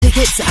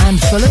tickets and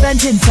full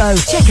event info,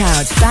 check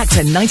out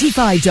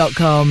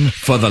back295.com.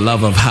 For the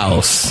love of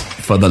house,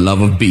 for the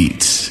love of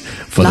beats,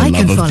 for like the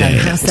love and of follow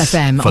dance, House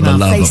FM for on the our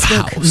love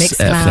Facebook, of house,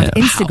 Mixcloud, FM,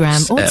 Instagram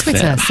house, or FM,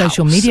 Twitter house,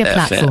 social media FM,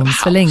 platforms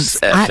house, for links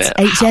FM, at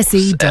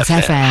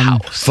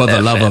hse.fm. For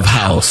the love of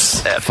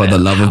house, for the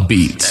love of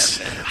beats,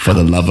 for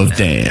the love of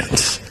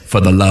dance,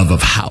 for the love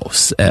of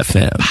house,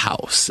 FM,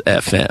 house,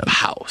 FM,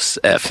 house,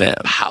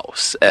 FM,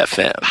 house,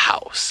 FM,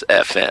 house,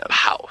 FM,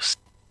 house.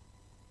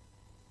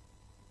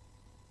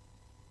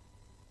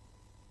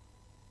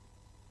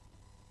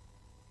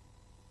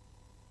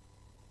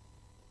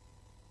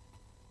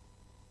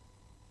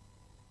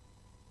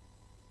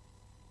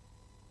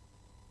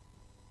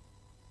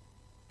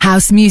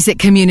 House music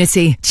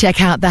community.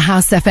 Check out the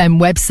House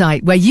FM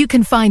website where you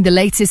can find the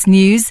latest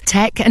news,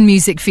 tech and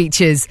music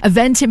features,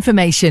 event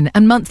information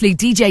and monthly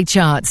DJ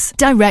charts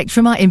direct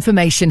from our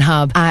information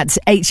hub at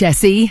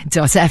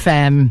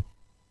hse.fm.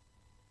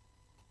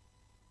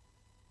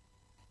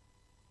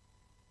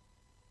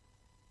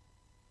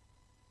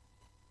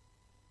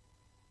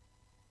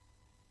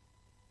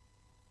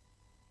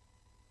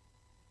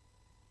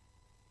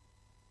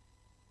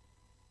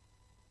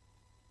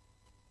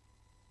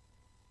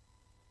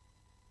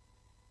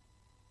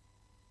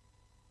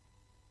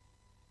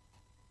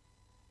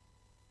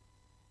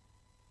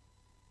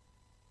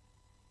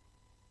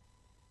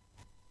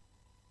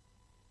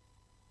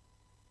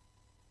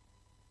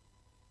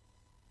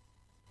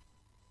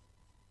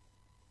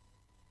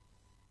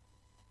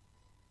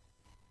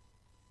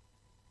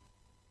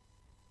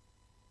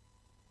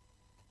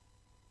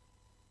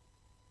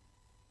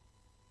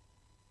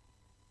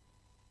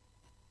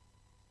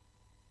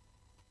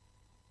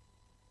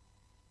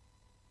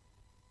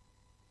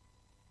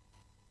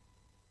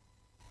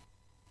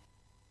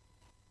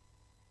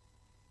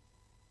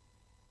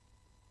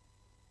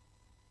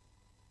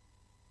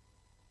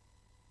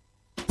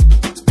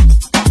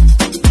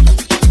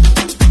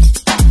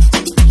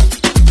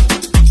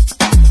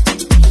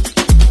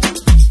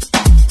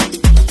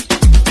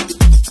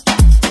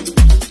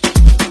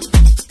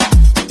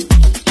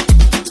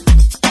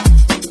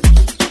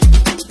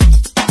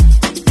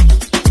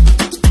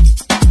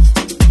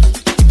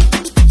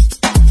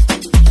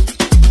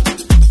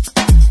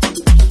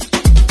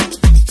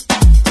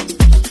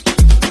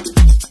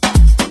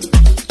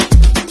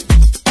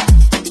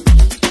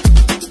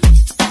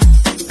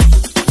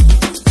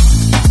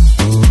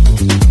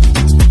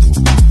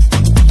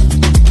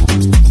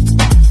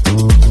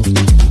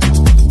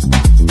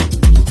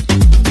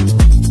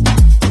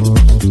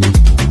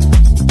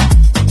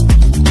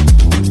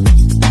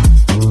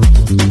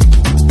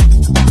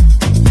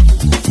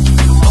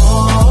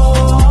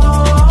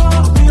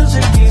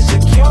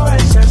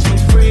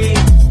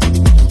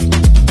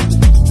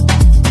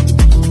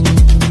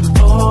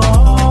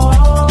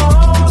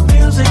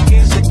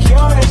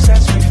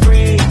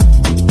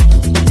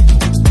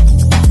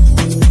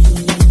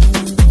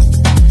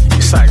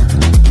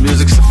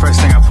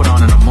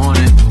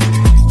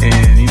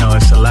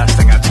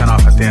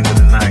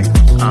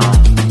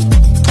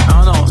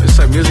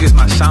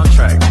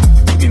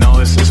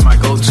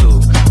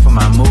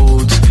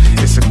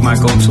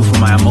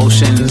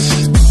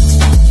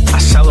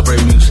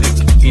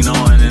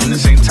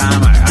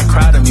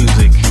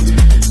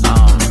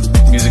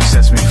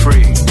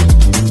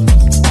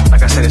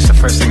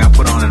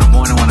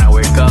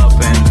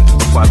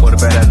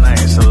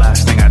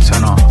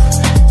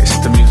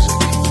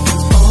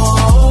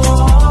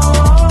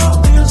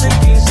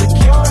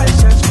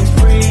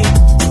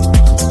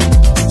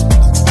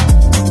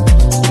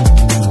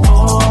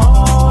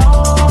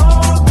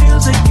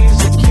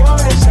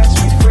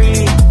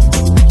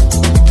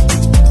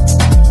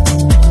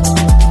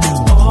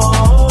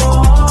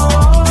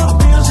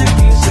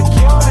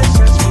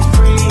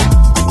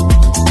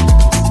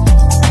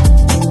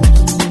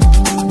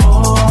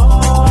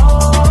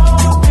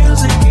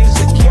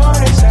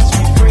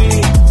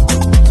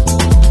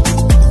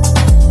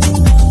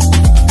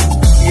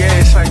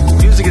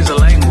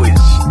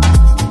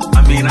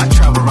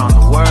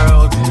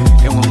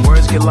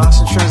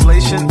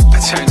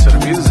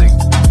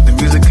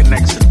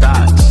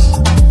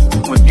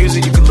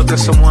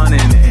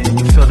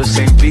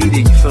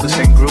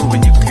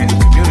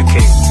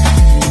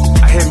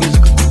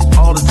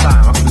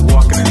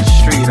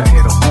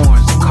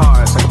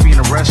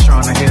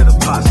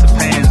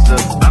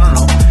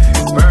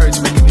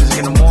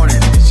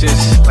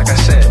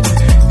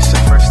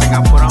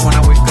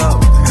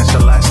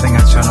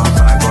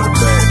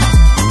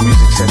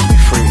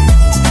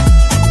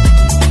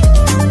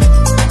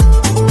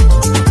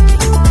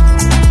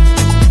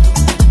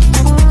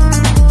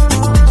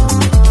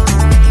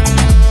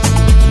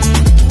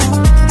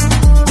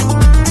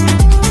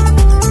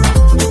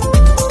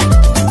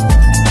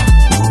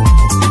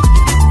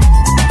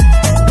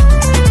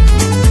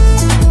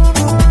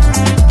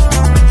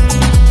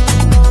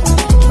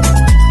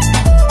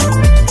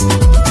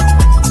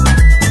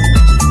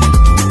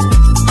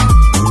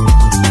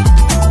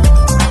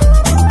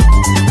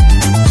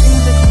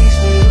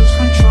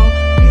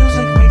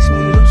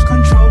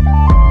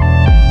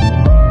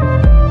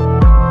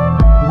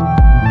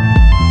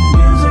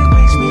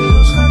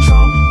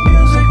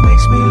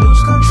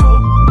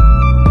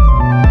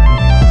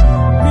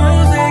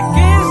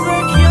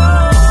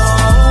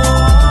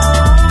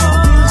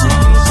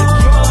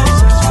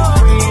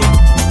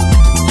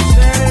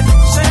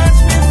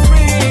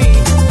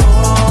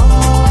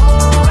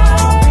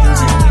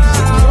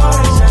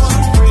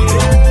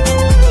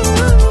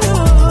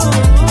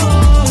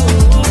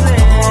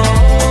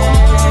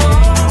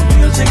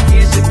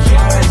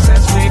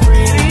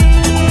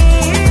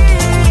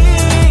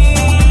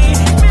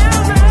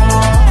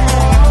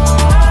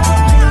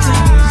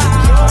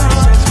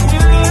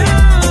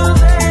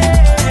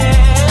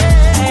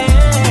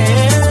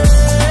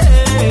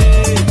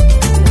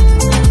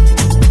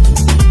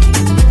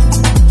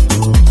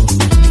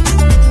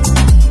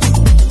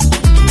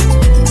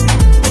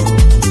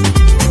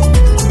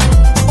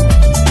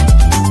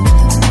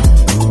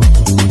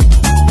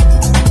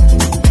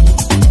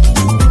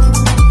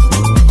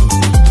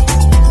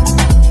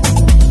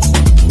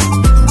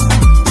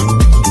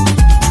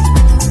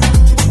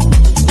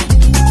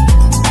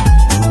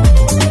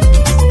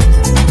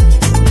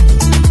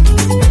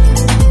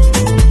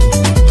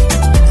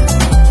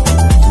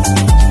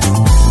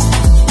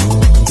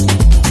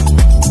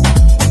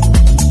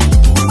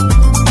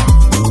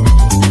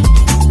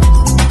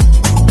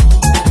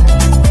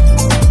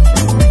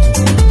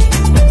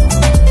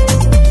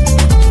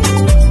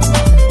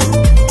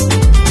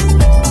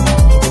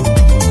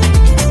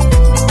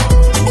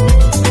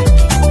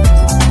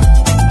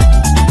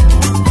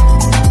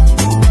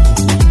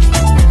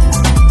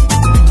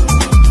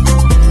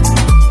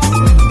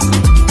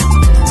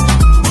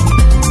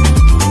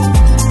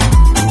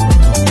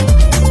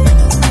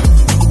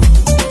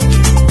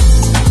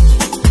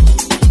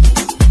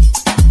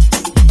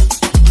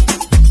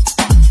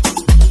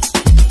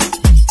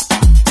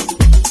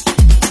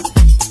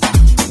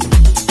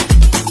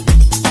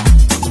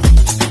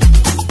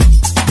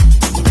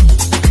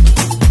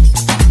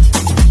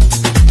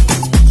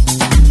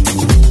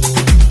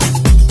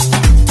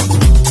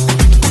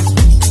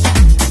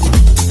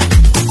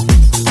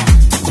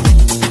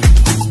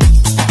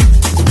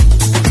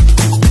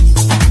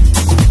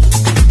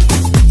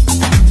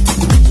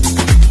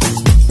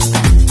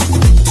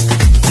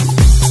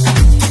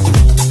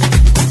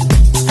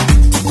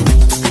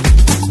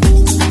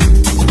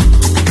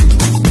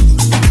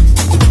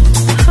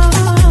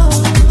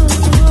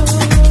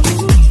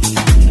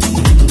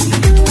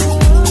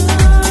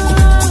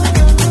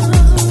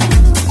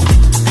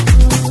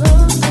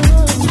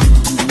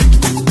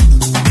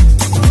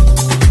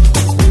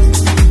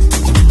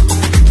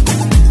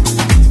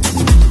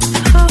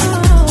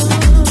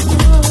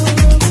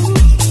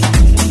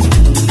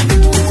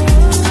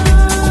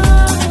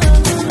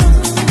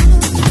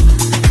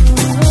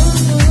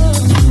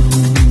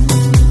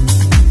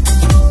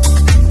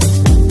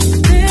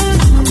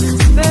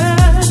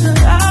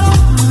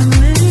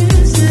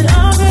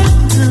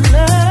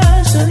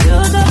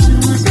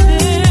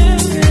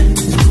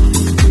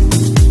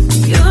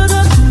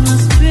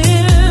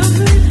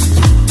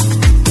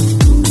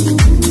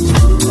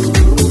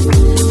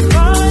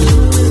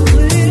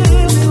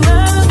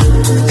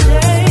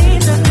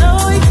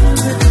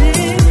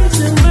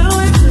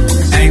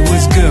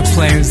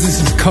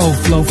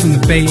 from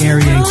the Bay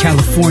Area in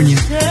California.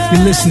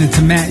 You're listening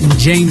to Matt and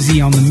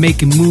Jamesy on the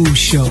Making Moves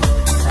show.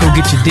 Go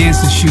get your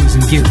dancing shoes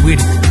and get with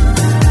it.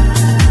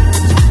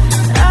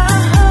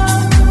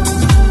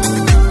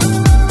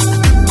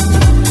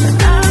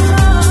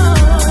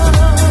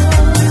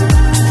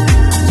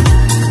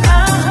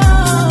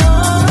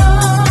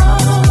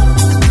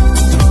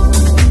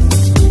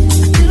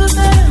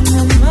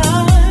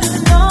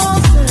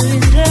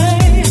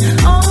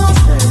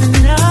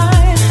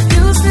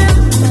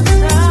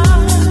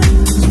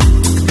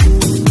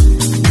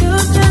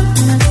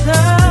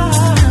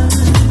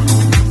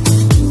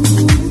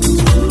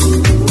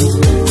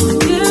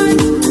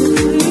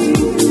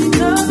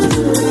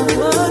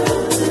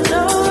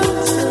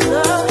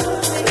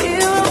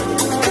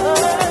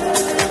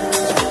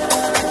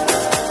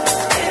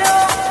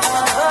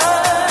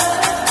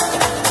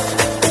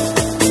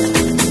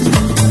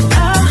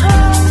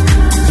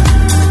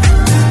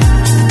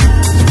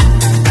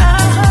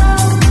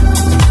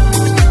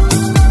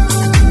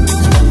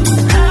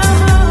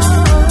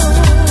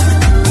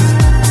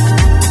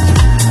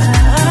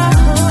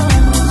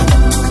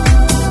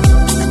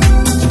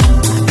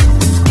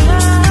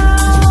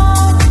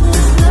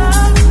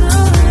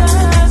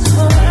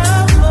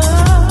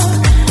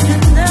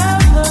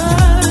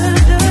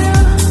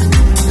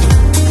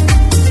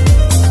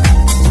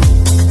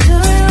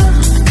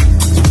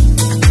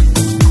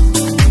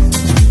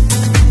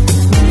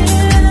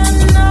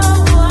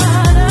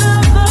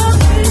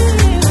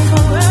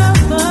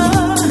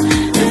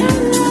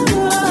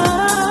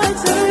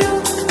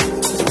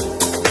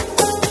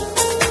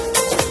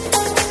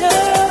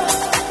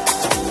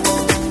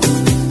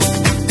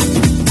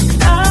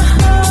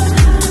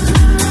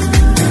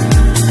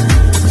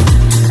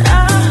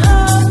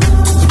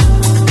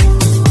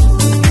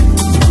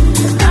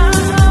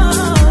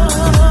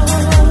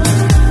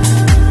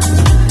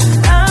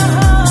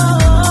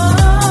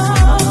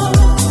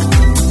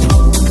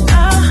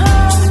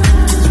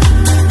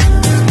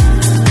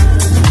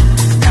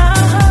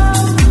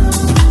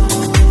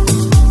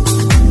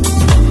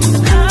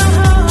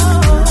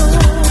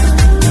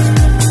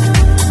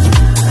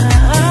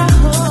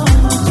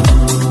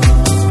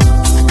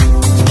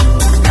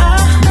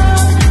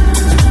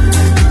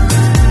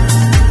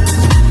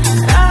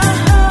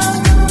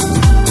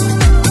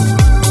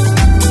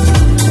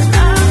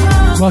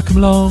 Welcome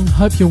along,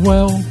 hope you're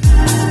well.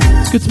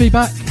 It's good to be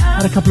back,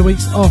 had a couple of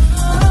weeks off.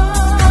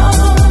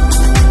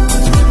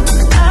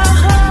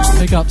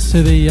 Big ups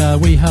to the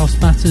We House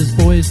Matters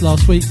boys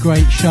last week,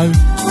 great show.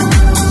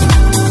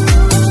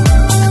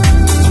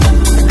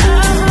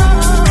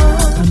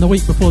 And the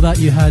week before that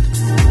you had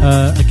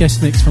a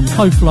guest mix from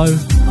Koflo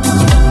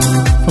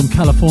from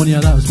California,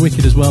 that was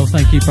wicked as well,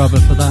 thank you brother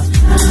for that.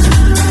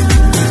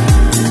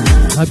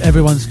 Hope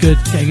everyone's good,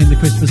 getting in the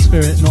Christmas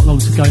spirit, not long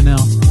to go now.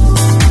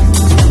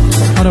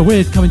 Kind of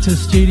weird coming to the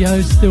studio,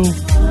 still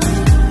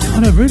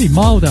kind of really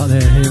mild out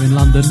there here in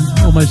London,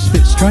 almost a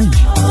bit strange.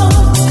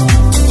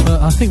 But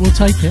I think we'll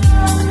take it.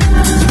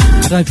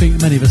 I don't think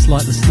many of us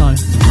like the snow.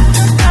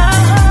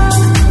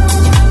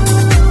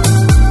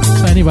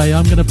 But anyway,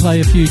 I'm going to play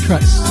a few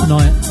tracks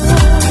tonight.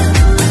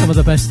 Some of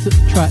the best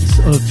tracks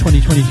of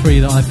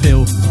 2023 that I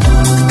feel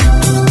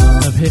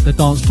have hit the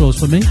dance floors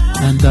for me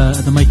and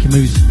at the Making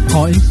Moves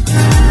parties.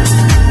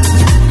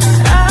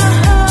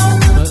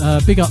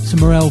 Big up to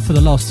Morel for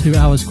the last 2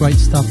 hours. Great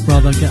stuff,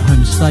 brother. Get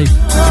home safe.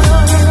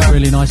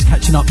 Really nice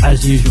catching up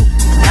as usual.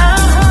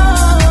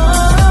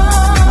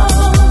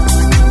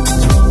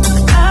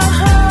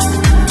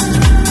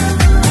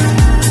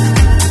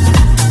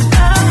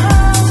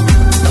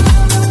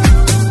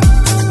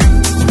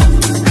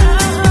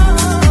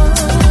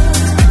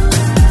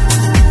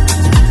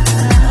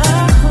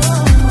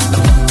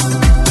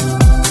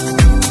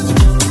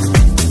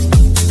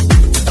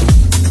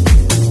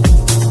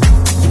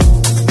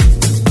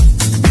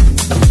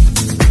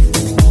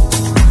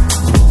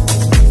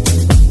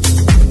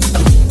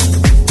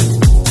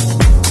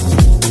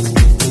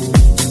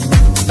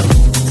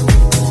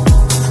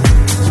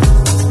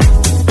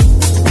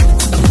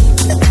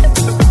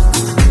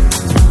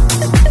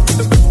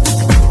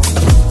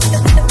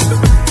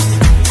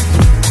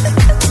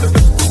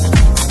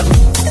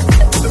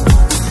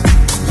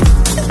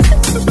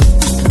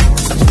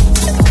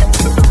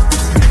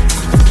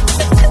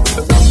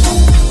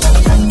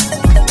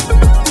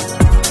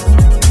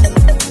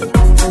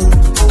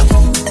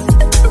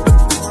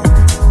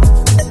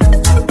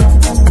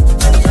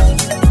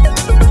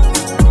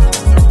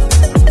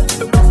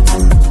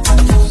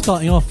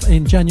 Starting off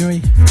in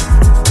January,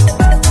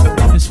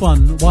 this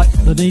one, Wipe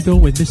the Needle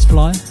with Miss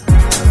Fly.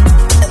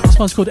 This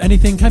one's called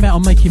Anything, came out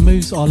on Making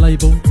Moves, our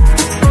label.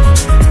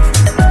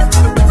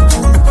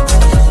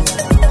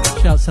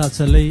 Shouts out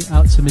to Lee,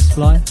 out to Miss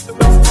Fly.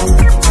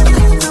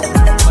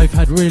 Both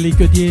had really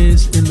good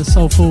years in the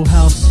soulful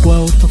house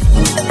world.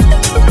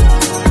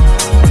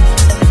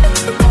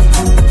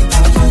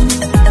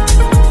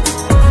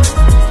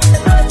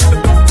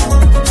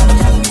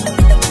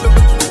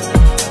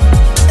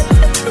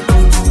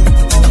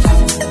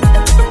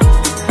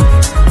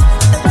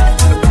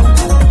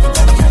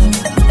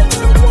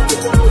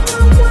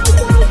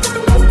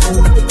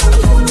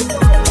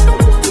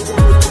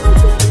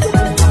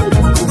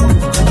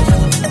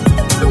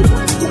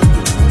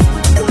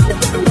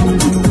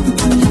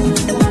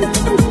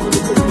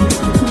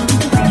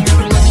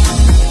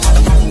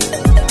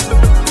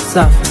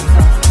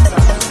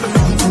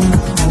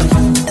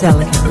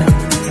 delicately.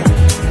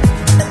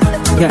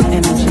 Your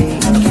energy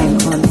came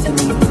onto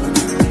me,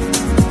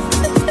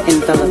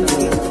 enveloped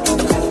me,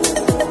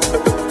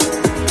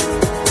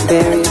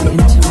 buried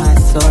into my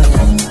soil,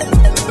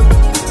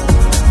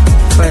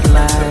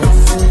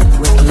 fertilized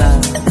with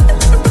love,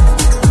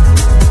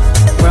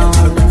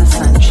 grown in the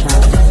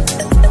sunshine,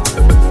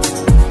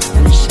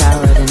 and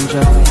showered in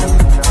joy.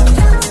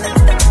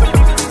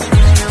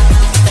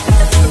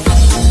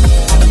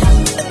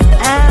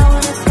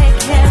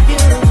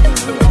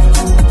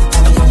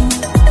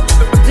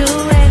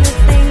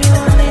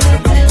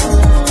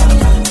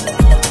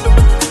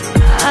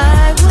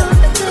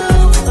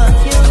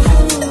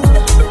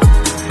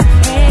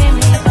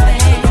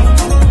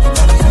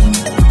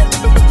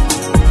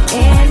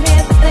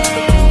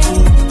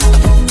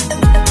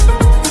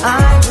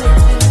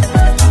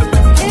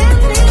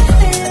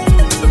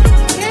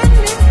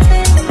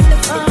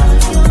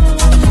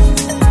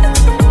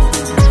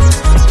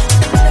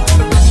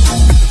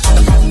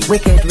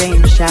 Wicked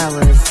rain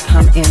showers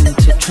come in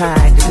to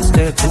try to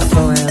disturb the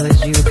soil as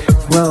you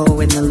grow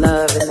in the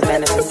love and the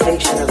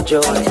manifestation of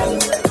joy.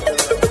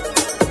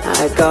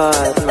 I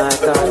guard my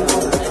garden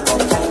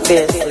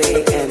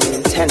fiercely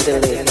and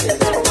tenderly.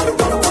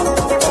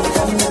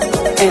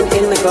 And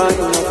in the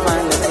garden you'll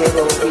find the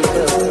table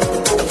rebuilt.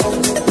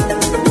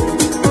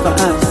 For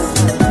us,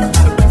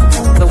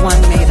 the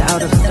one made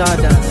out of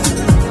stardust.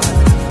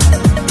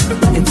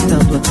 It's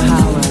filled with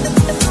power,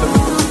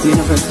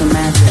 universal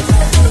magic,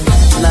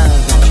 love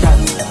and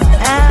trust.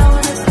 I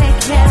wanna take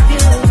care of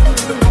you.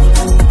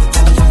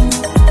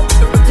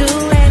 Do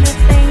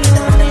anything you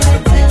want me to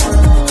do.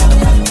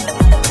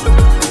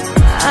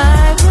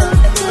 I will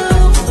do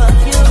for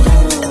you.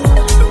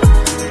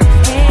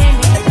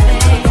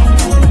 Anything.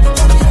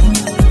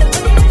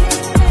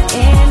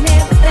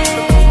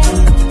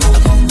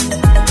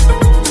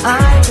 I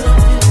will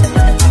do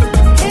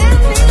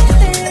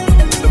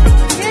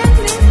anything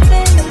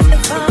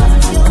for you.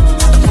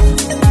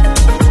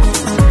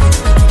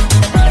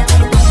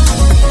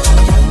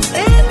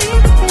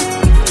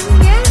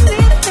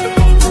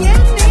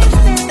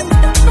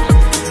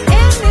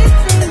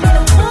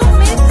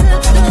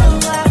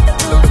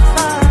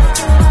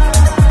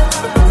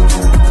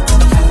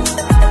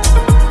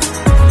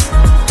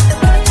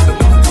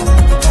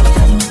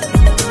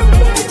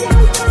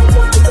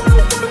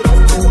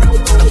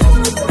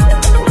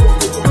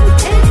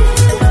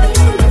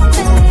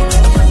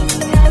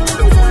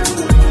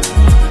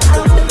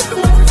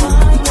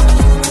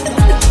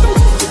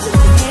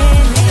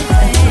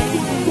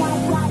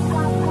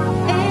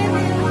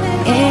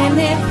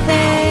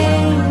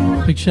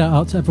 Shout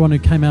out to everyone who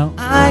came out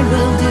I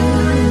will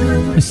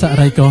do this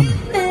Saturday gone,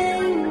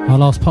 our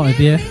last party of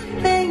the year.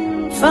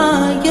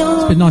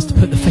 It's been nice to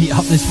put the feet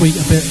up this week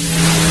a bit.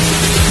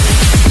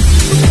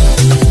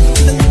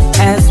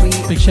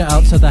 Big shout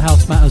out to the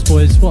House Matters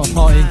boys, what a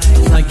party.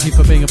 Thank you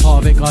for being a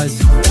part of it,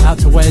 guys. Out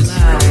to Wes,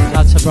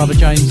 out to brother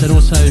James, and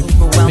also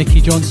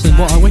Mickey Johnson.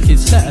 What a wicked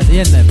set at the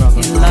end there,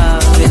 brother.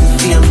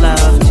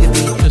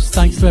 Just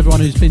thanks to everyone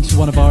who's been to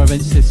one of our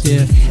events this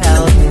year.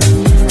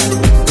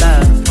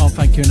 Can't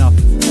thank you enough.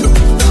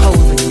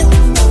 Holy,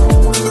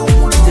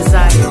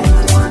 desired,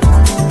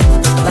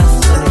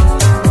 lustfully,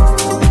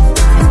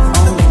 and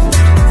only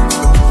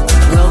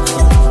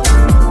willful,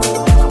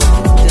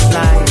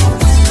 desires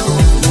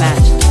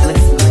matched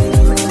blissfully.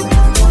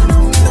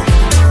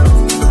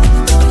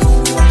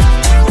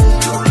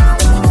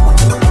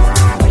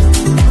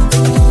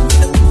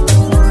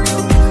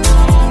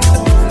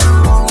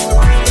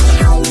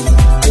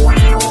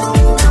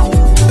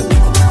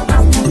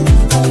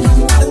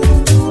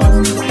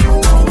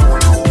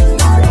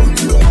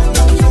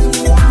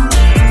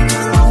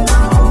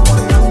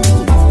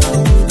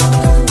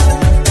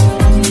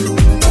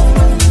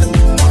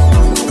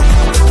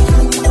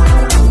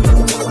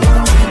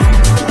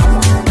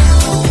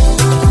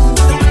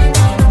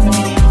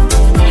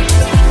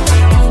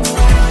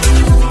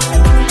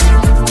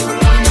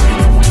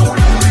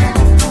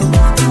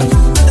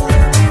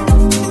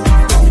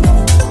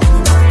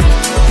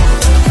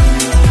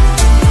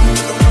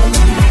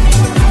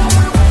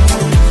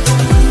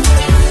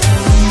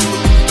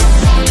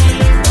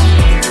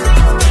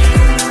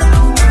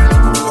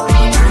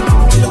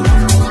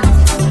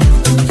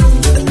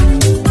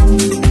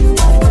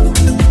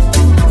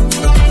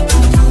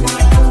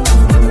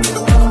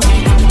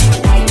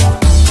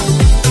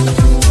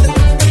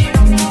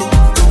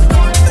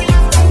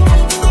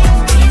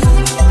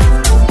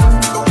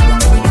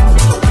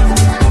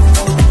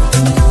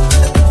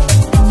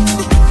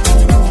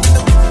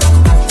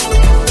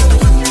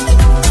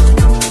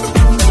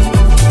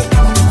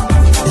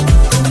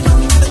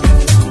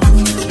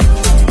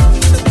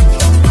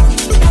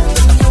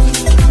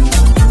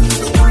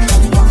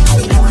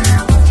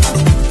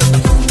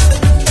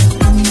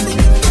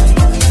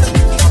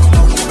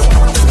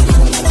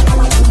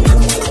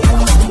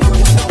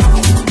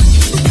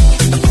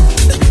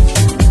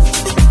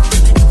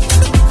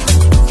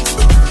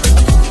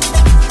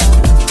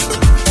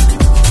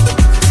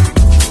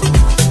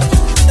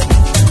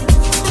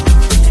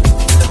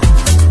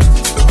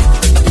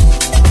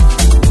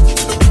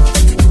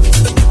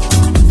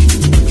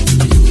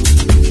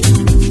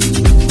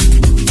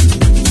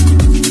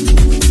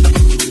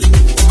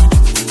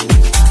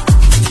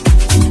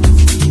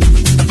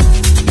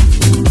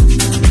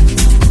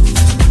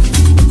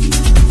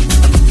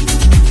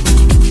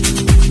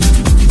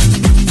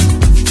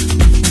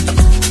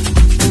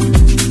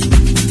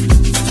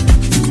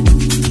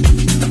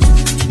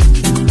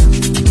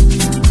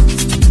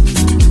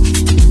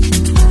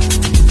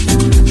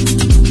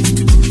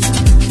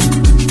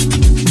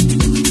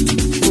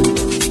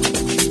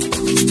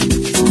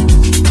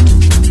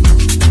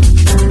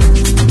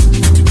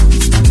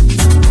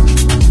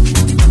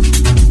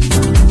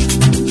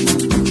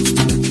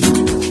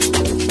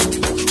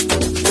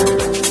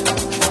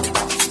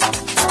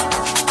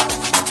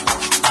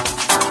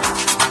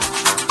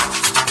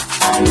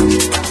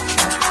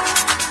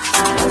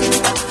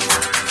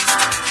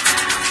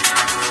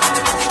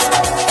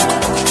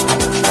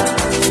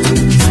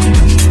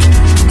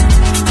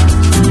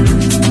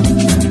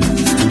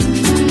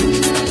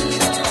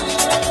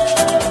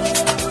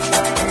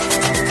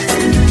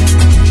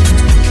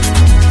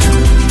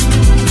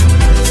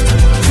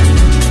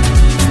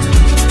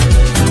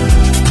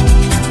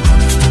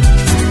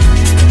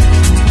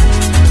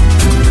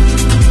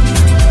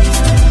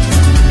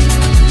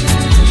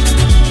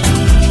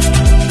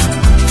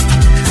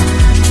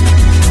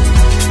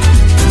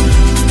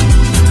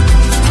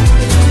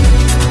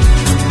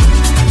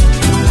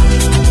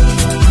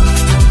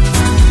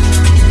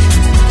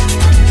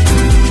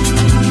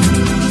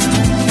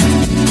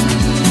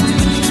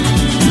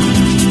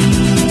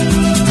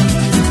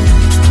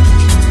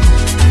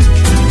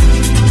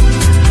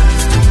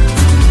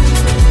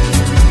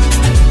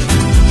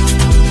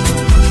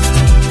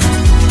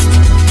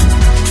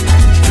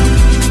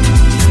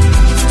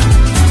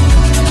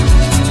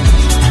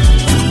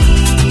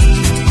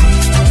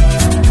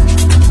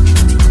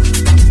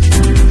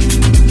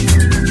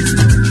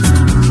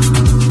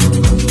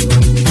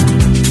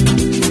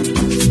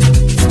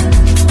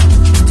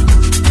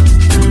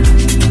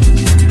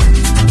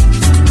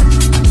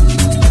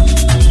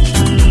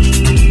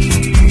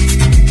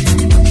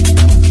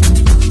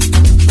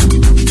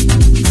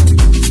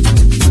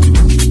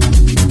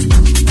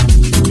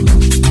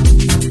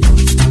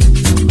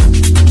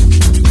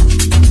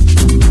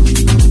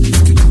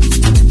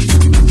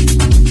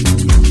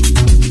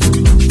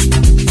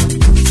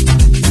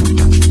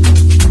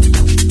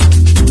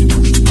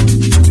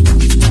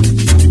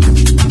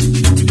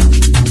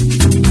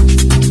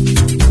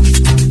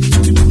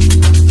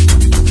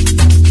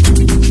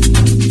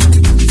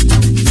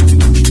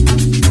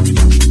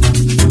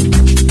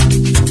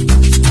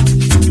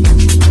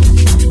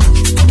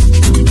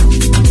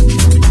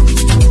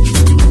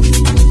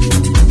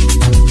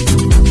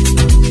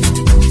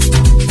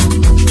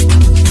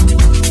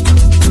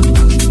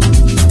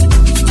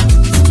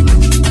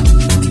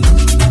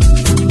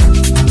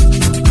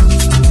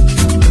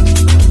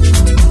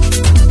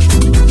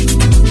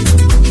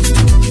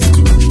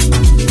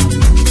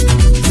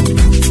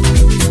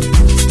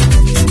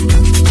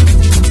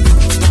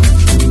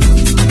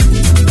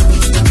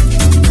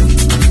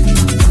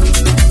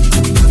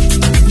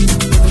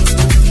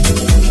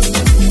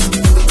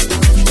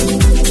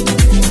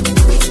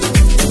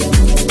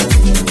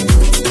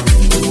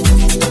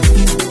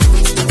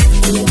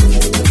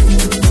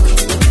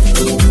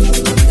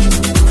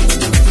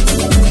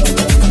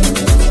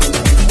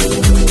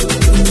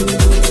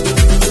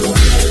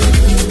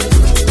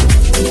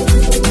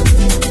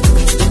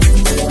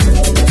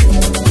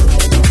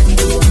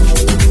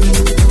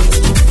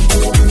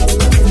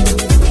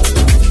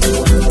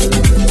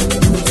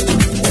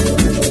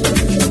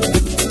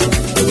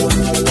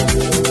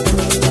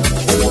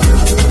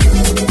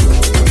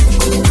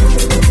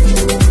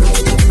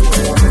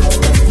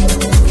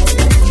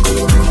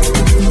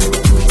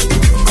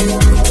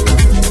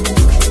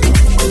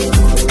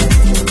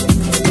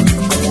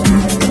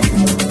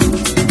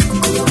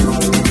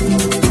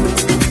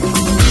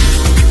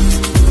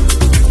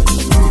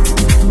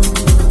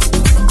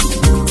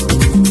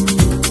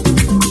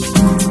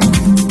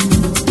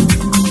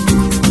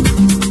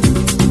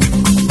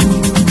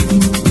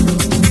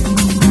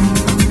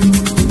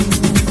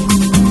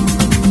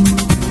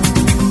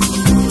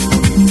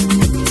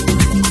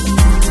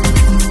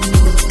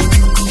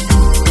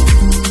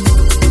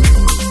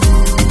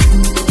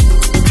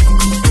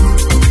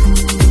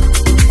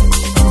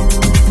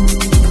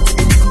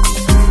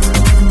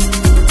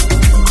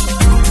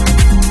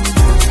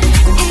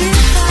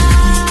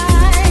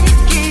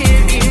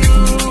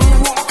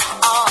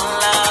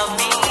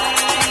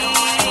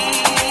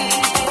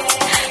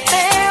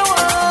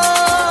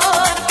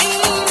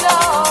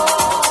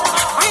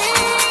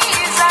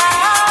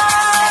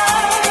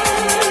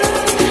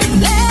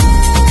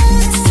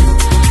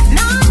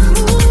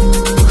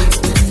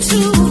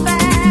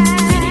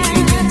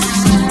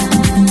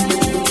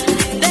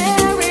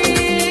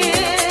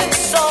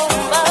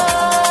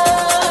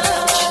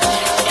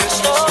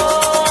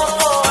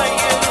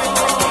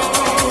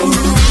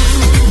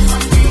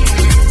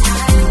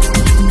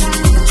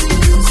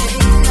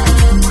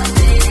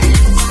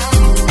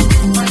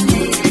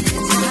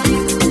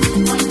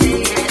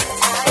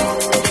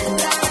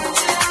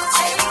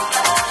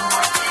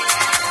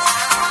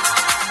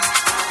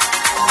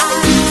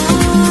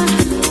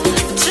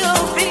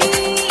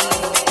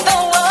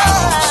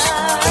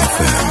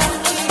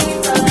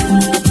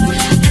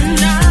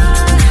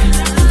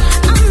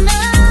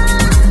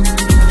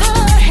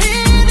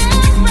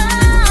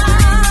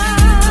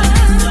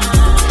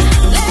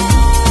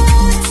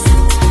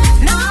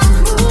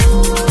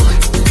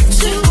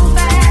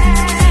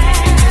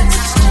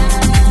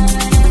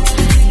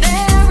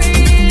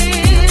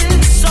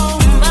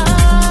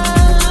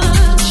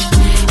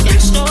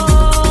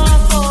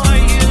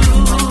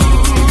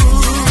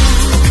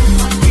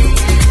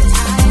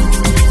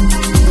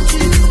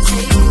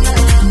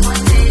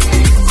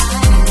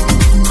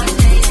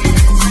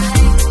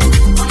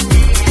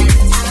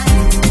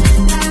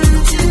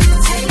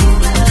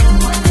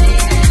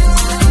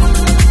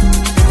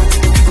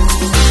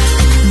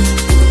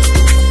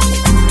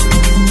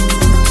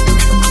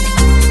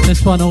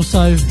 This one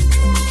also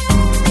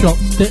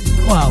dropped,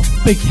 wow,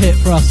 big hit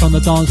for us on the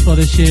dance floor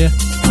this year.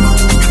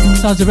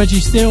 Sounds of Reggie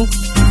Steele,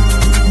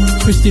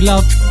 Christy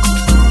Love,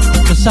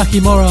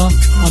 Masaki Mora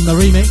on the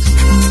remix.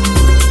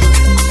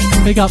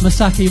 Big up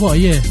Masaki, what a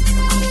year.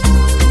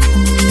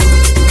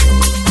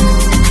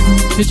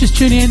 If you're just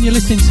tuning in, you're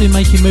listening to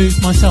Making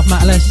Moves, myself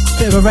Matt Les.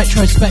 Bit of a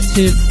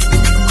retrospective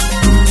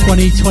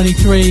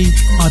 2023,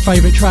 my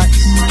favourite tracks.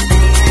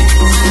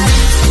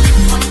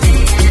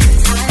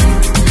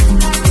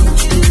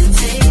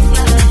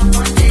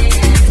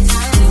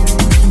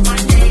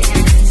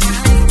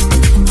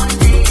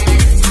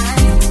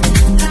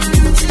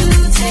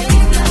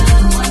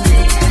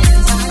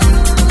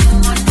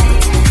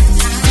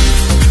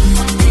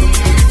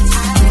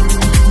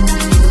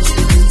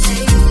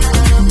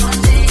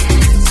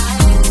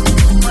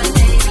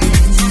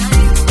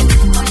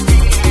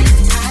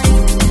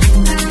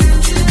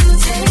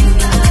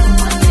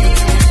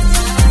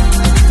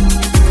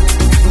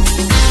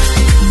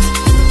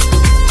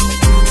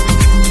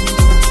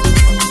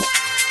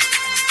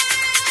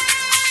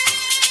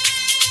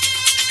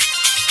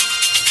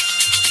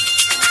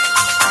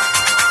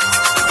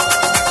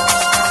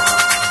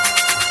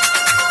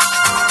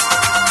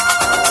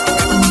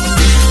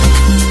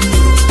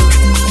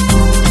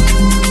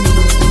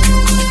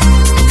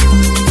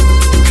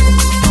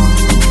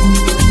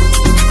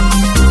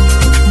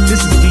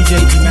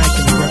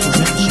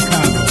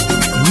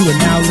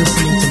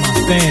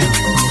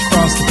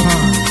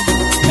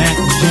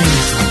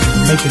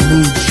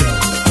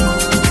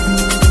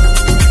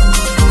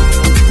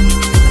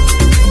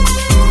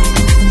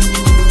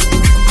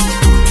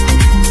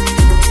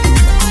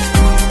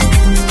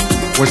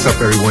 What's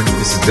up, everyone?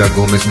 This is Doug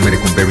Gomez from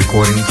Medical Bay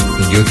Recordings,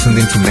 and you're tuned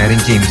in to Matt and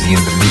Jamesy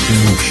on the Making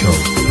Move Show.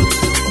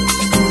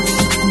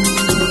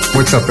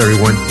 What's up,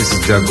 everyone? This is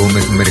Doug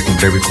Gomez from Medical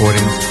Bay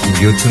Recordings, and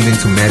you're tuned in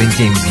to Matt and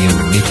Jamesy on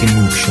the Making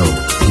Move Show.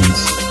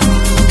 Peace.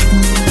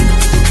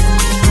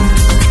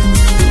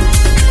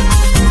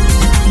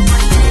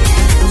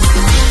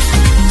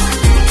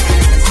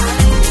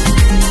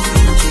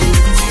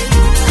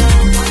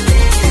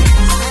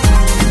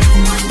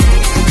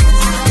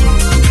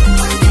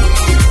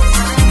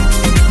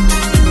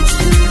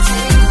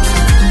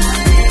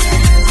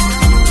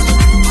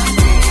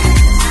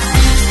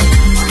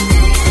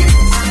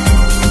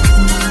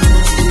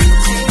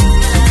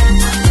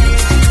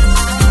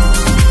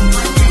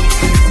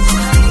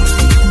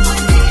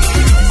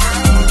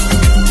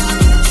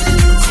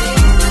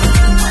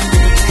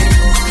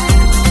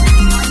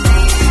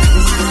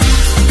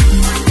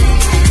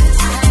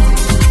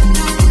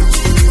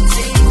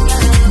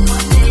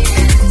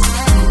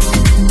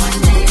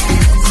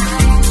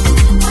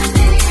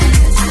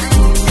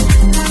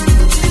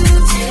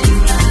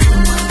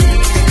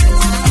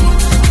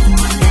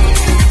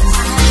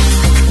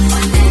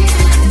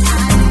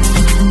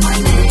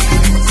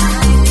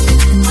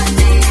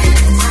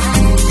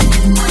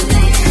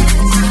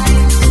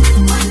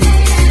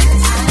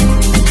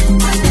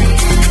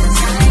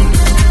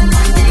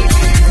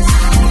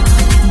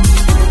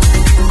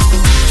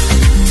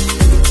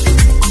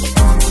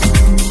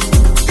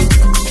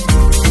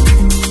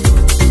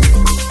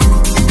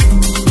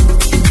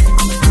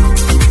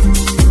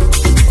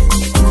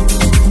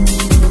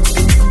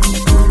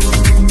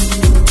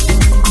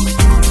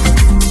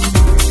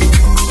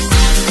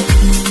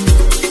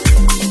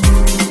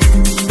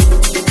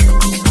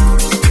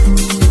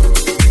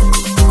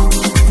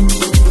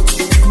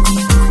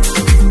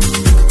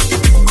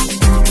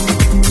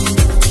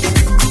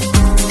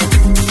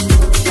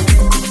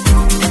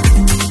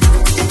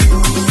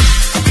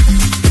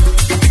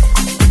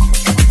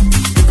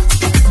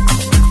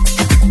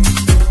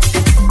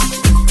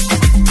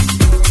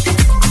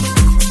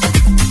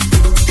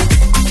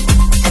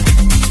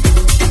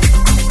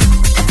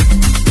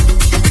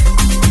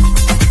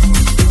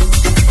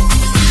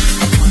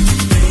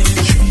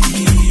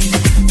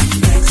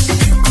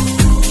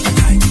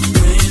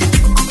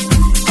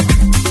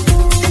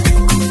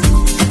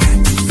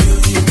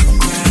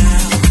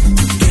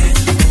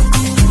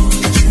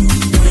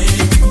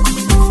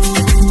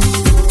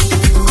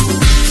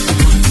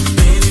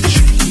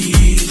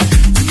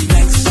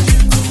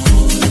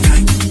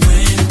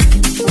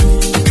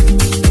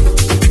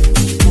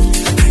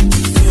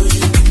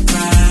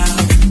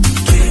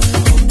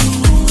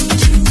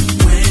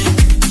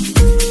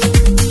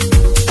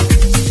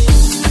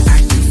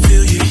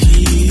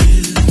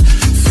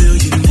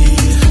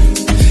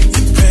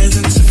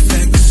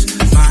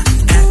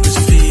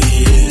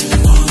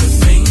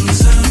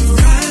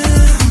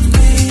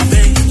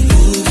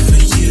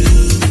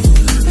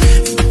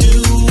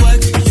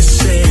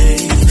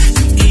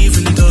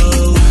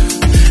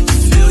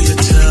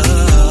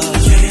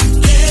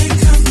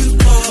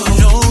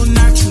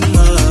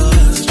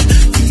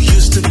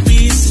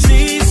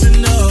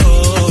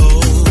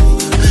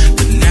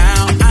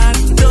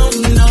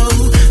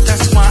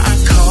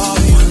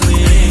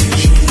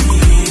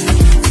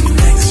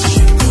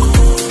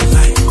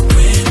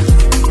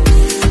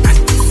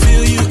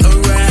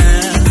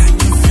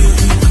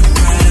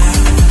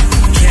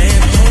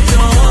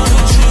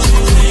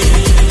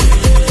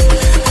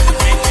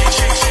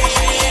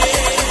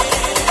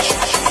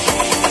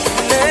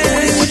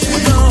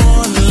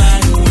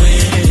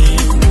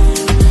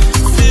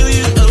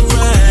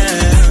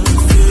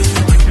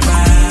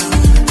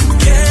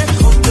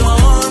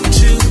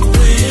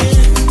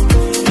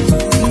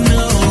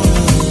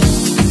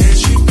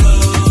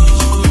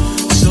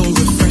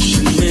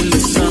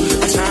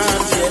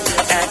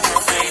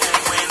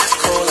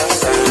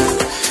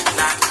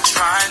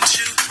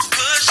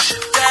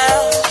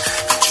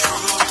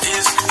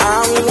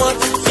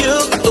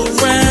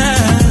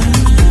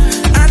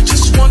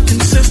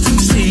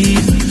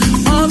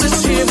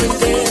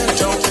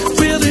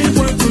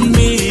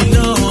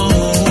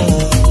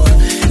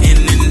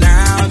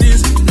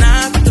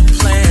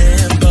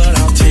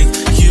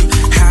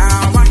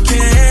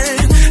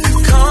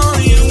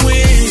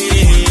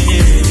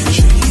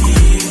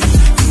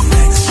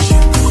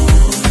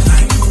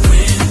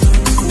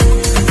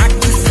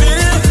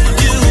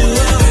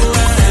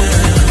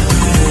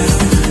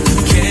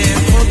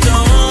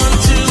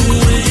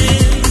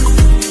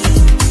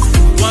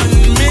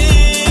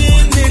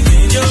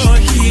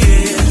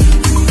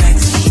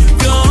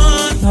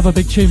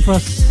 Tune for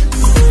us.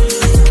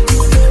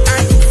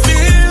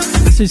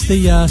 This is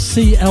the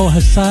C.L.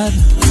 Hassad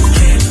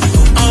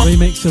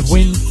remix of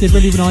Wind. Did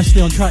really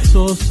nicely on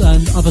Traxsource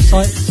and other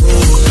sites.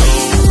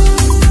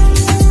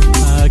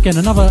 Again,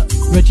 another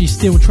Reggie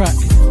Steele track.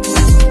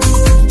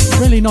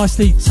 Really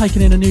nicely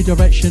taken in a new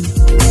direction.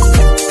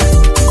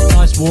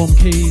 Nice warm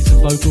keys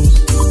and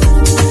vocals.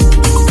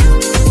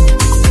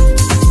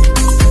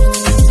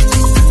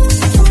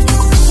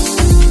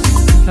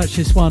 Catch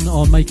this one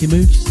on Making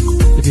Moves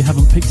if you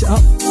haven't picked it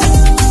up.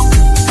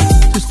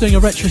 Just doing a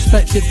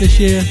retrospective this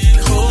year,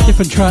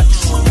 different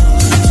tracks,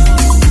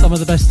 some of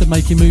the best of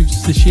Making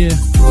Moves this year.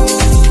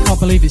 Can't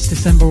believe it's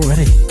December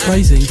already,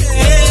 crazy.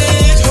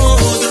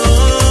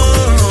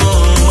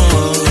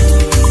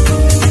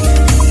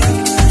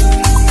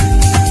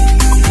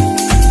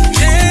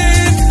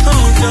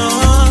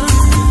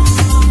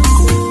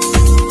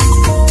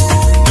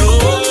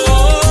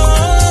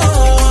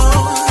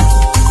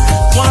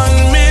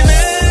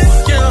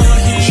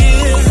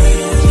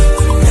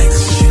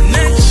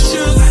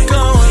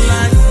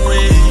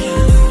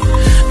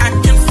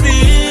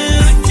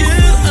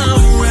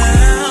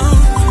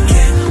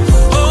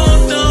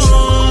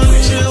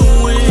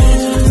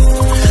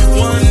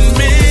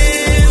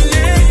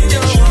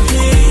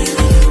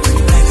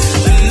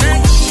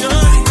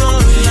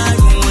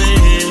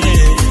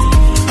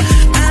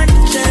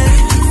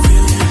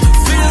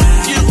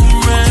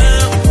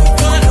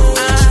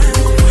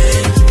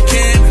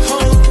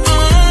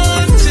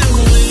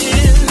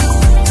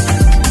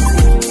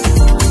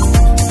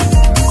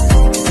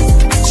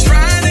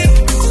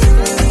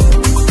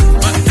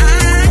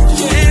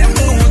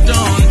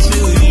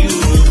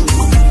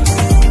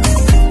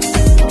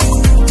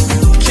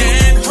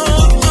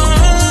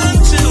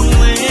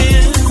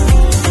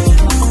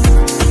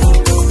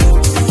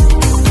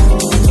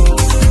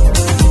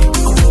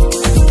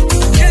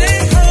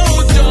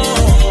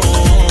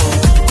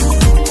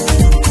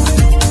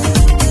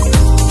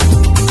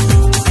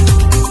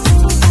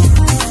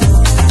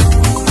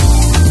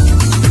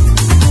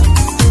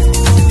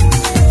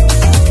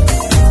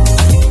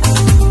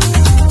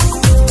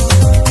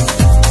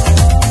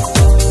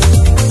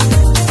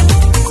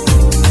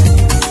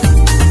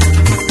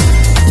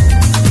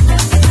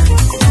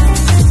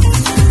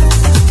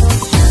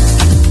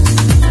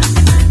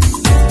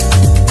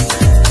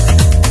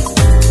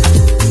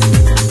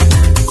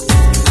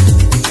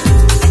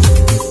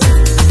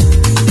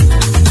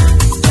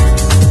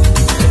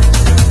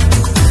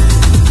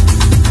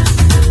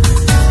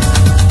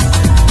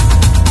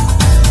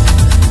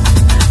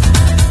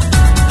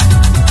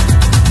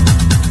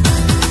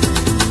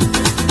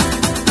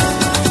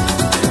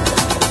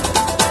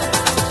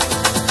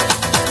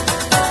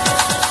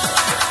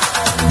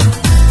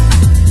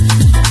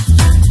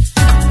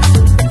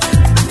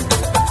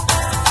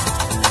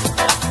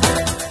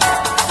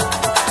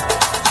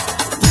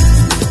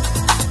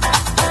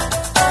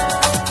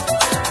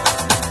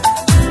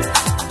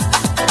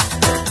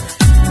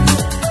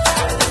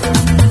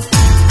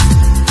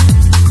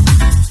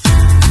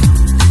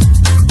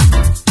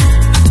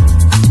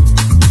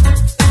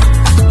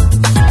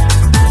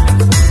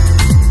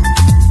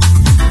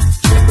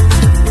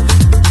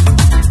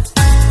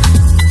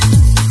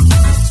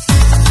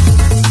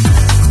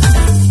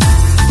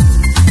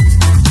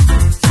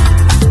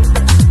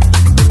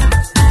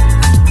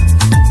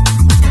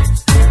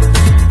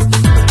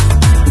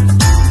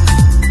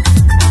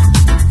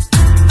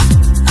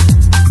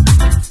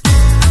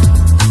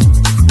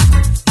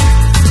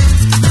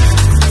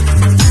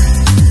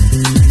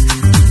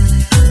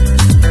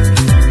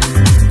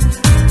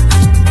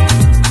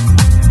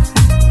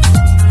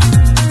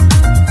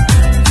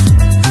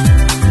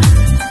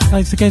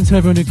 Thanks again to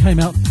everyone who came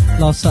out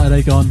last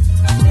Saturday gone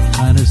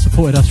and has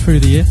supported us through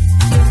the year.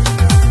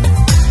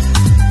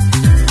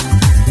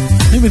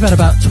 I think we've had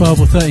about 12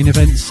 or 13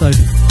 events, so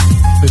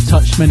we've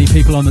touched many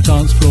people on the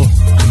dance floor.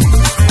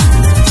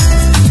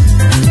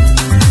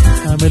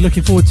 And we're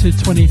looking forward to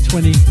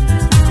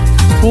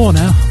 2024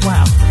 now.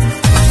 Wow.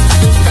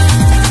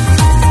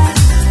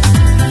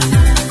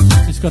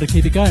 Just got to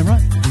keep it going,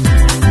 right?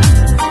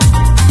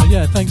 So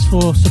yeah, thanks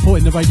for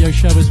supporting the radio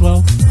show as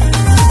well.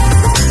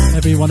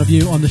 Every one of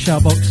you on the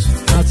shout box.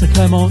 Out to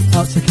Clement,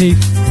 out to Keith.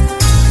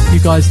 You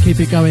guys keep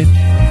it going.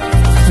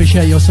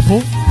 Appreciate your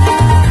support.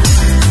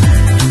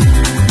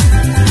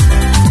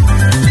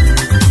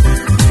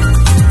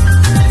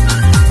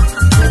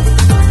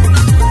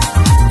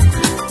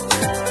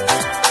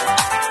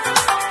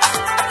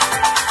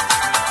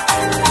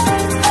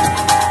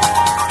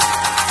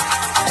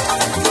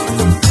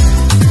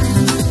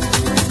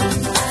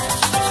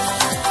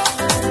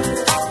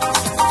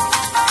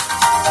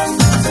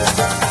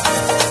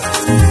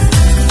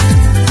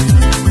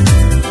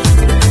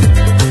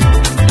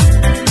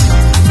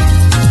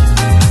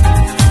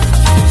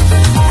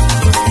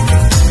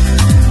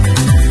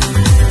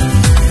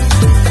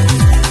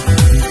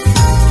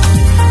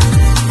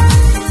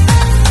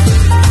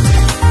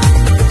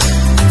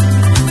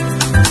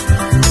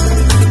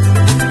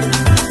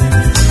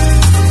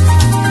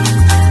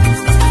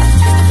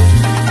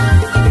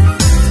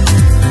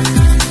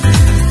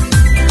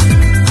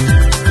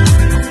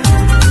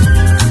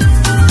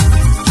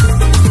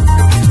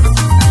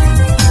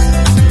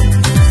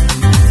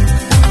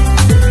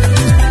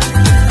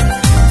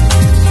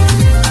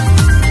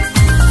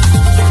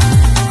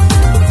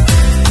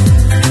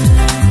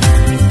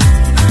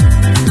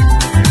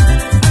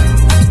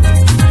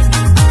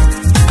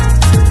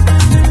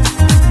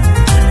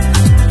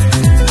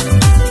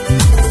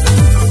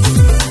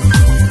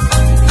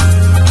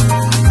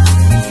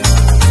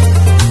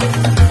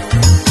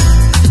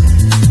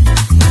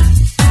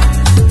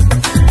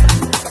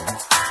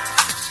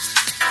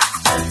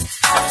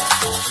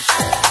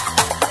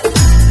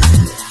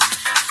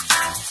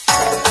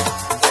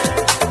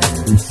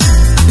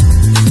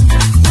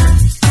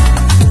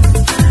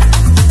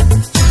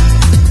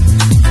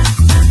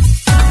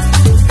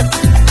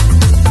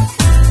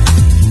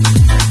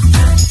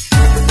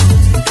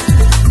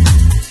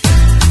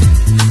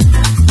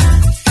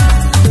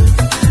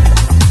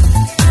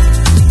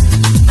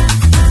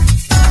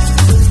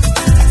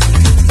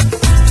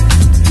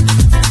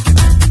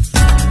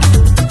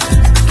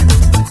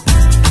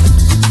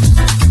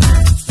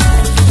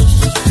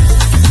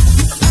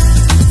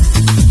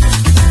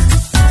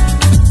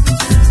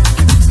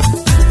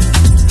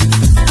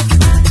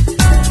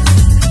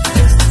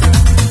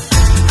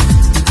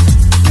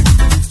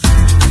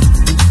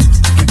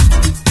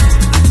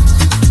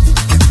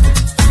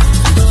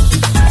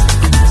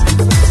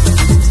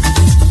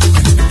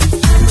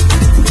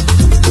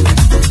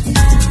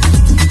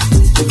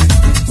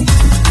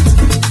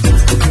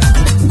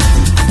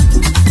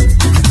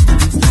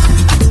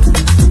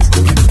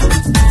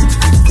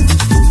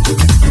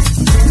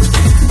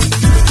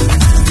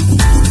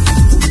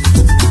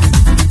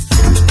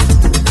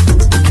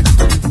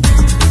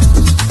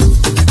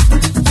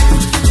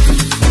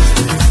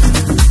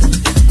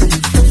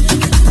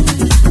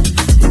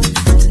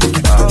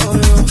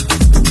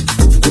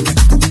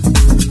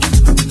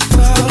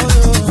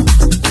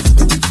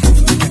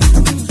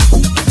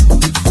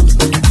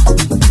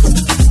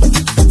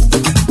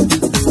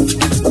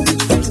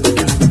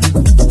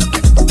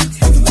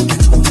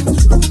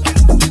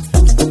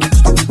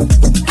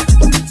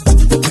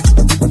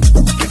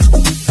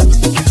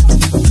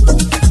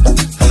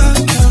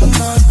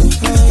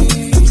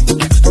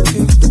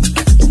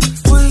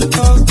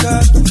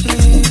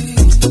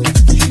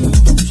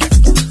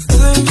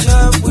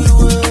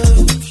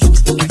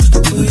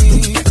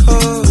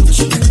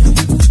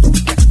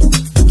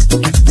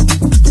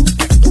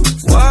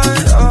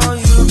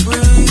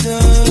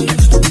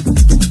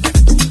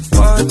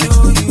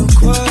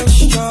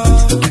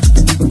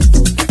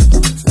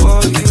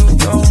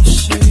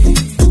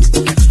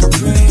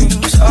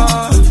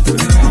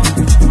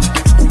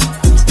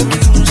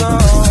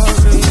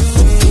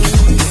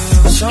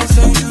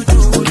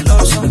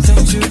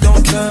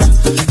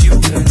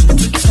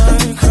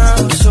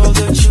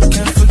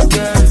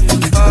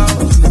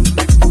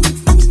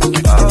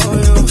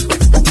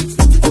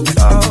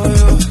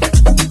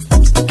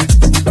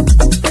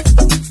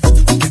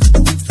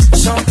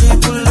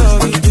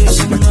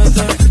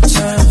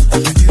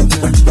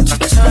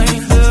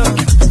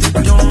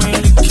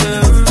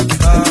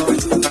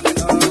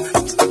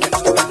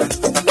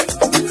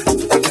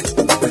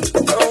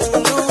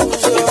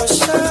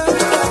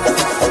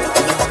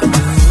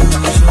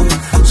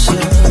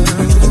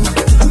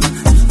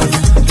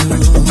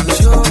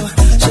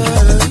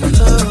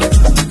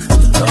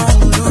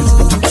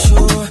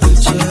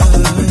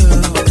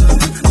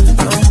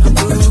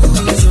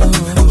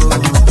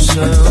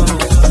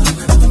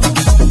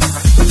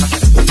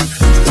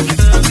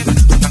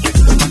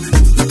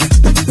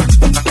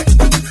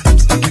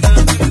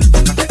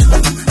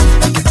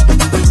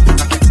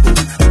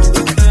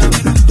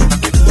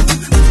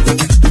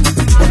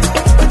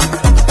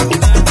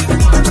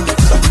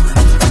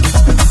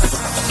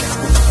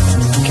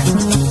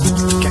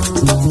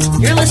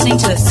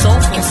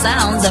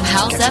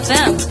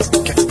 FM.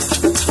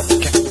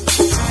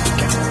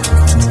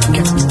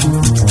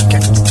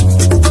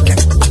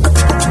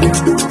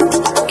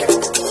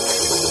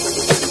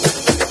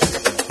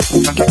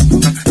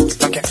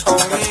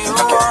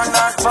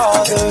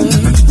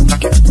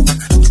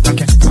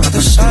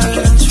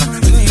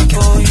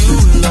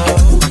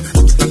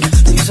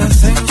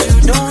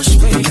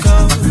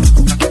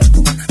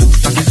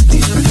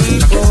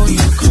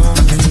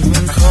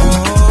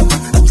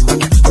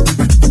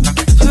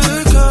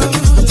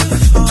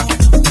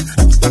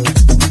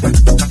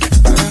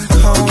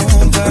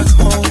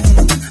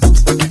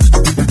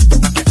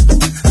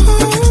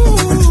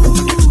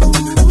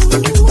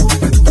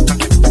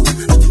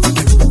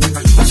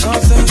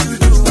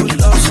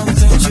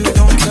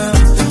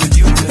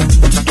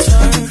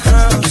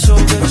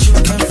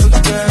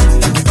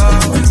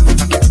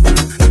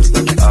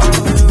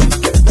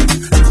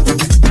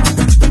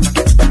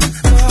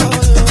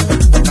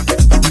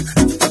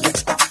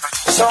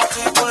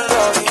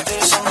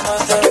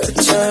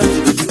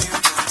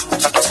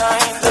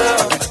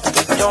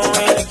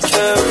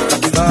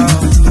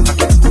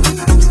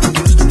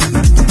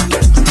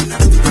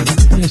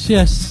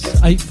 Yes,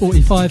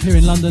 8:45 here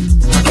in London.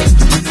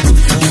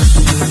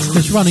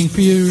 Just running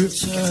for you,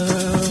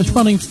 just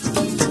running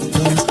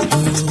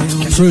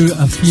through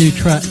a few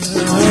tracks.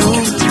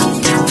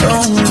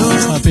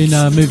 I've been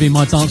moving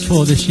my dance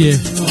floor this year.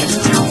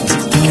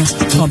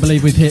 Can't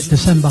believe we've hit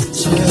December.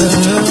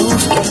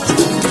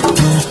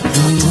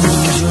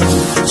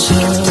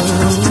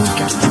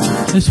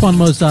 This one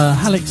was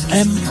Halix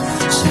M.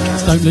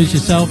 Don't Lose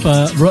Yourself,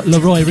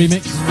 Leroy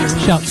remix.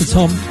 Shout to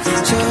Tom.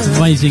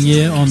 Amazing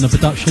year on the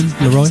production,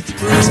 Leroy.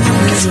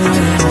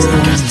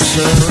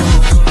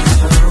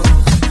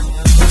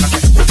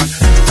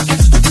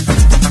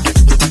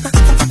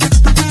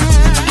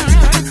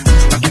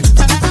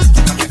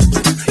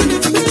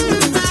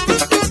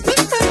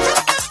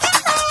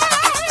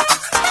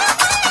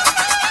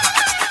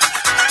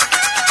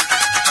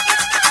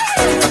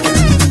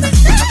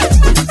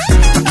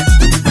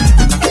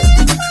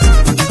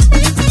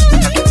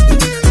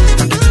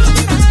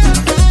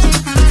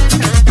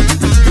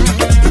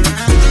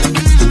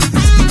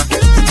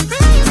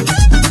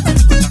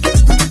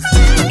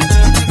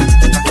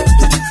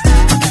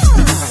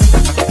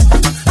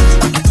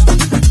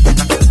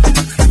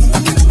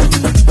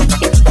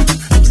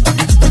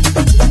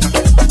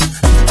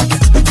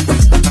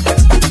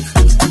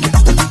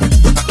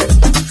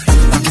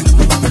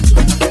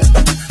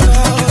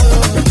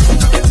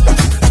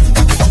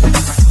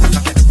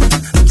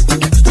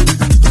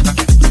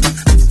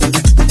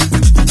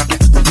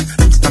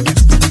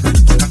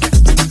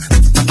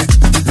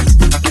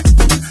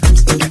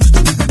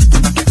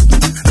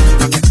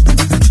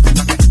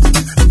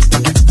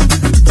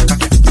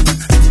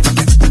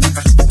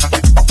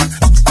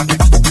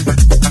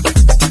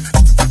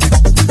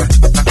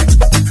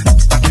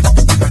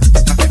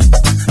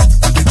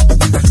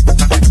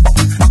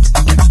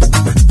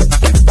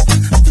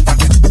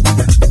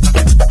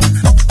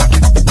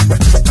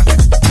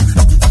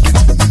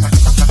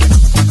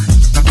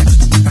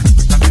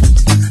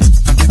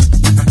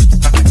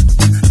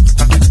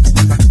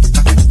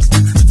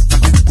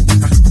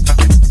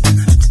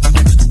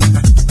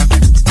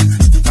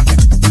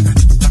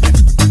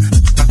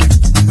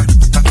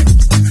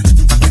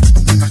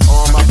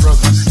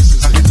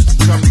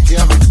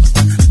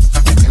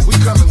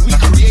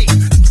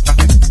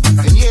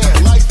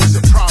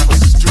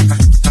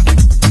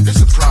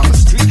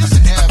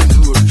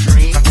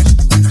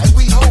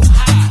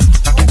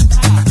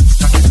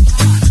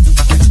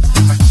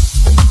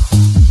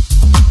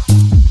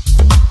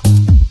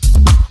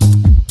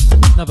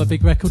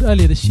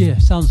 Earlier this year,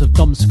 sounds of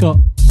Dom Scott.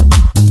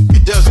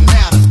 It doesn't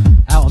matter.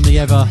 Out on the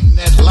ever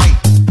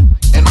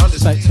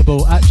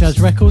respectable At Jazz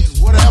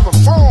Records. Whatever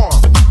form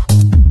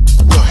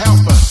will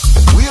help us,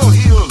 will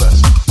heal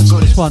us. So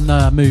this one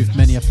moved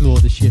many a floor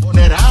this year. On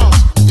that house,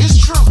 it's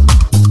true.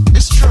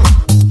 It's true.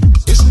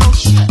 It's no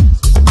shit.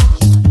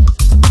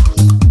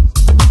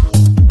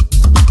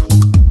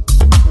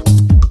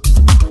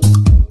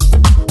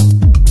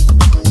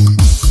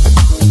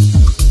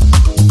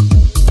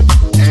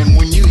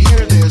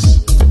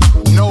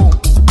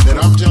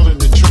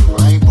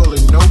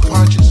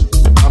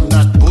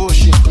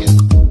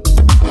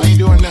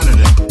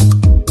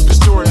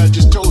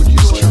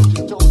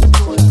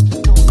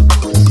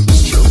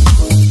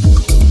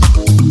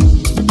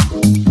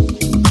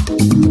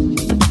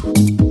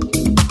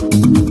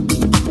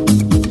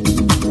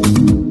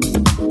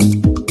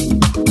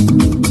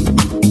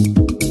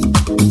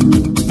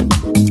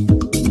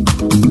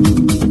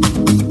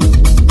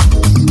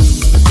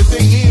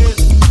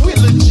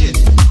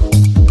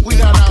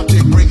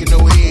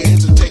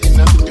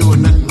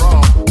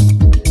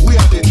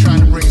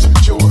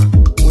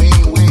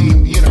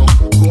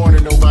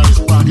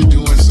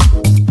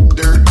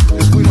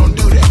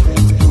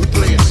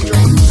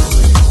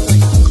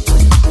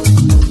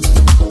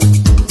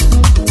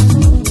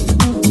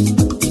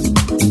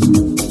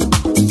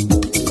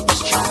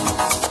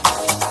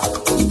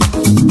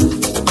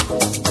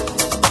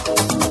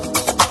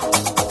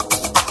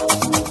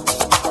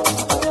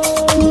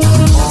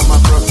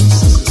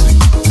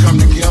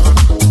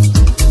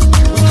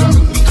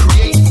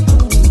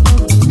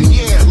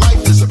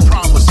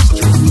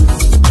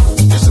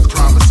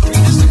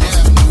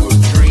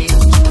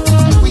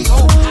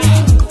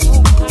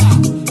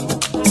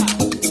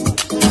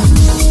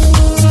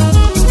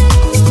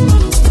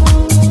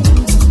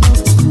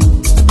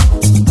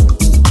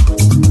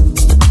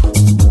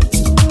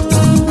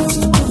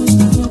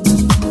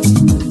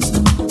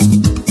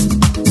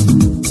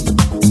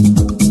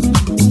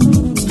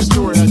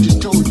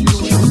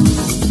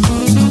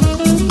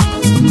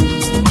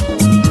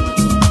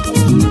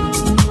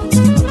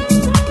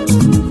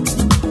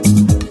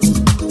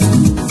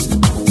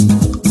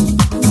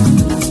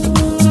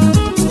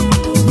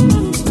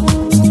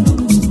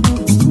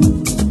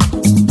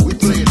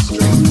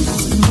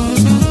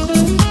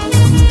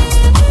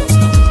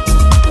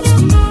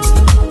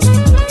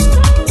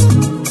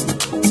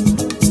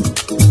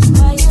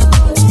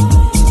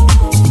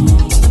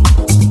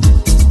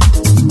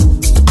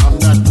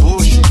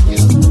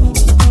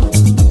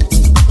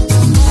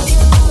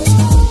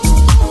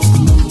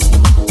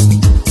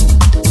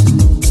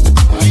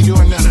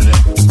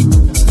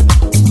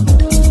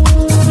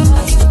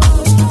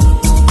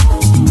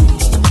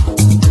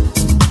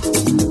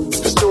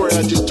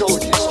 I just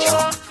told you is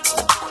true.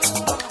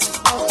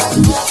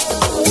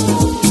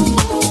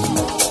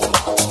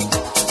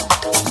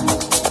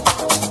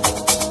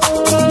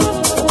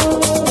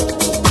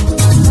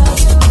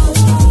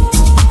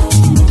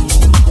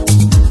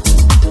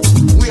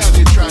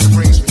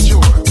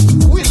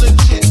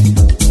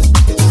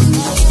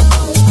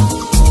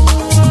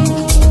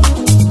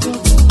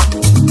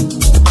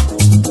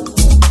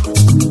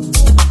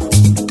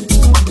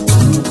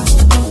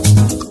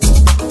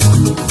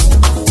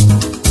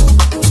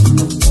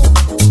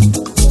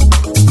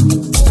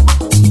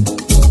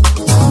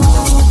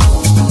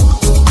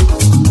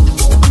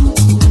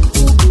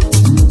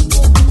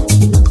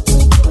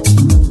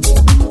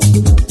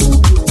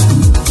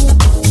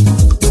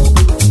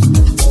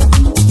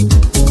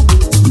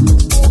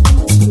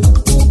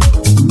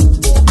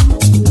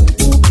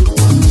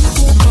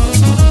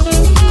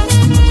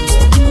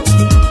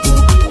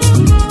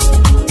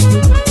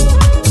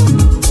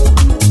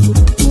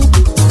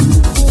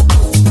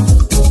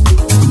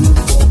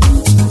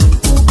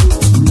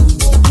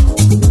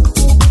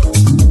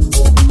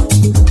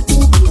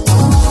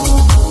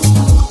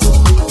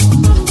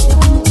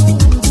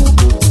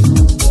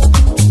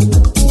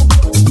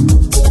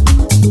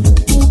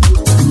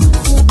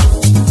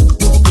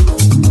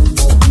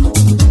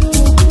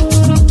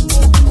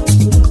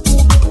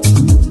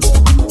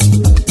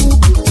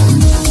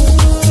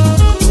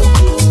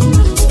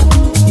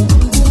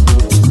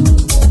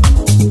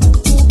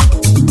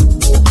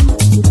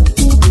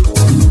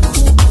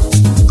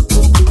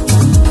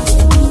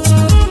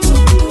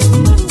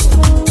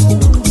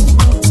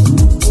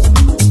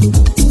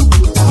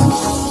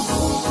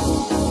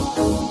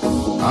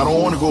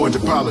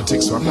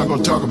 So I'm not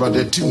going to talk about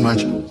that too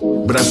much.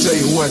 But I tell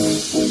you what,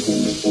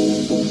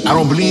 I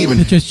don't believe in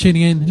it. You're just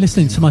tuning in,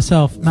 listening to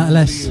myself, Matt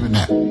Less,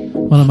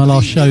 one of my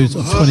last shows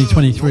of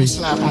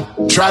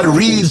 2023. Try to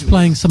read. Just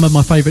playing some of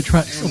my favourite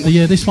tracks of the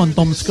year. This one,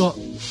 Dom Scott.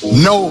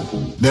 Know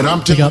that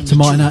I'm big up to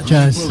Martin at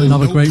Jazz.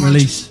 Another great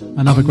release.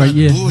 Another great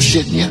year.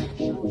 Bullshitting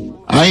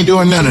you. I ain't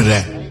doing none of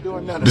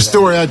that. The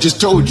story I just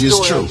told you is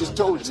true.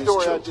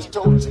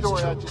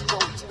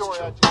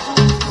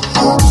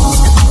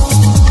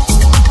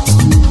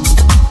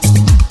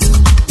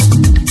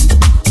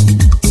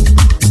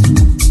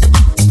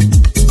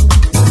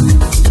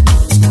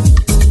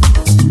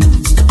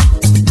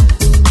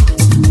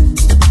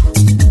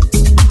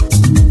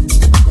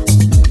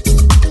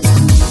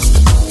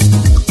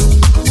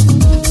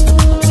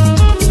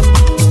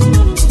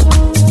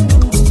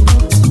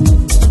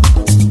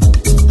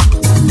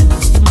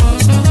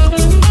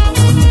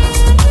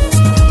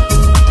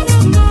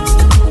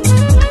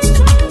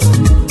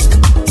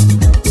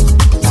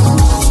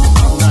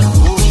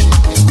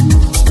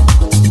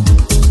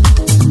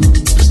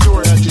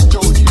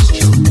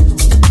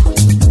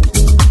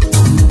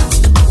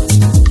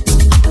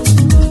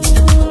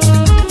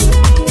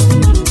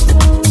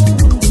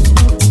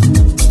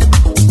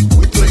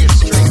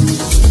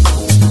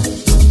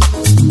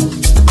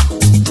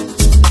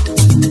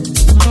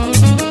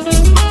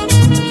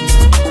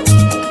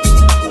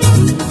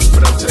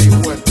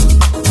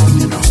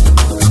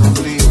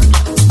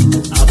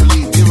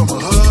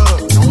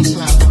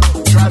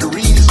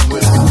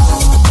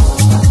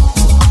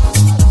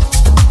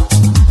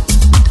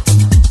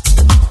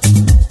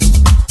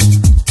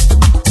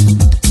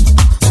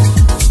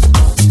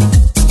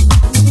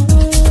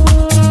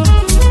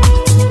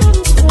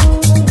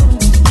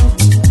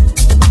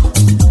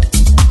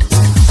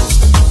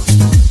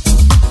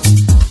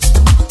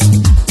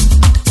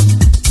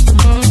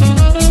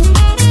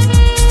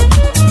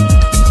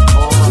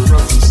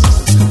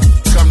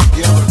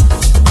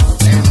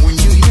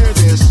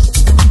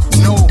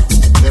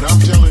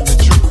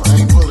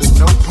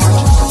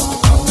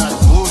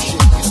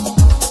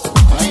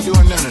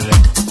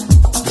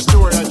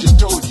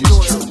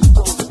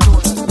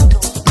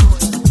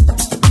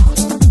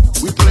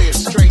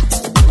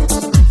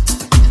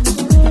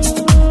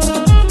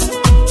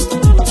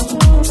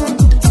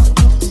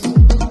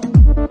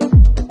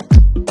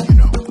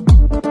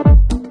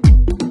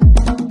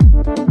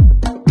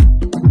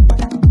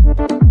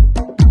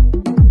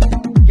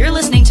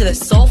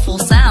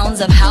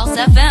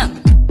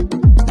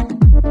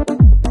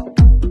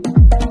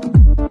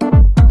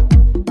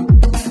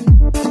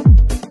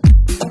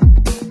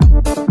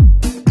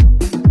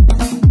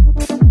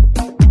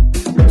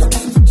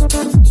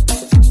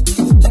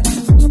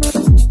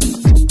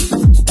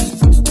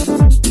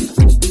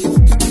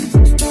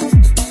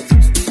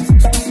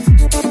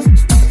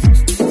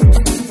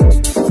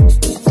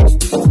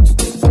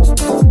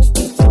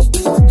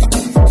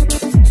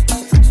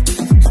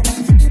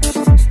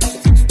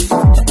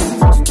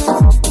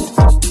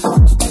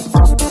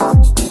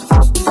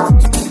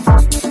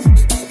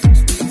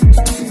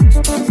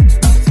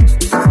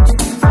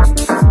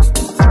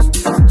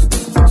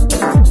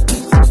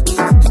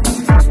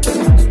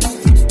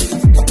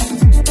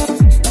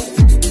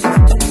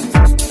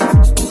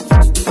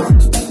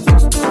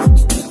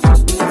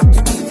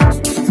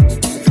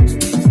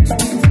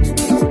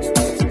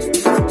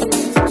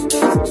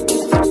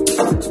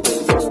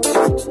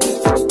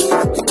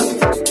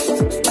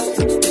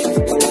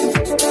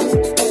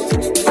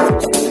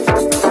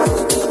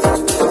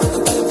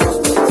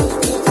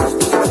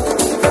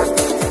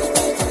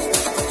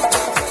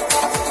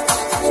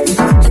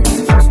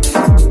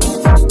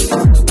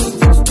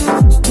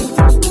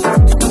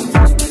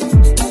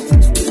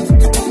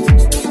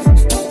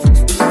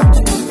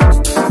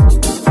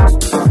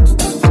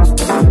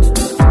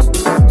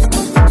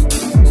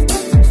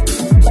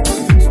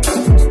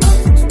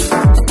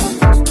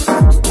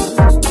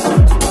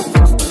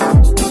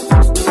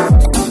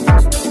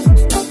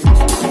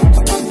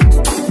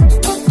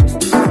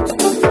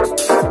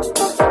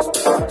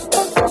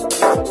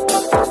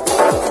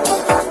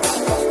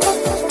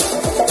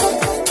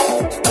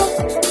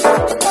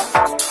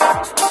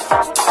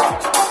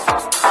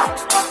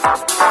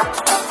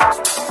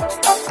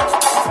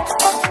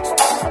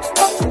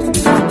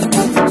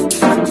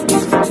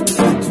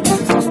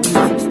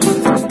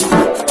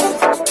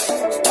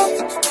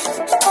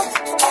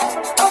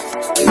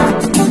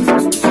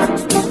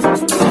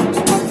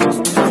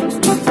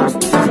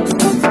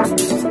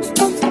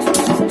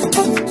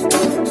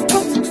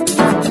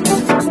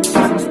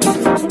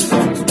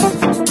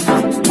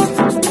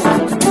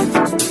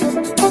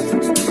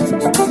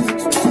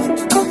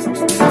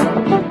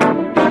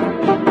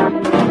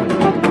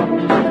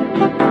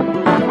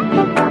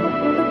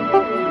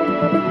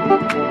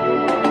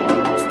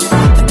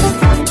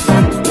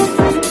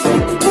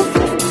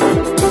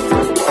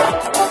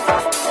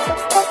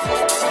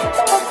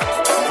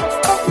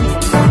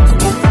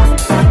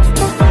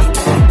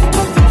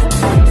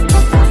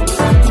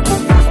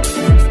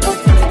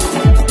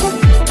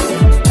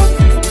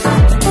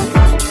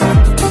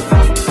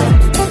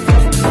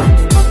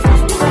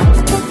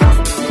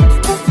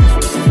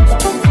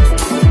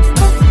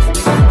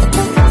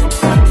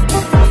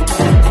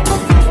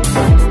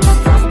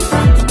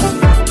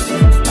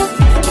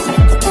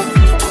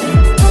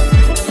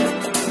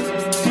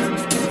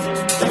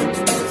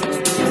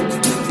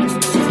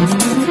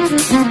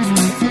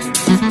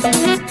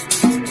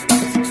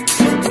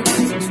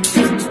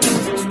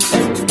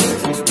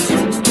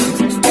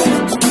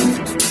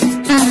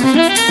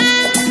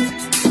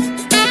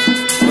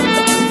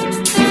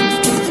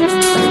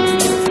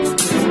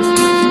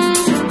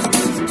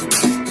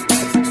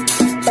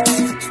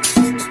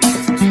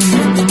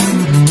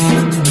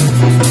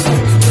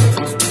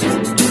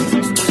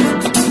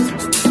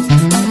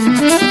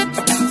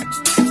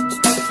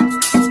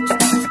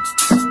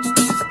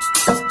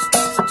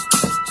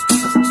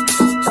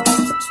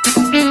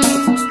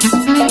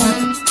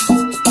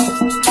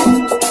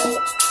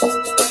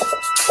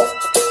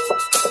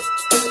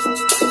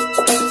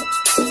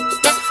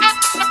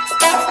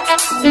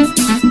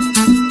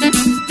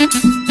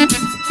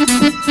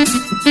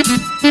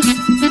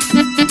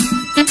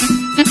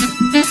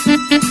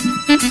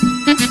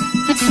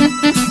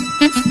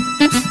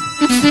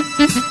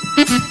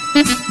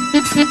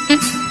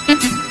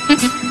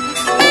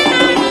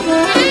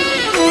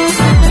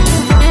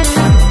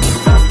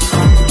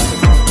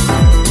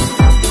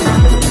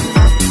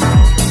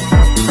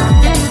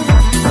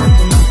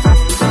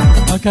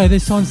 Okay,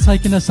 this one's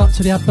taking us up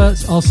to the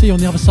adverts. I'll see you on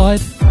the other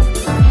side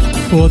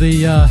for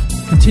the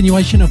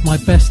continuation of my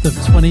best of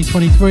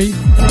 2023.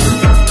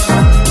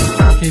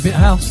 Keep it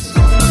house.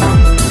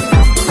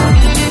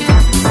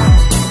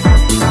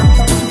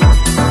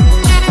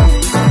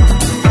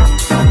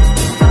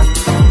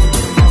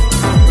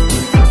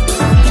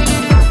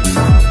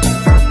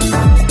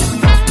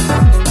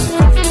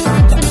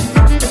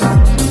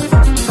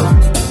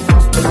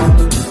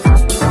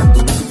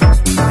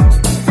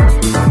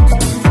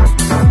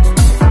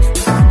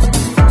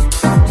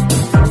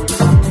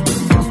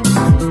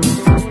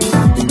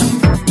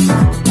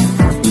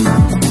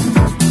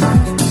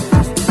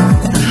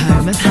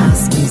 Home of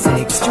house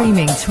music,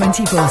 streaming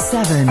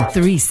 24/7,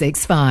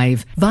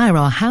 365 via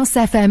our House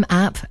FM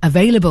app,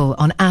 available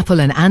on Apple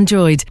and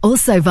Android,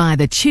 also via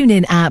the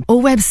TuneIn app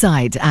or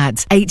website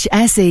at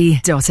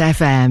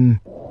hse.fm.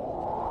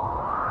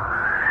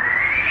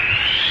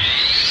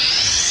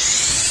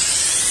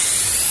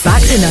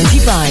 Back to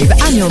 95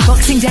 annual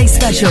Boxing Day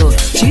special,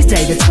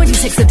 Tuesday the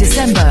 26th of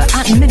December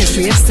at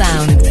Ministry of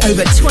Sound.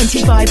 Over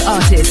 25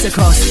 artists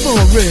across 4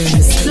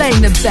 rooms,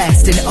 playing the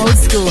best in old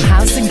school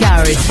house and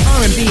garage,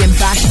 R&B and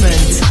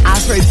bashment,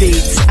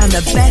 Afrobeats, and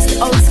the best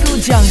old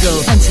school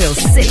jungle until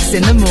 6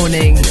 in the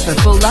morning. For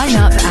full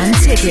lineup and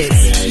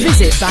tickets,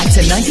 visit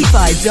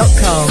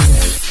backto95.com.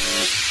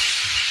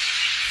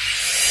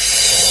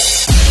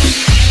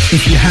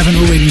 If you haven't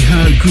already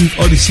heard, Groove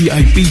Odyssey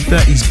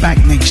Ibiza is back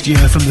next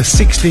year from the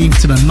 16th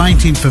to the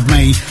 19th of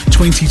May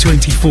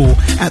 2024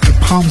 at the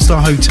Palm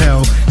Star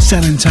Hotel,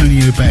 San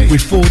Antonio Bay.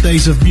 With 4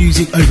 days of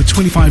music, over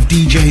 25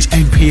 DJs,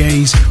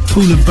 MPAs,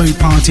 pool and boat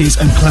parties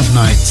and club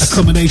nights.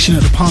 Accommodation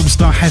at the Palm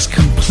Star has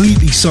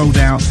completely sold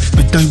out,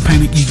 but don't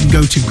panic, you can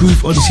go to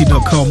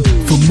grooveodyssey.com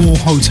for more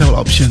hotel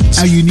options.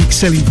 Our unique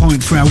selling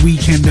point for our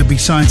weekender,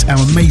 besides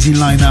our amazing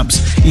lineups,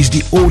 is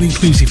the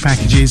all-inclusive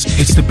packages.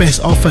 It's the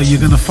best offer you're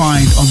going to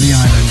find on the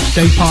island.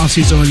 Day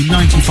passes are only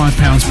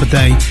 £95 per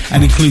day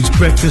and includes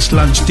breakfast,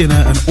 lunch,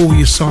 dinner and all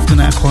your soft and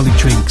alcoholic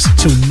drinks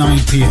till 9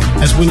 p.m,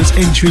 as well as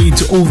entry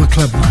into all the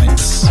club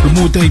nights. The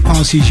more day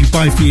passes you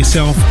buy for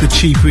yourself, the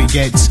cheaper it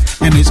gets,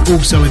 and there's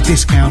also a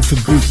discount for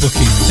group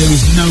booking. There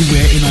is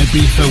nowhere in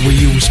Ibiza where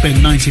you will spend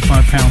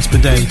 £95 per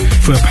day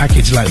for a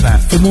package like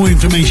that. For more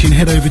information,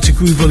 head over to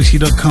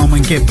grooveodyssey.com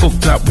and get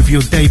booked up with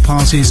your day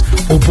passes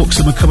or book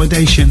some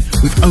accommodation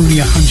with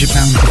only £100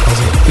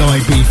 deposit. Go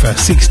Ibiza,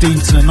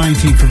 16th to the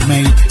 19th of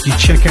May. You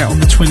check out on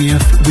the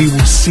 20th. We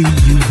will see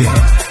you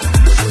there.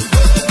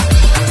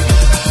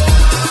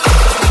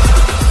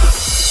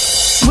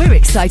 We're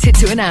excited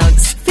to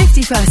announce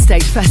 51st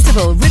State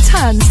Festival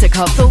returns to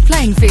Copthall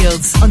Playing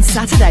Fields on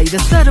Saturday the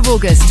 3rd of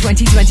August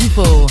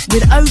 2024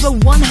 with over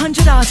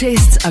 100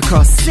 artists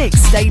across 6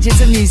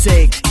 stages of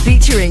music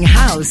featuring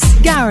house,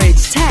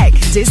 garage, tech,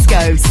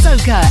 disco,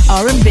 soca,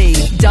 R&B,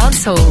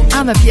 dancehall,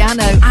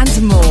 amapiano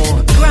and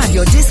more. Grab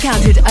your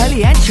discounted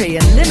early entry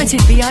and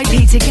limited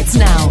VIP tickets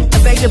now.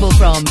 Available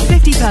from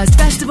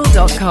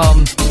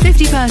 51stfestival.com.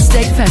 51st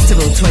State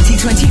Festival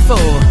 2024,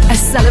 a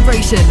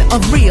celebration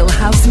of real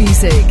house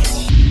music.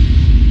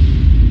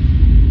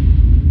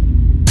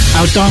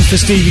 Our Dance for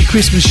Stevie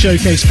Christmas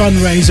Showcase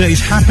fundraiser is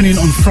happening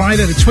on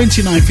Friday the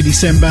 29th of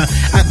December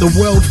at the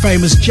world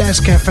famous Jazz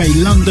Cafe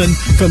London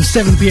from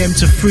 7 p.m.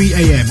 to 3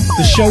 a.m.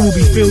 The show will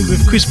be filled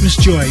with Christmas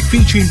joy,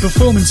 featuring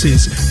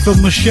performances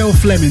from Michelle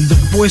Fleming, the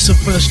voice of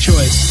First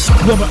Choice,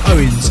 Robert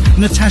Owens,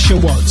 Natasha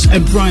Watts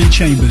and Brian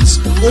Chambers,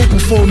 all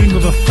performing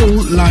with a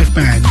full live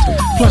band.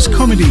 Plus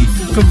comedy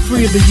from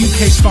 3 of the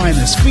UK's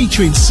finest,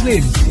 featuring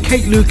Slim,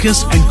 Kate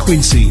Lucas and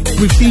Quincy,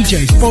 with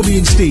DJs Bobby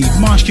and Steve,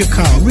 Marcia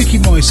Carr, Ricky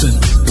Moyson,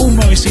 Paul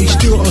Morrissey,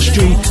 Stuart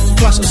Ostry,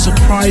 plus a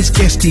surprise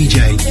guest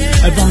DJ.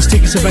 Advance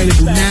tickets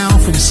available now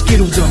from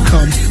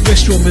skiddle.com,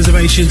 restaurant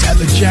reservations at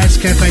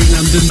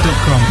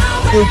thejazzcafeLondon.com.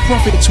 All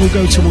profits will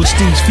go towards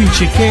Steve's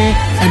future care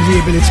and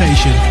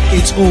rehabilitation.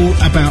 It's all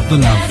about the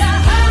love.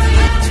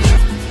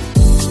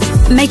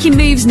 Making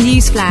Moves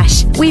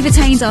Newsflash. We've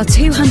attained our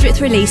 200th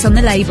release on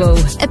the label.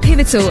 A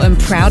pivotal and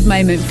proud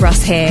moment for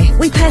us here.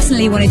 We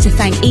personally wanted to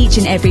thank each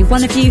and every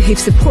one of you who've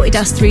supported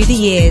us through the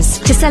years.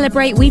 To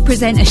celebrate, we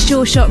present a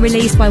Sure Shot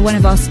release by one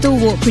of our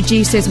stalwart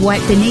producers,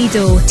 Wipe the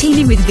Needle,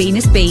 teaming with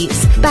Venus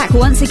Beats. Back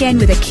once again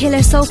with a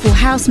killer soulful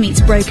house meets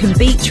broken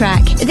beat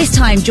track, this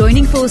time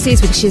joining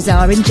forces with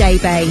Shazar and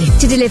J-Bay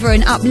to deliver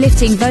an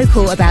uplifting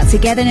vocal about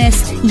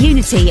togetherness,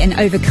 unity and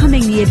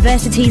overcoming the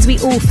adversities we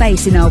all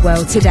face in our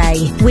world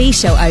today. We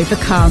shall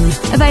overcome.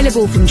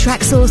 Available from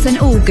Tracksource and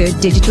all good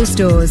digital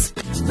stores.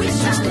 We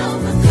shall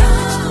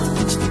overcome.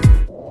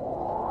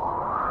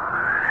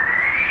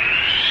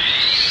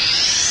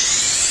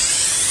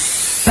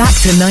 Back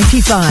to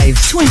 95,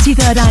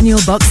 23rd Annual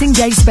Boxing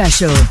Day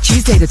Special,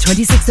 Tuesday the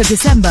 26th of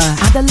December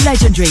at the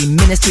legendary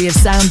Ministry of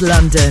Sound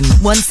London.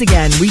 Once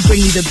again, we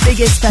bring you the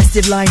biggest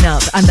festive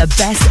lineup and the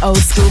best old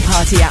school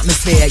party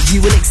atmosphere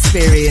you will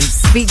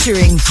experience.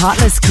 Featuring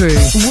Heartless Crew,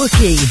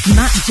 Wookie,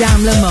 Matt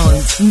Jam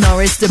Lamont,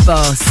 Norris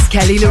DeBoss,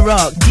 Kelly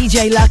LaRock,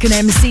 DJ Luck and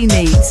MC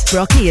Neat,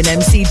 Brocky and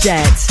MC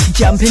Det,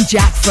 Jumpin'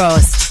 Jack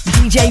Frost,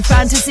 DJ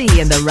Fantasy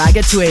and the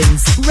Ragga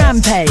Twins,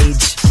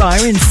 Rampage,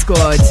 Firing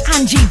Squad,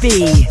 Angie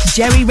B,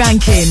 Jerry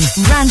Rankin,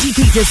 Randy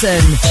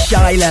Peterson,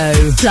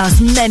 Shiloh,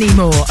 plus many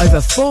more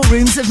over 4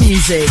 rooms of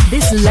music.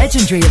 This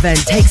legendary event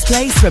takes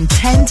place from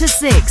 10 to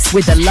 6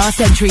 with the last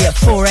entry at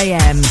 4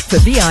 a.m. For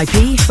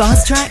VIP,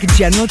 fast track,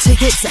 general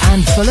tickets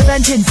and full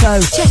event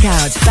info, check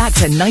out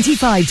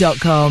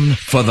back295.com.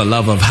 For the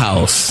love of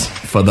house,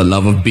 for the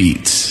love of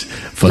beats,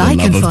 for like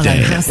the love and of follow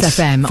dance, House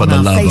FM for on the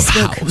our love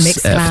Facebook, of house,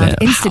 Mixcloud,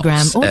 FM,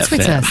 Instagram or house,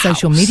 Twitter FM,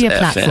 social house, media FM,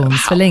 platforms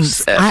house, for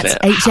links FM,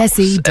 at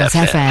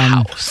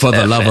hse.fm. For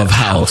the love of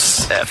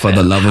house, for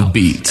the love of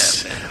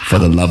beats, for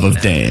the love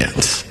of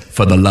dance,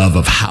 for the love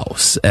of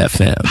house,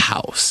 FM,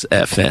 house,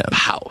 FM,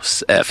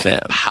 house,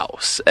 FM,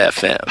 house,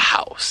 FM,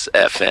 house,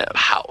 FM,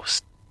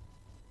 house.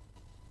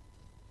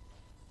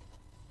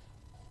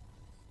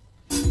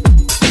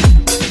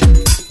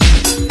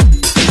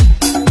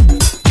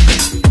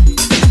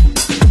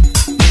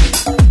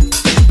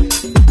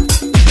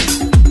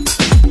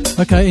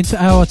 Okay,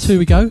 into hour 2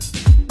 we go.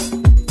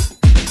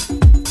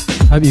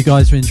 Hope you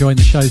guys are enjoying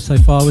the show so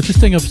far. We're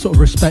just doing a sort of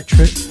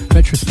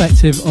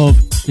retrospective of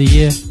the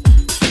year.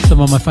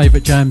 Some of my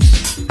favourite jams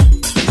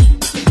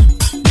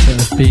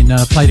that have been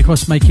played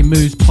across Making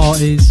Moves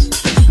parties.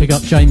 Big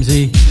up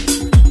Jamesy.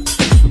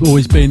 We've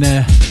always been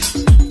there,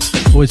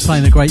 always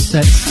playing the great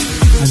sets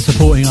and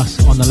supporting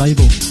us on the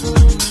label.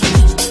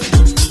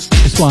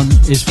 This one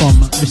is from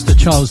Mr.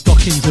 Charles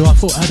Dockins, who I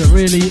thought had a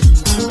really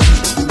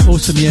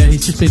awesome year.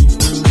 He's just been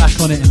back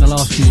on it in the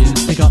last few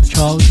years. Big up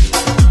Charles.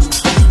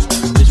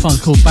 This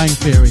one's called Bang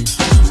Theory.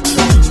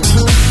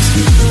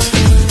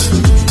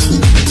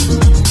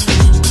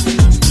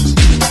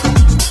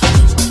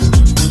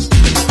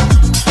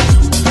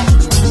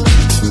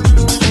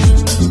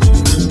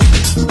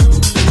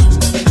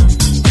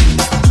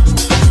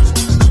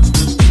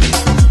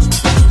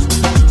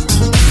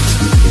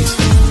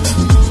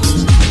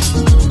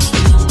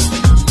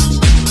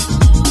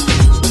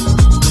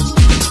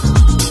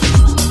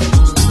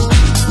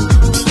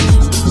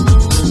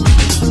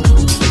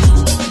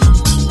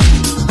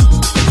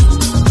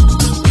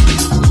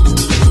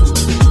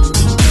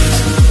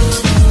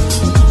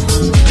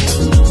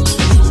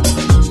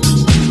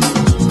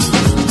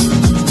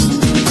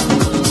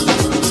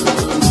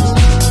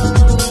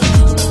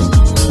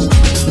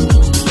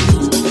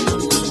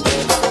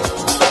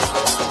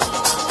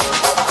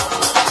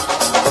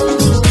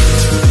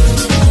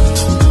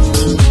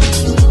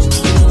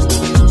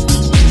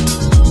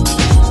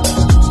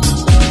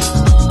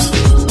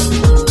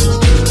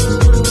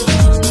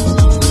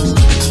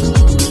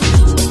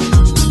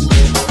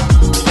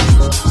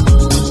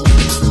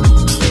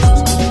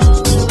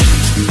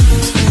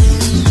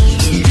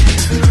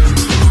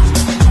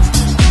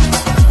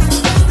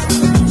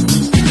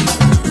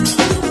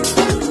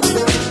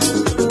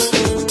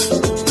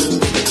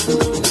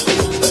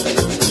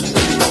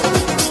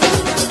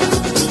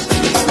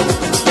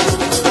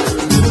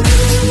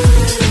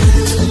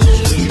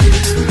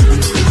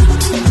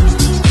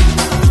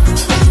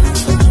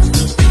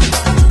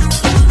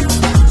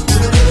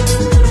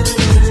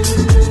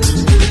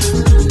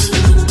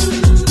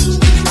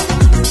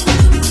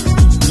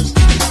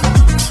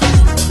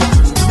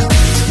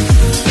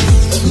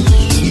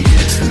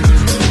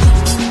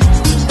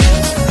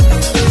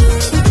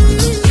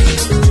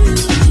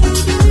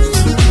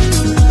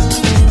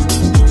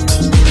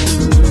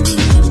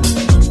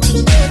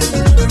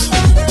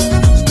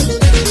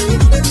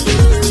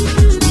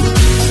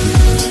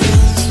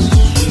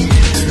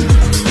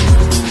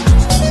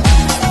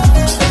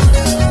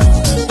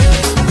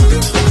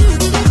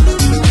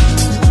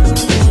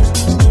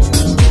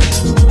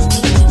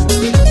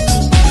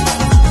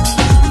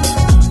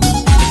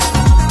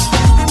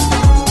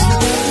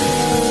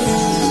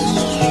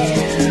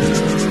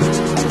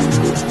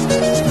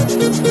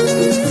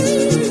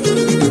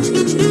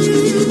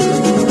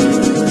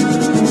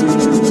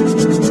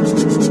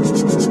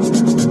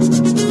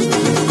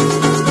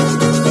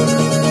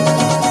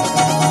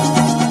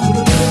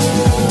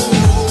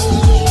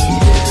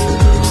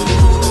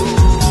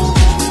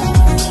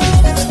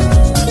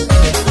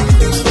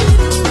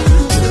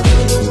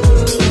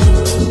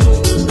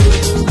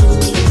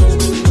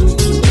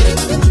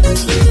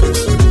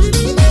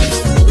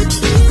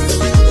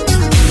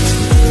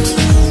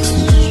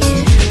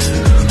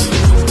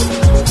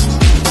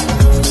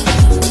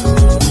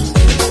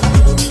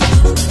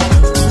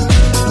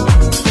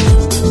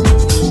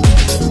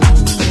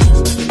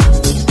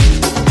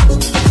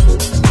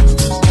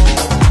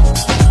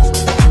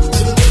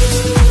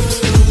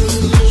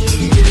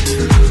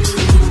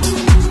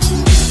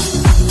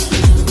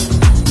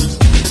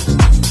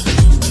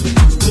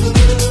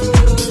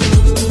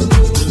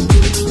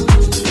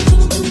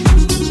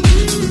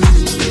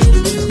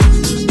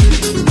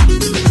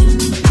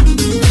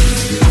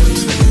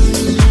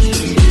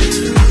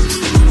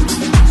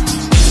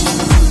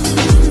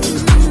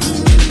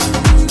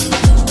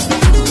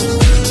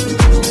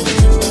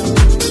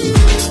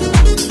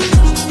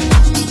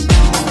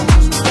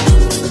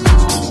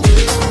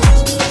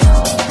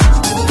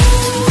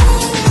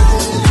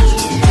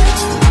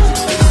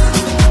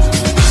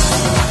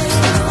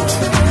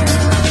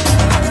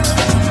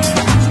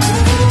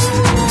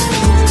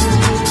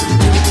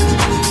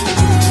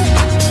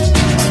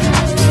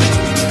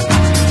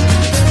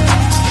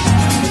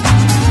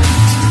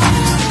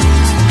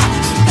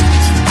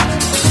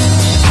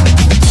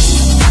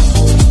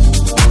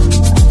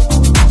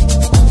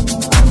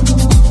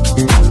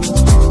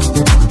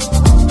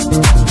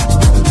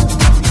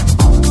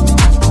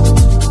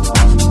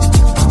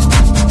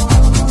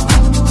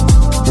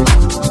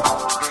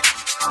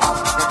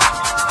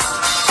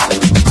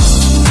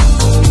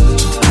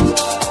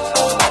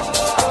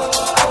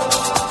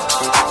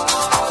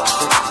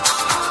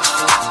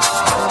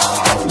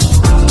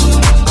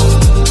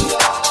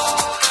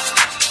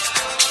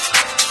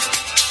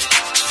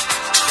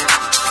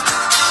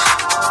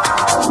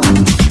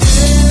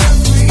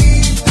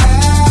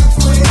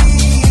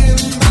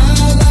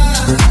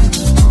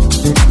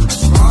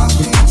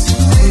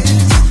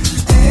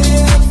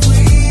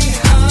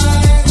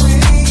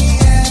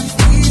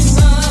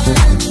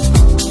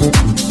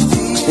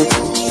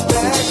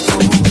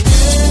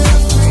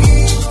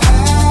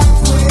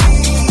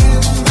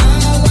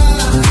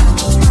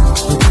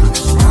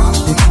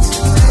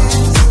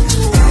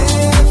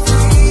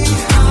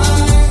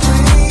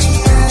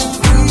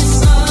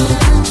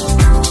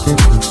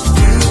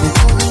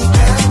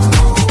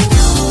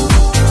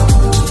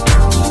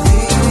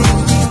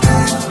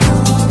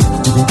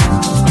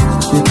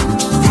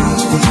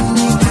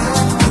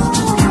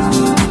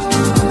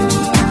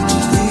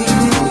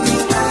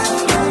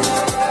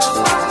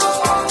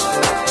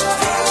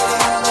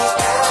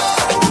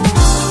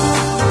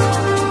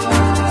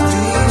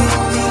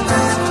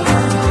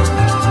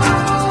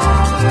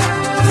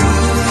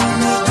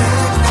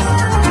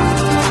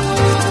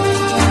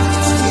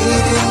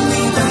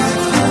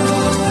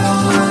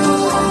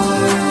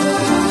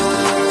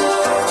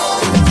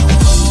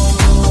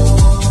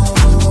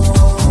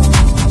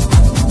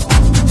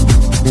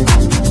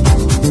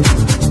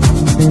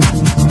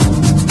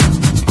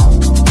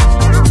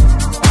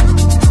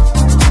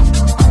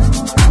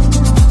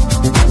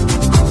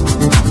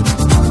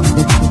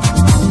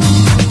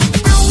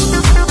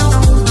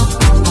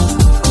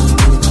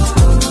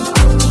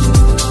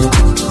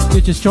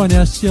 just joining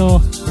us, you're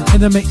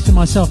in the mix with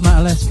myself, Matt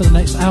LS, for the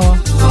next hour.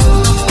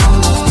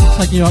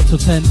 Taking you up till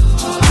 10.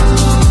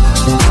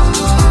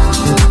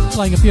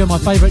 Playing a few of my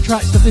favourite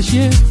tracks of this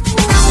year.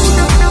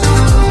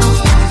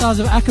 Sounds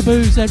of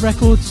Akaboo, Z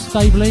Records,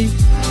 Dave Lee.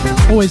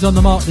 Always on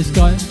the mark, this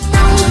guy.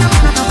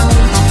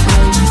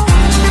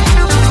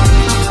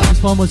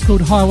 This one was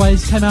called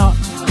Highways, came out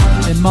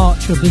in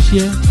March of this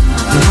year.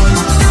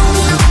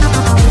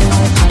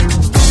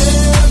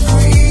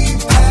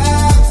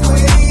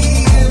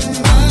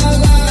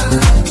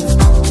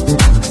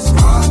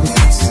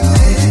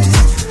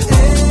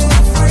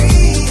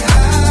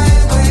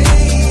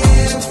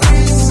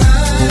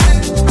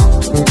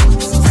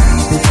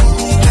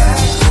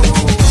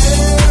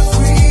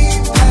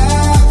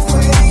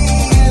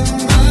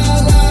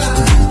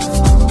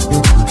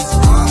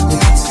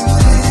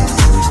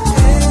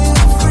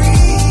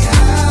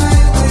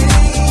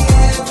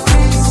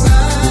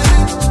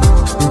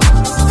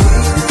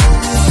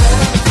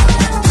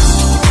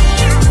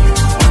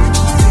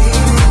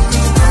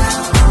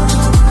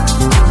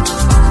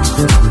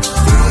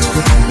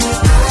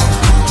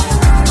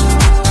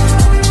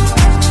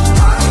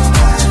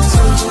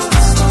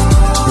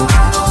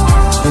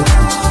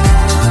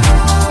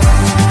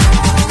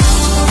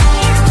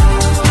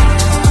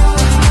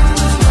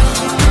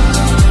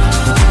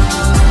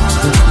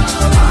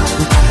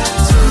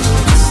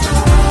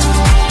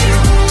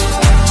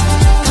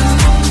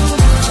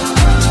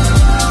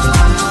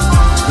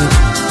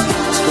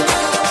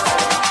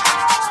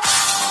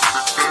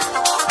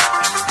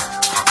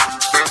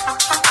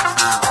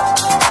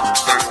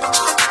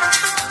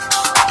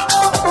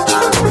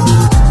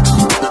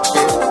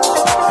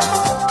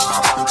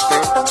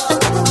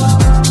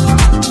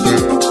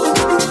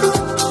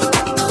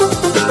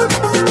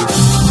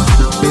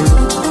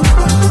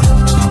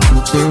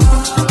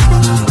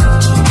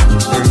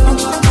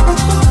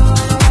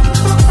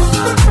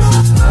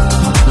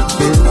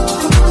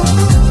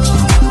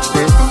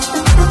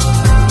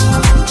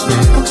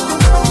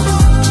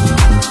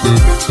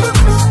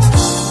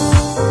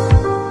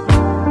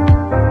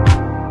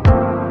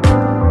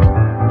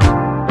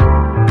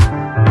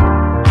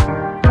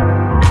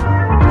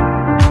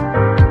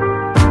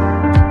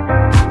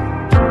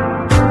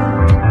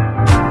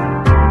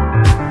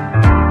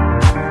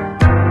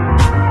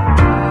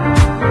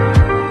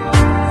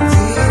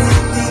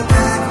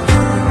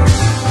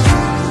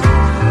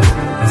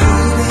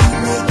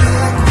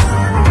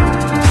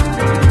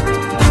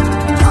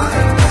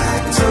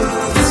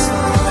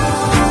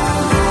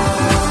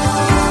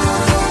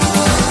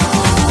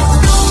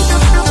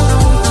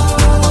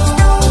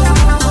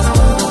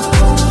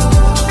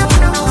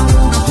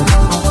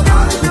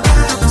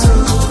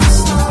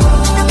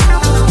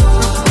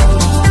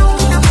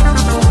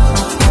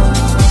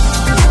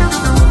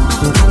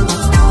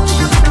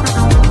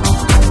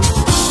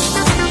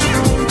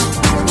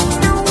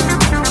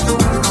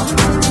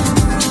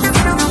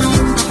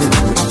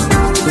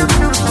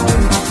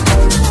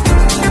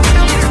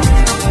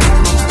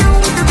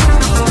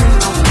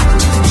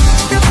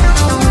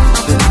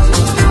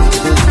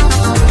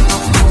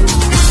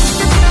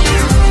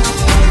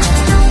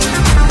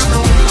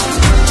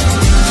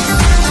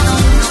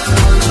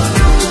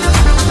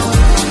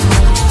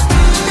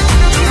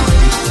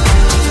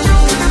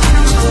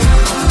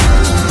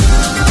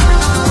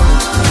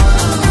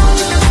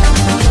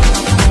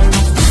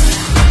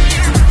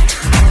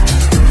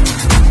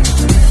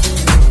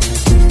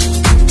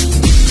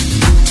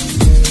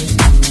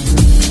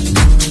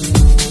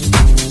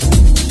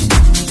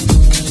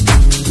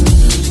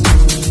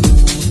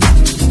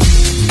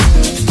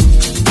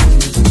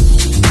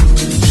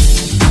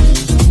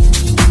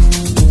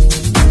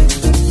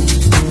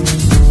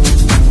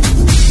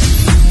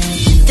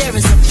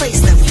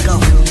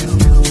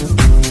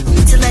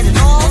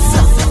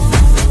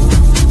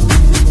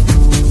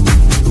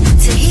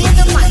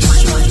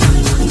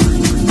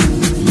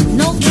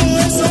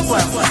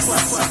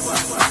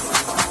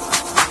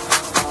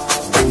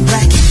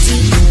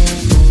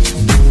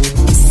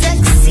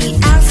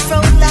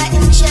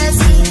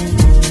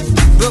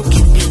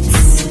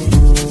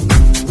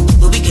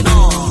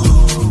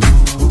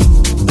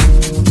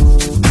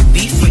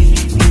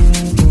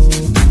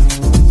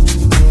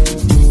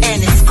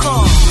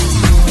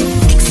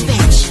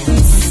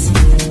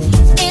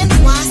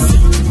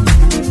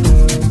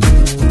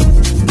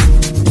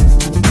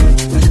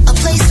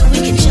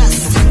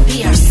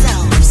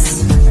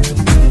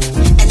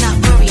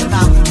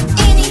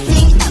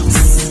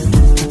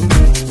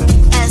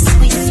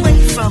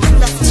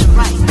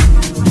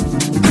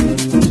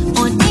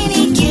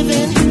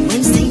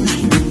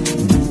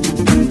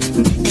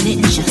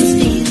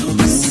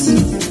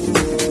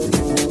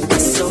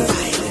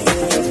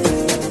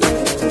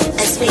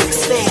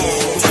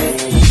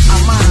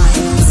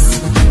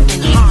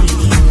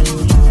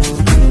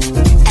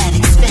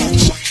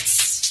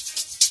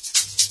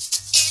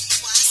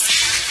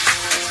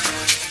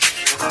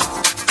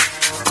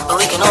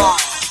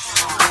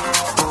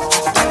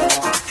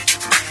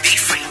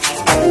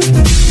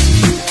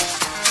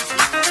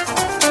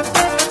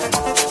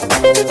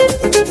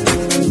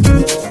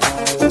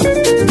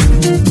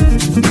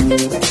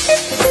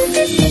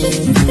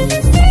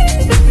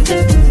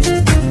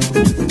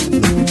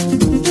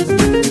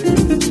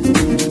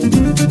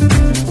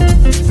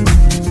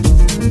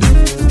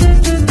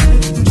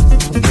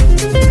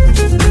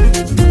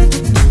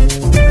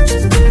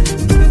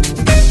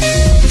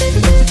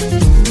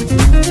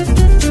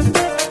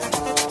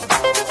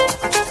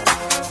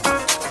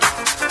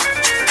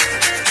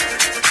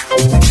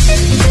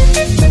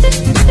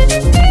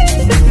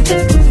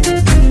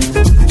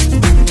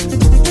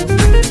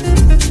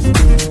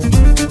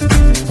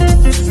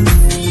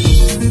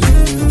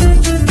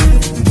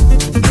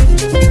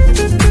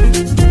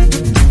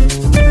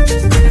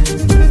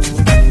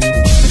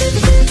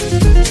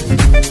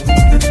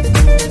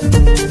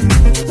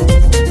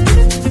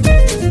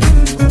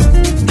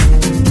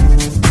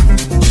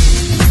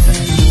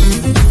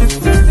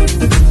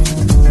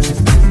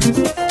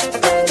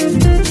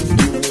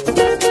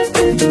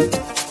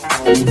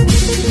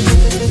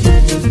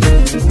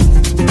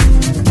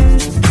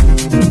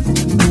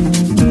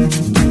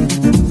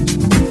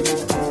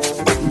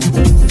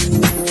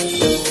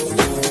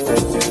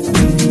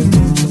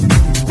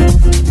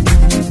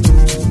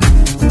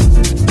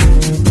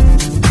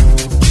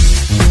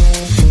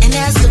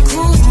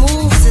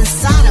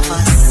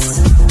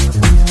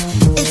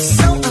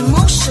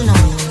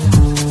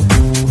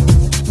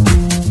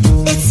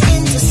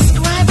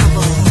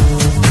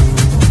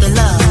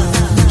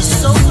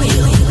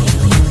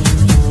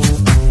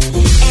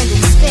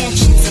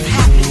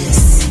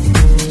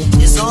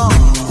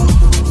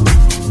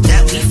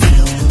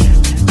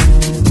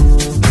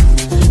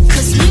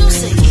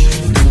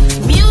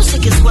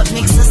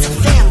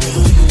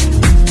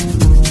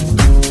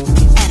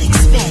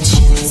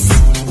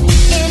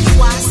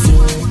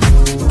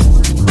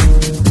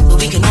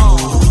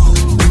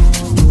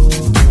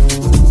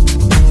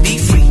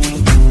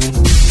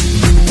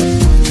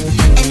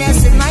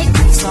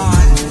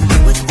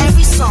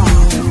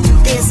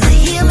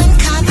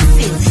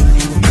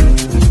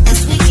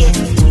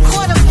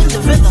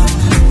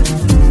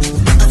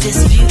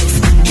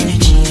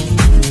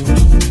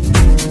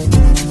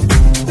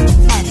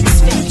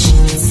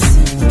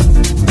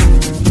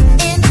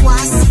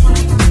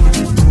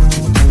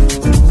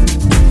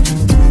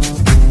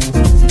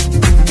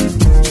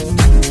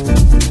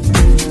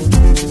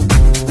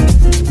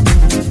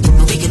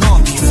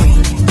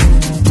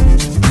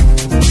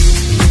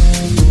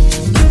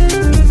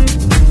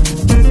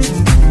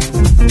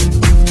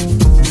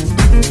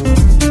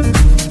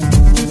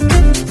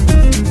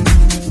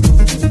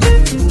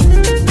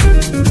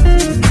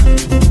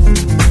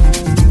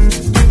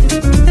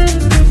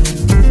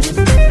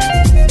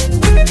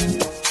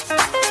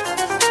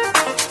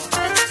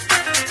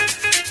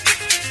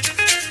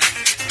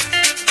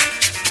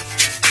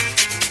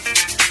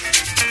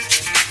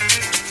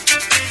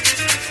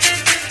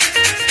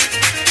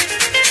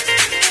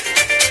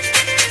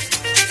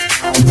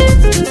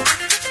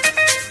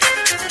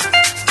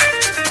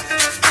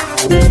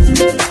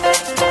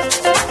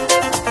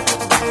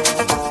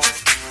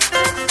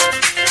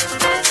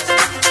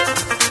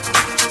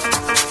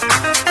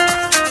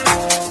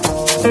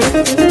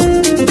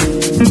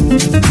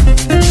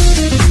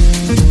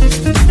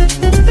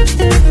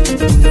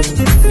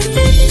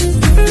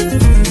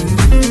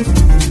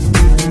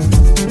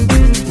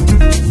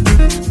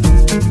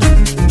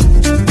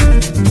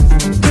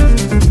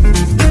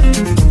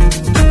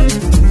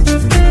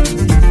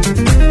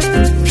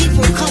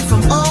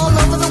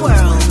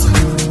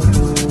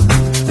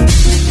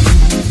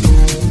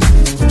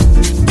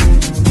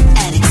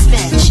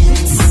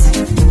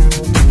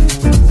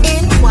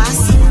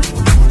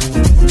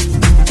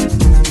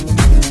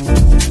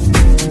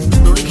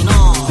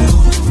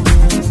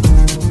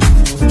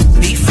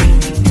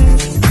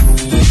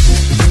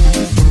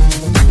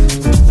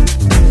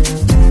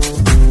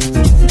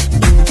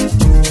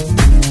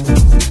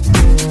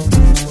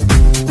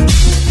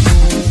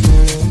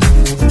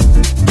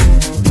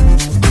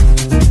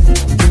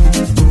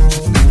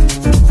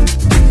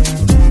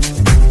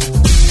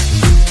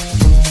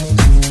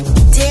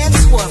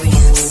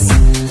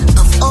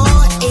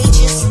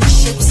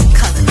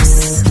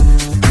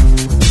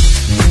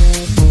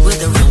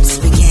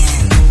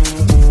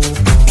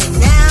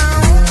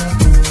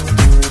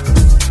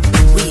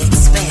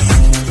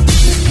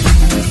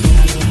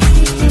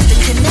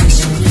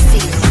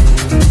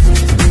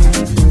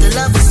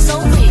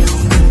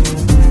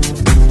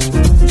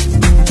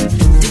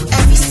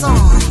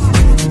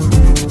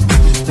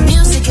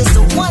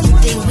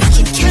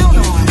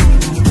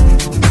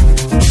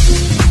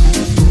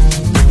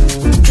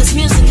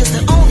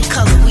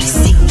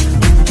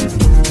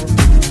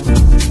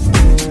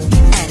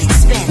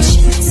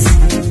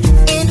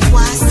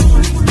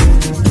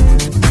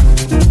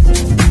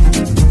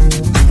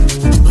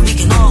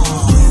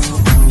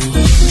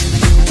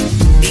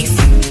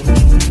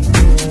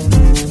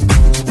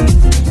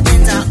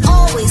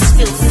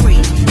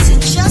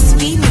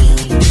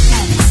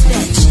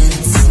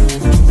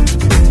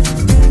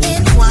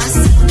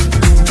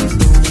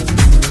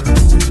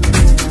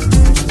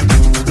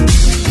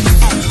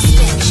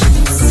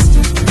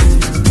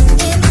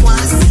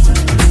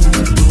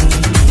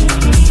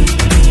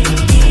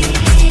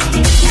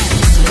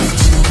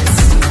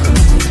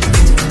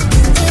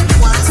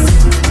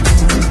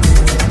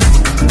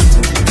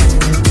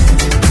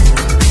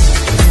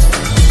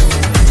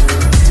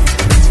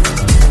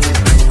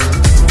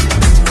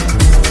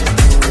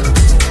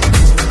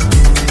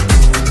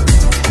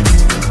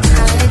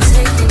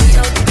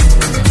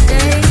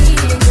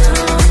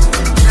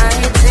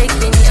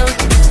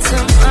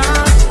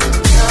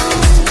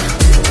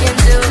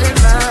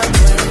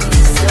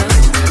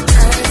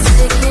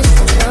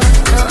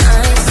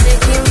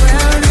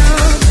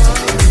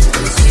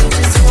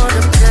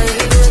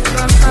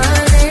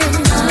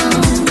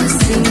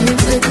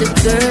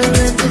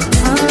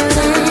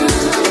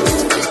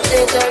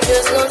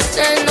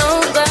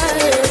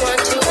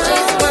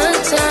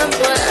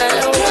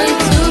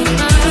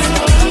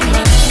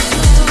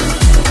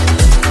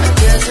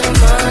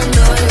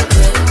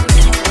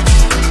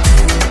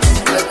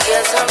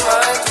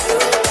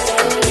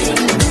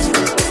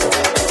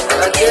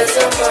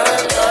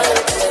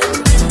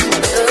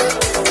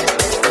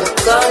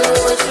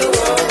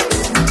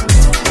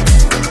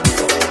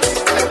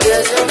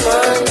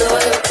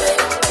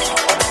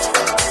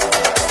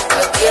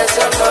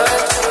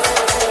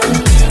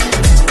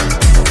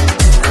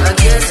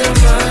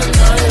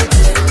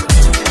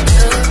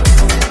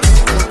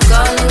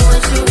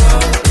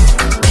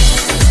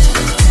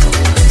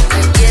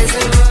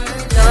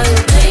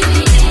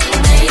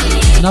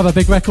 Another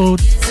big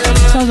record.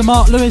 Sounds of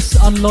Mark Lewis,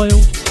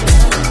 Unloyal,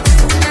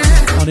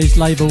 on his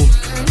label.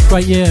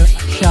 Great year.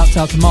 Shouts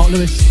out to Mark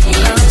Lewis.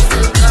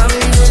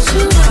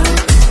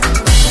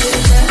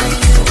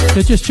 If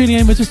you're just tuning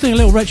in, we're just doing a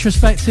little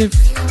retrospective.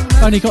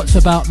 Only got to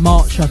about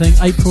March, I think,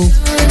 April.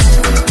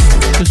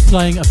 Just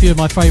playing a few of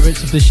my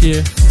favourites of this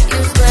year.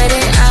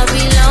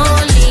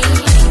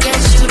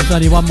 There's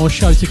only one more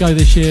show to go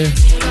this year,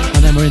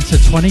 and then we're into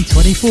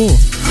 2024.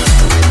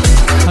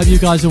 Hope you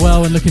guys are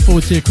well and looking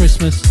forward to your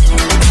Christmas.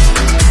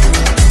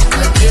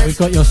 We've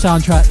got your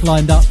soundtrack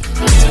lined up.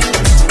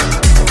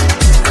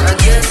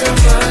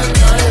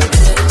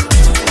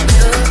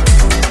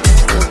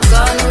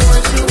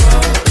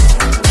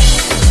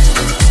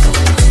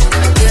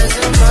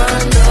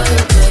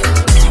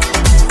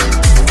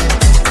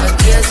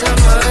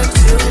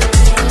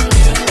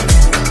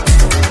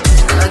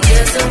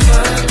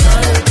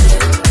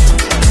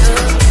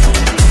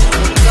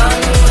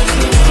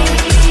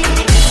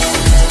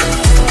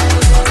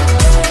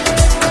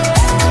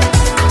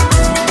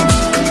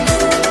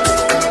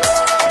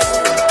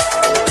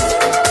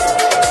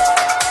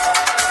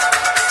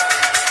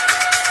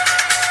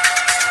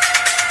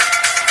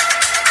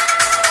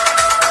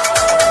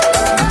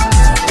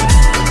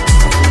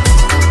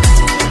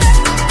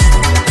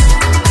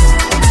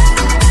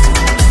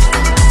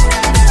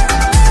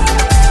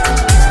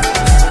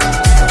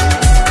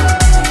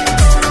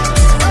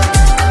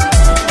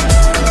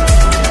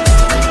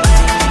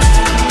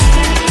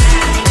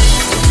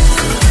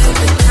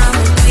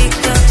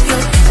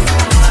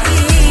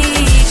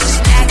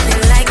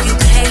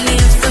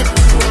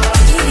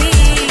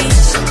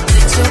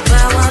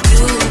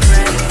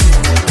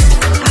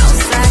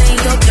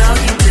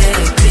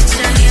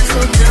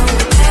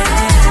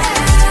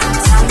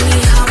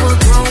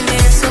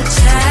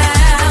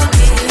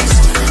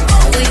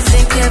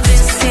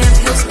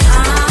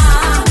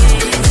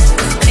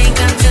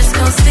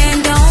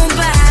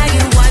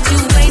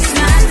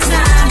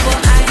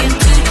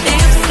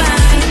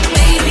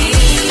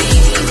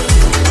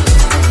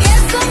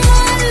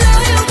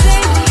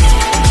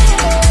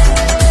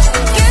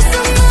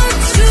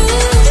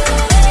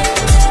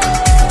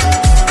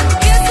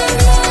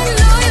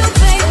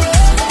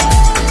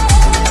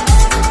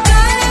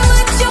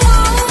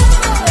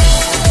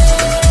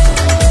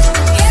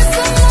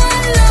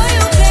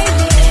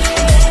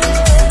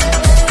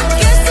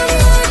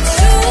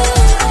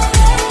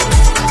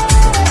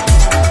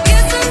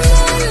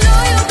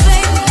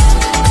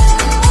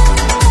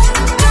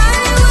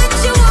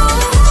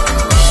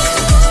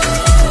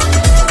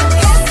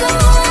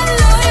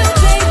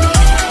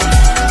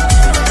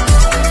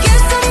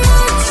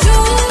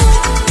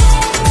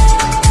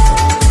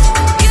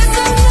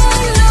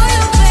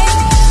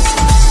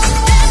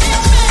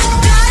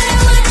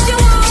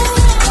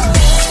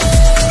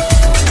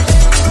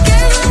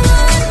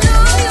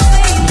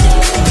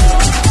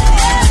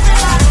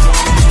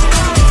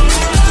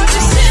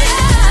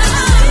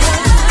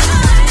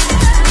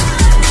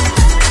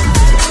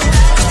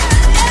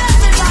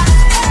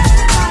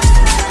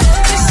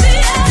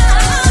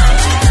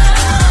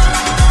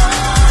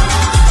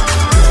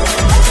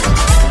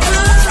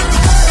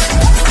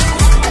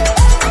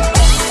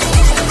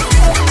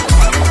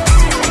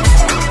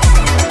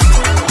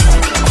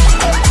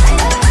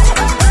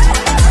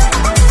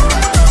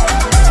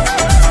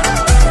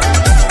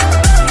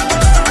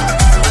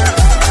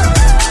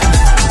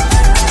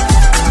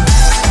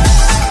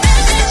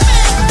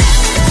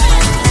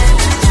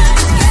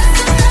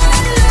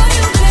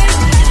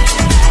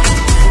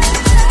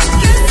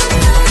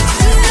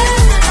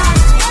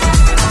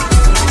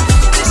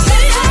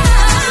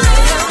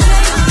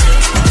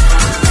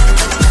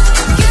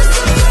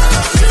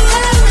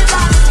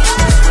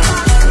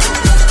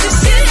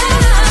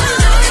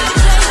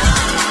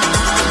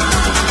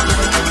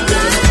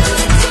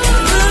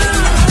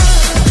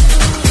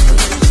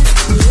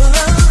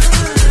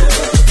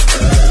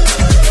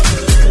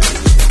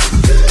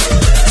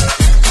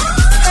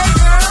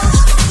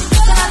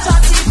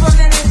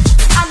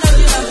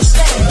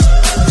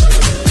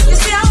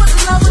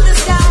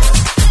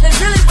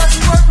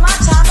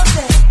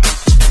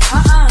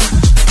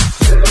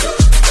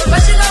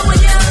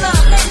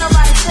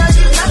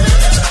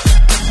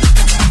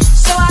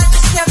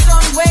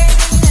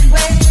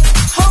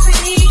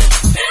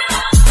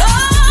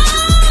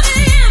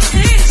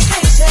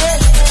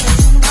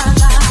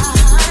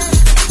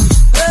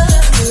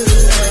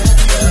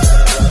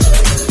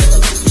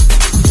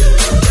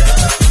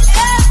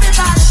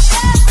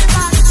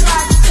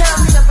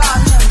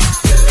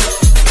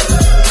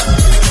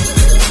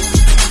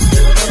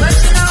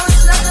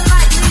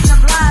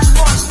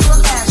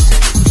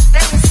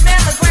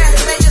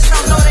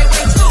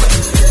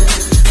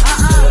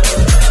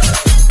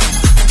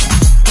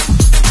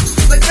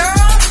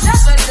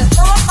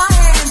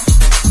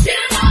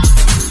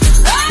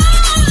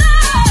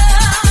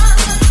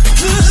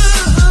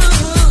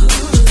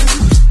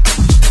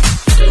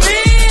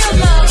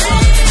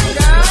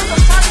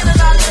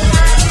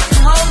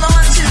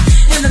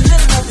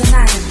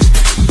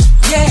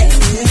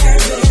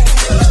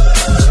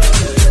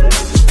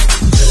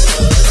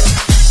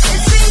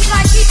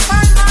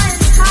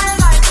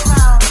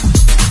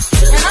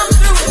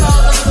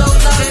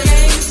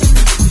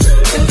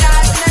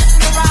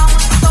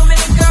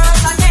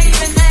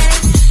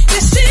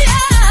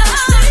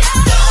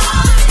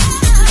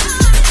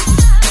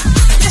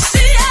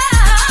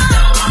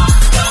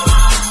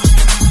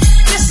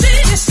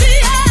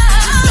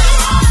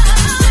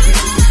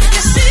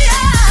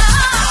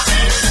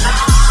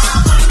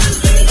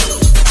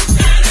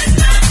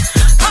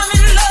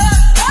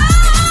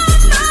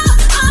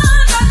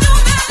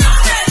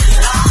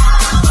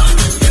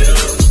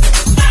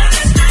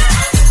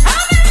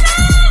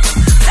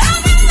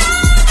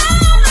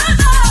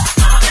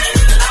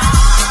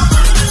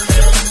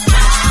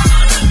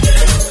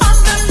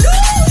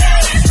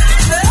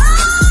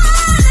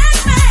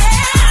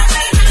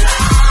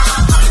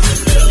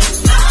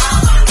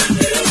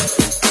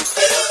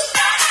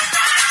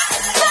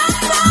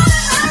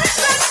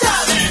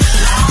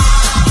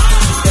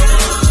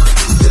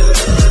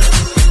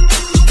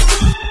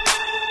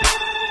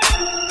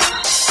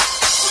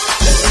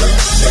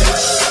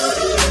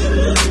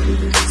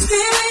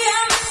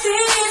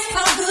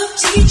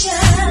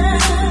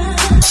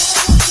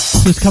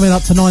 Just coming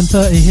up to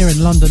 9:30 here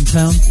in London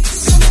town.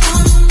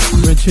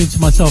 You're in tune to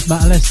myself,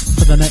 Matt Ellis,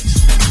 for the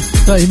next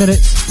 30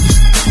 minutes.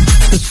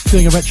 Just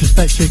doing a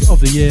retrospective of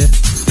the year.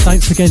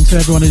 Thanks again to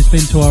everyone who's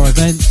been to our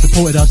event,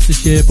 supported us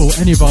this year, bought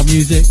any of our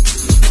music.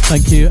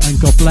 Thank you and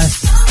God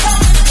bless.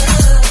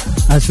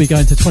 As we go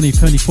into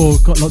 2024,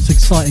 we've got lots of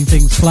exciting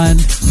things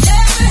planned.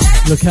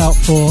 Look out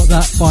for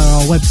that via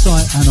our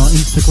website and our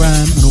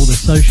Instagram and all the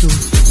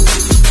socials.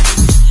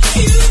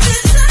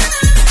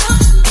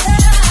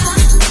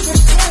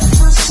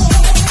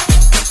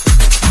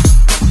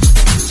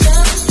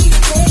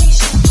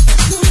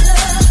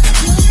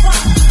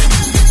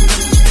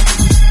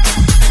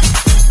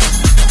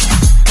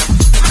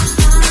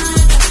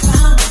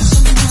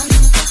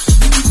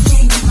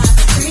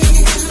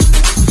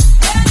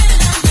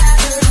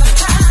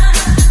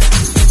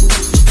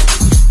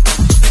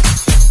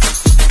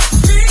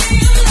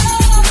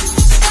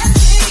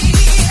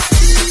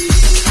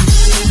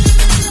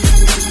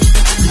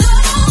 Love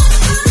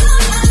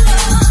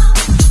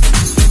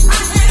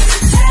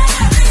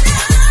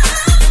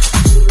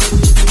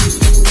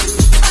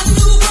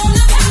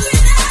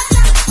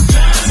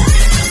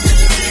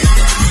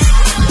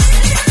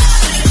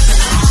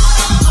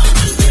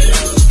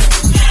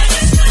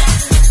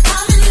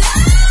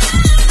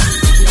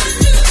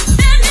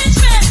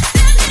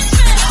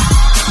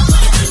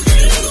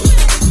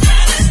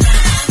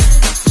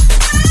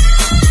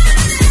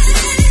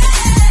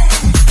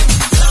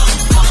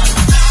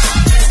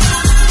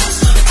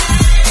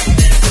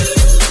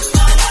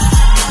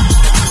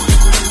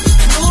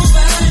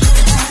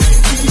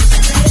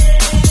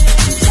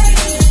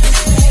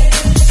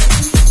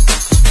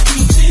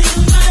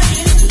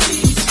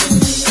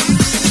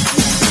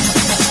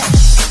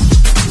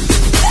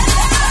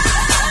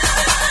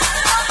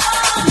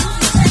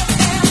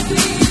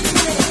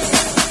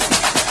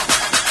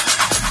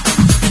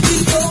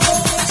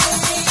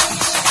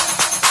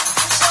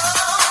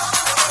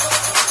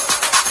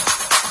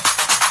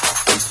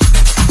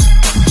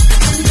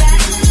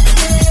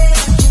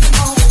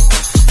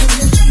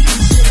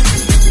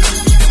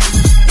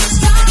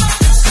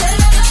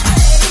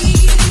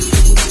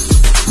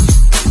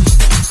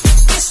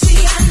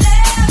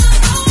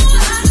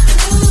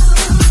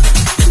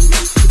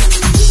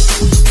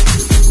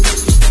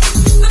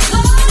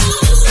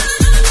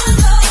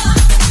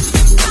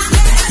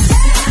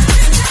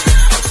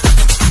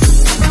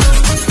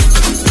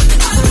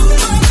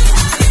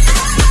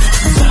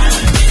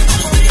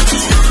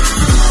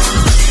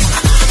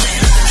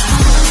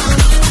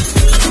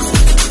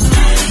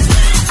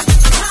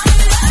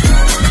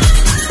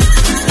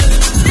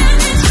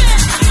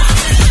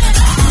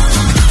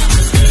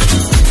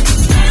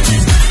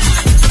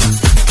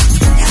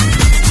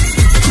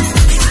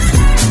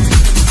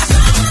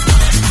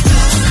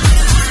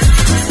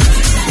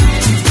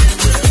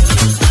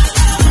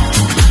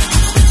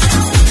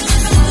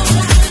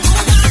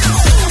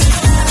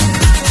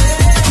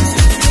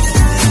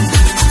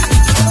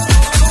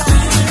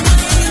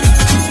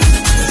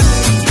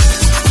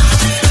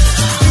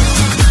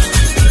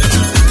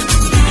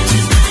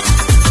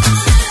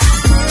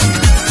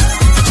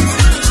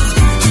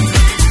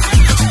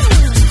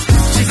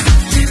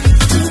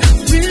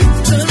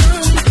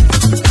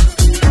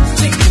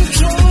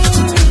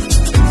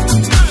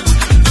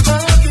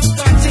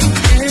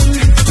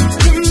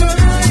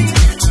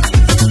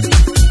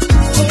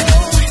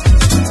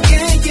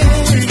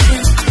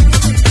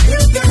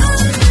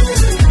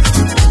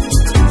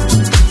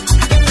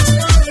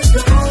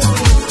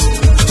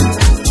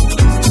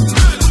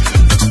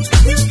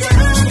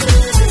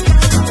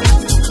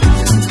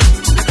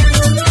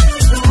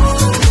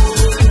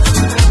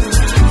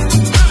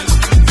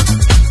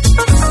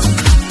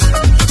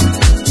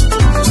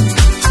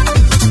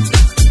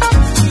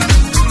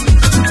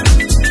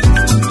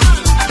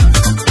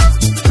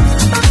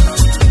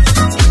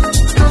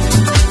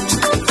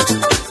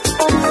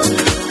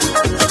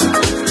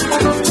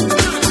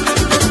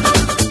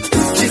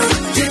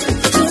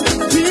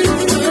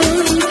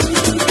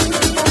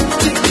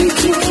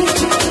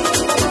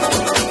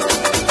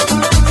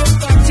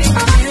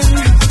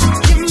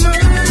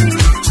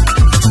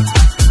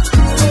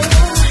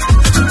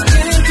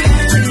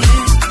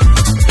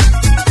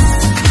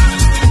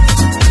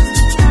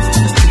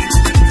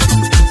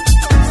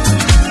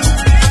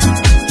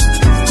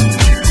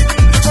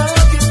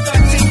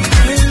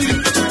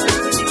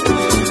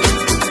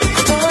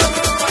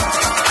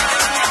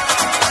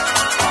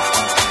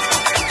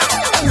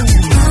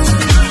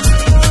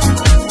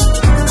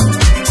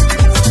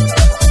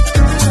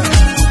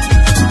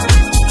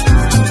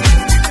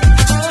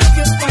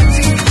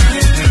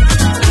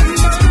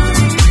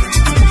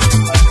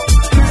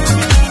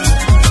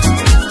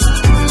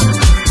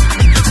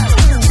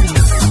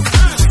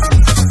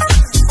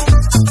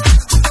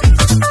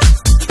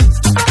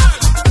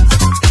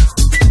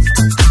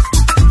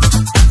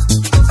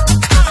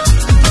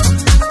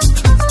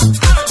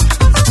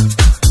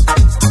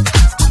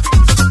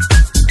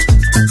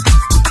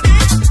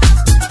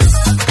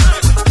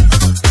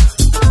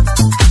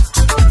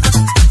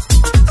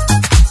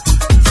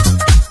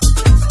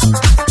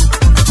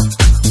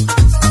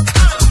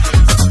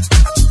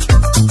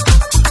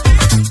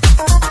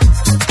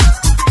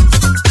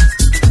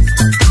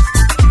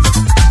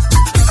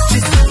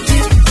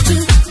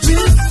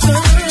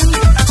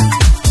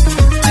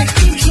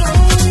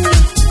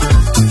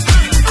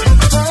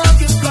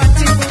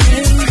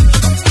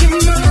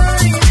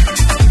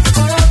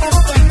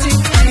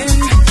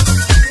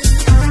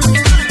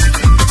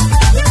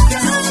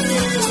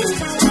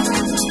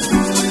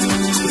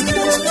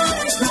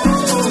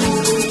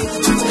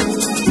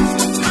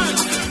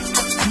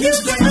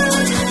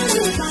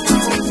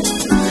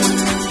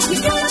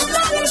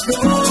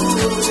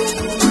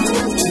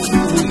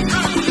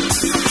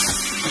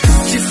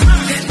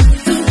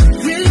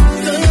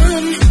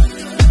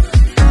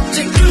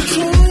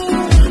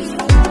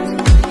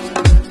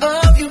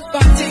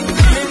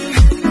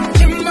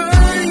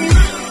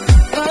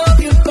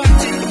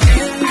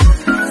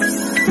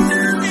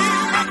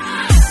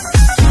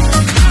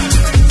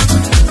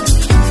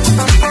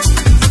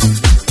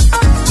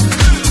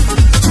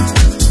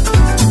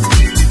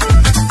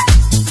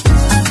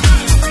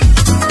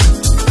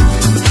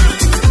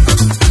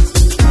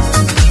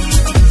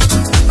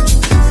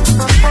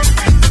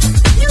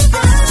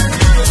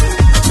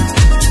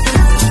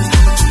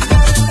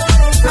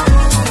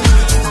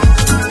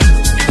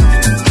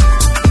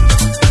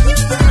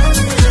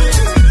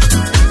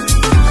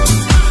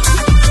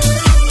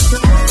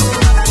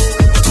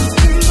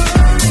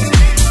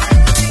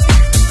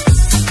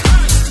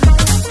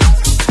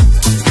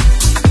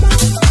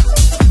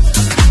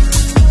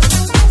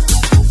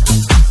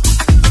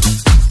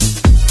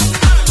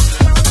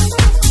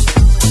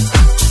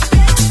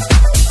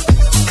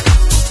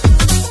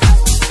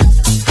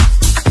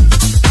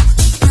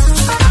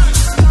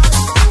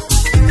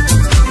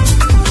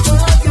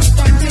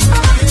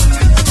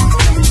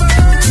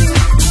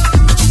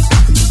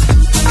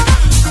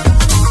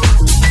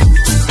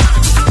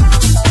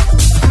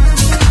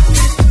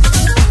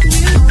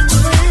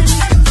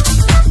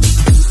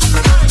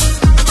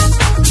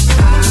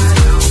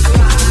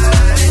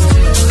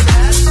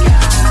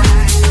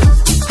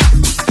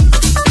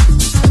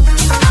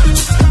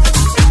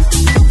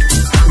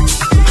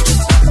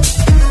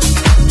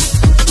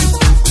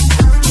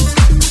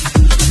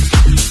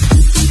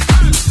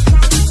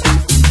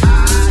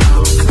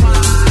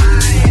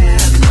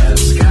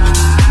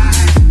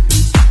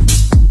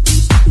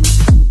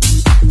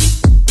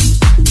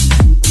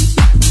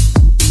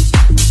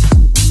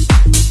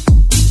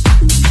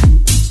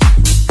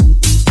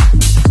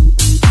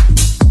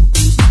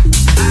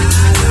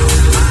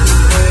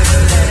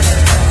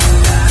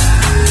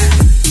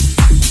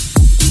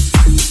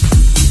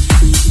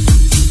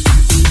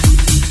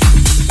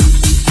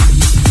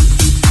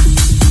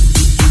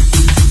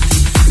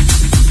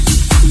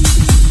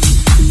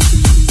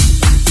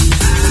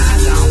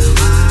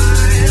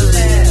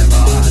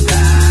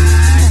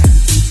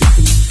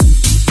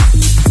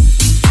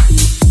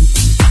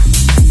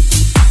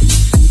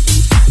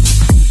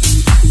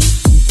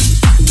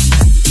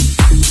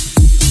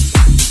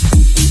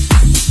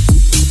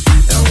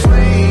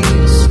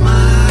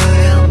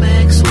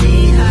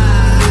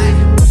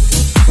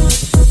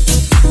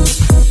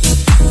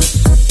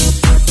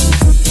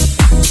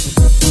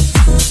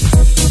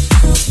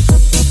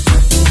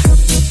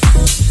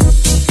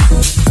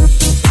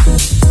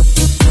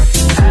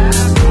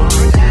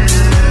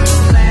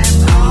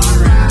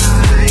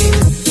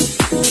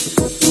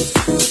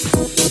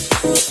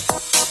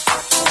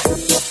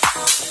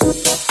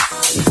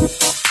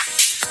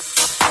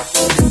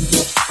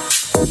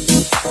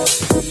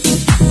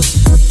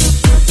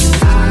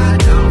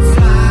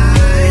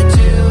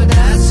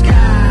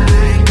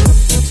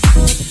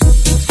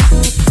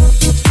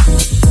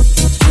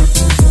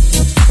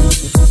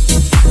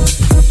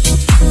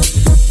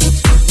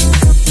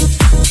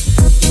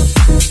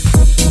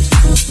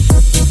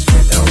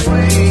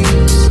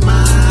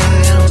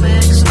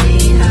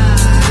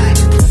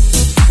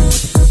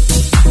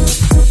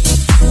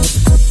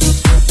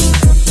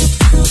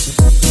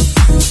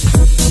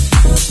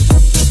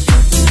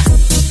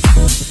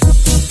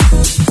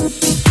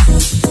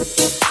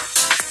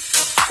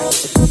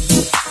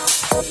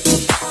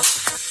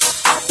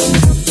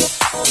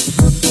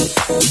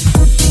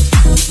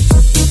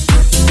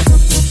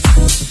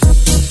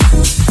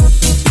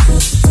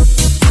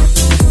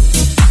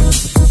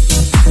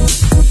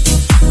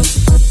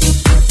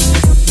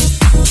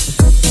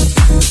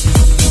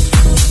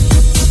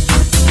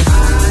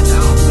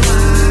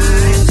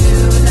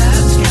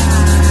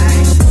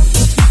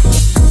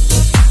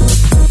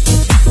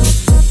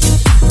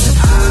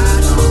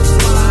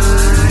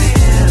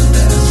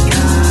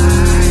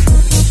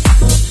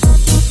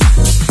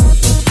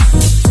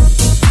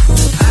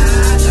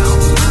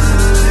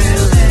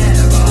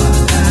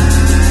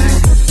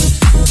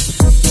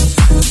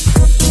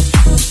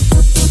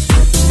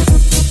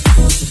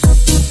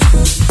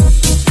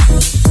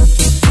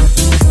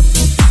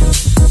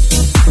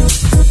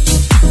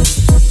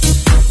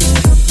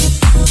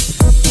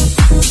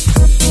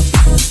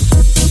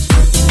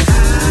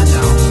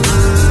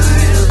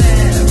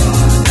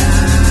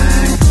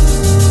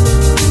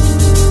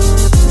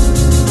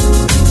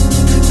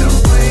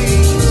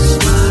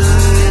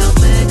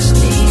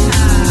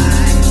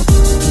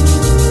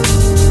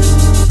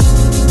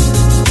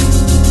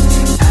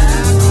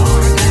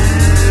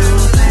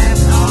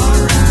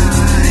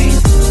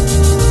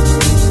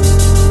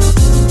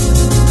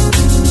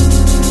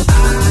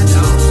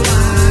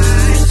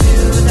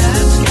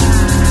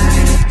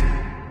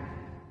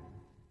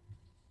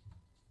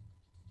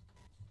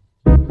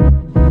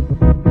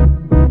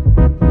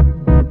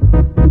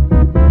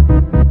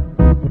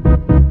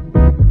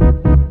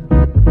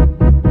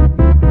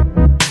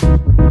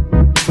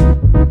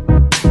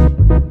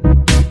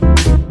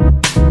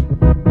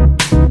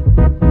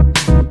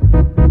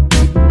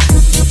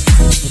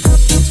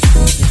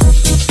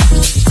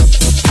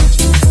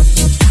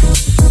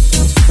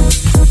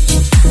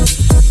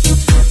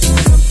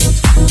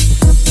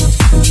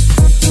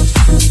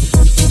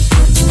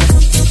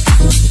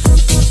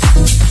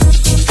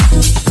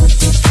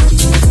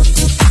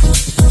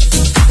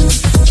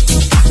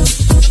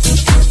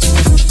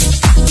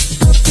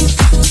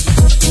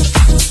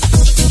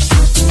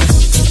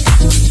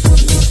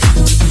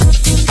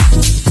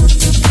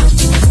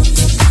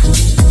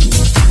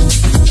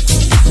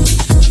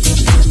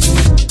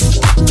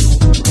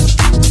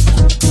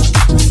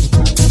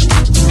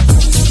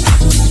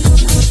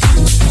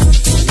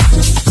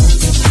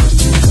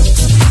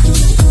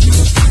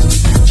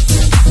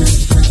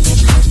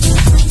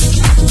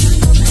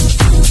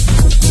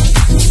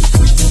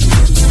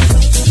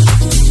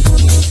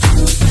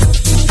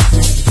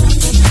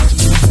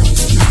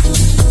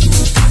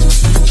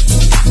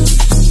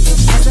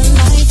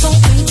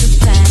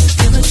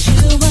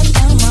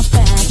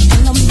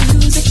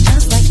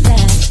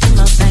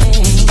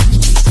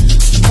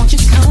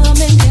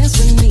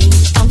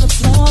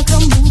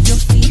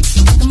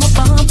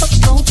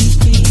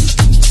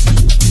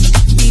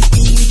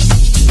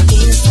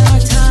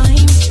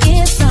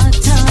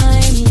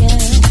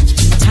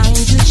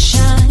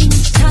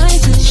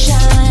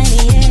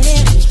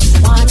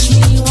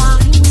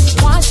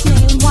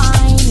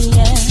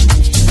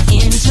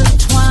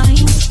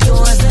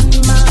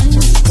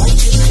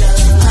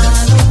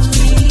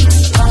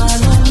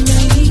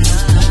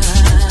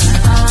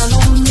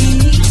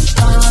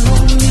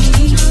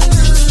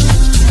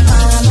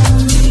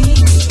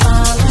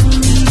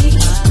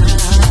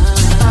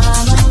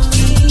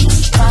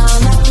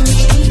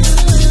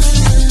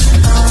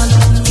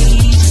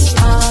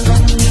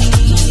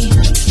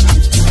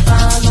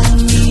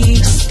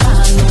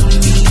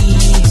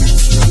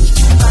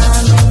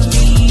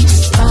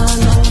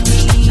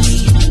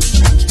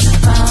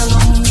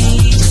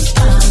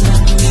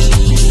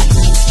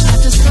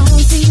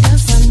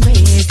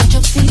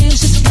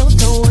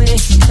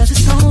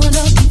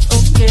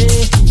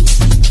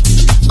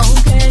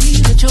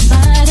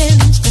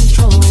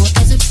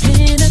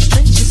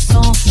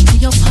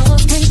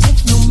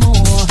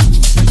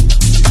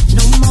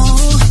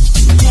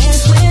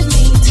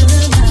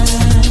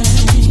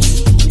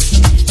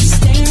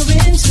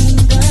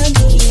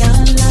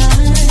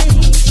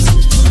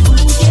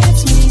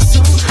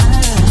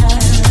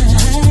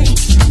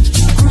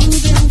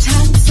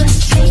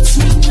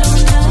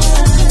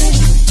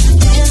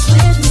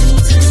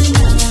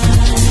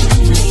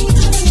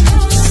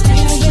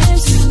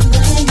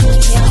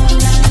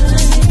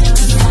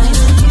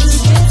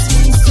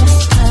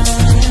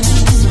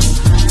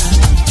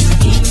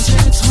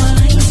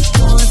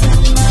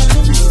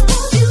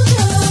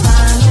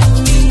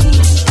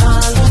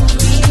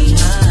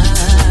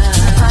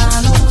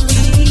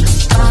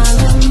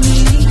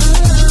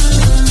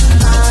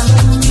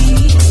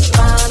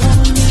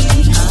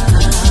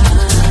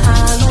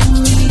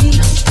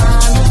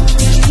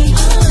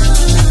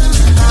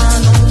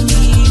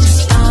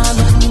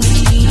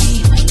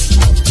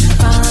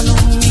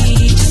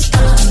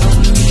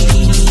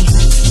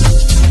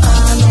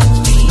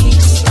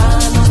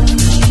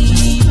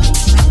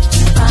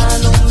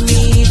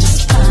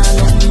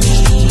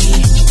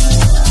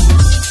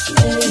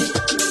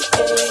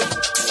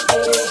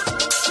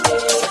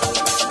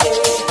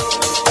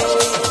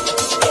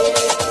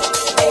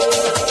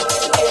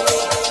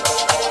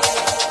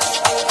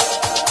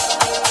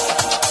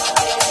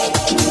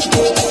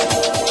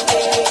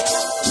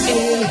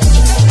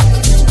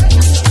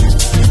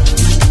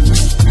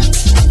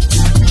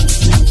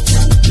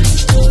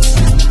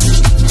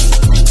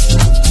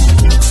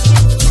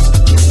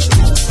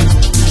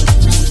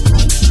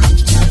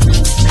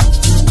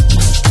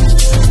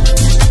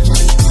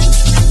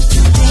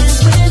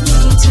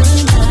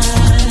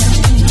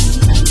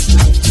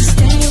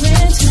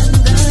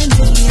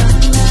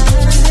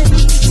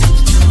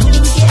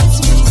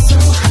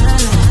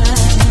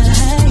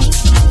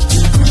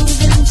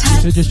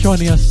are just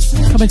joining us,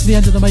 coming to the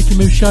end of the Making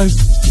Moves show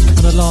and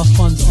the last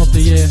ones of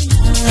the year.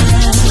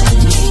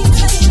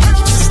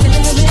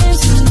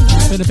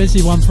 Been a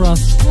busy one for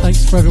us.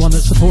 Thanks for everyone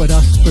that supported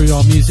us through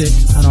our music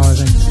and our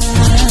events.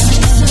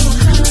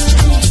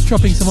 Just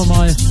dropping some of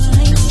my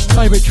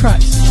favourite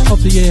tracks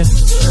of the year.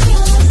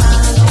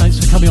 Thanks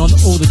for coming on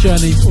all the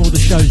journeys, all the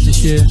shows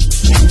this year.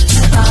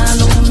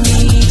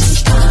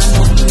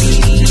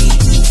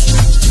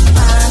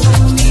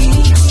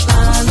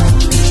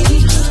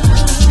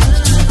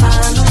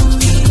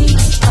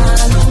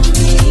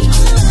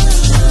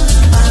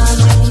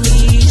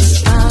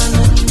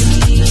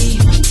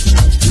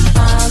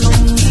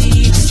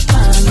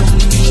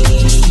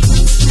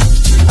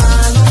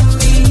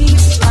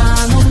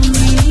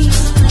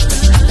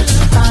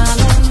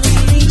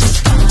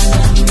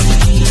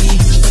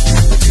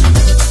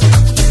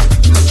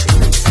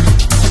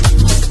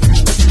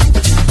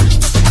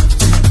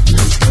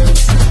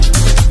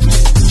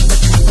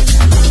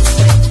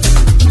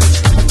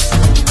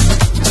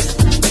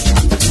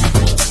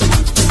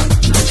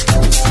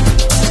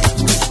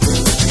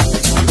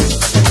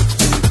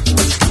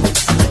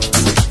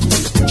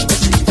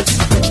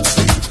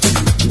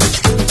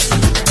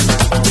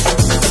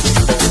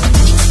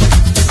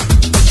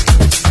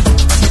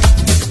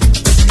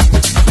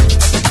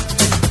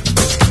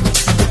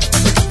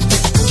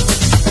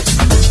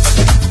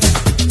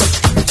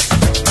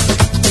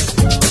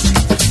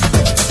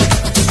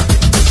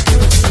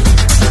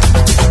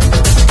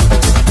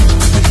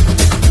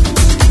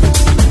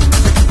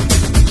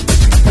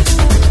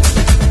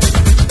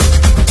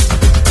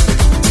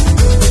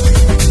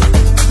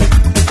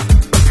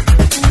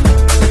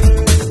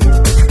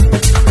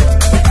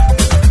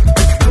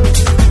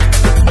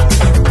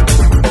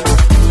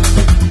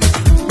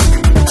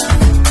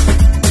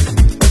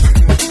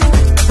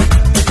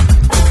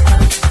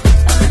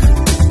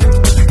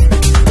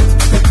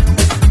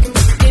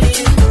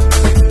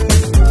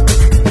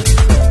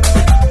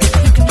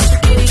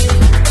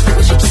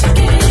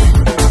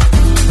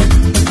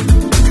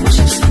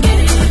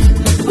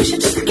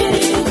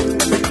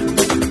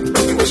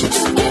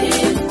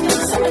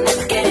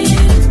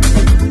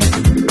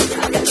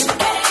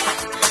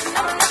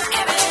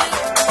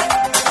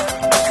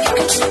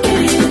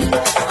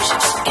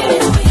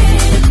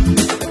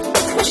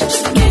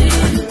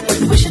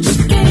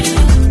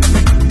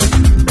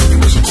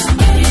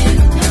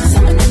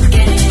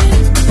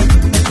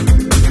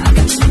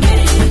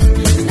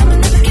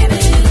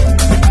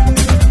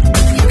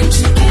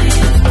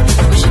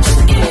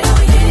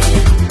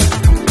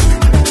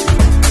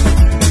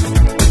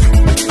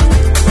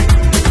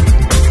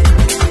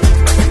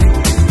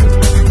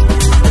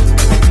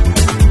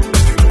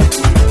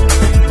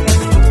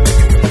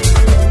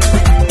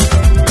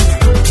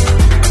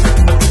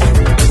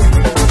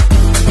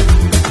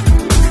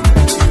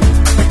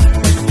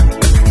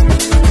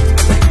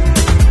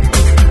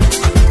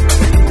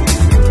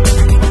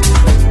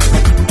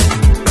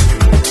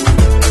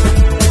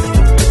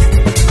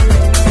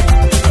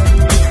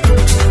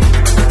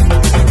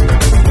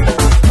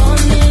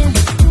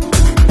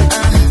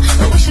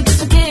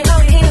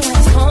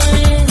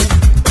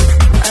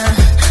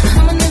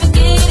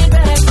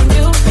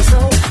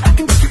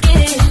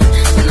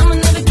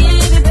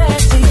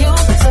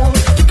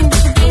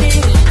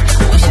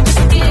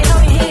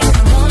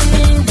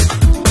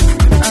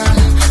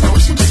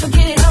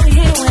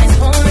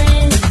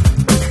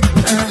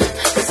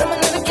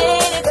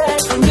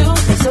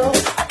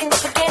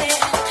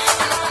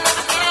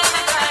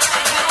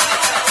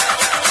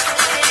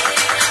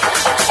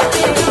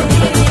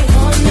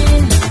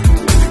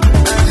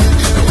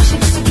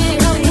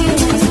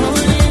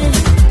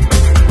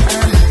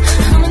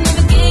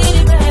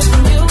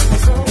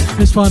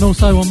 This one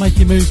also on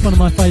Making Moves, one of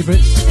my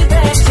favourites.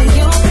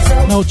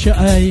 Melcher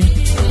A,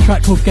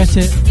 track called Get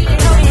It.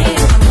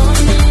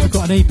 I've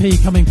got an EP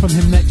coming from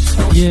him next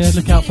year,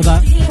 look out for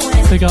that.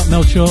 Big up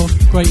Melcher,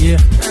 great year.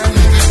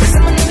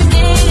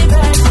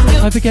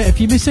 Don't forget, if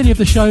you miss any of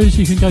the shows,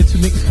 you can go to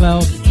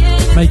Mixcloud,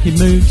 Making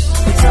Moves,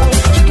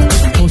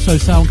 also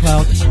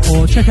SoundCloud,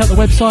 or check out the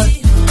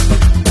website,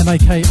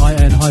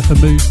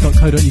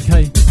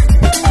 makin-moves.co.uk.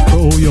 for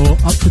all your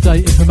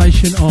up-to-date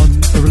information on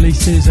the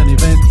releases and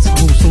events and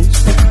all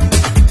sorts.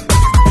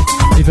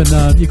 Even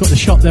you've got the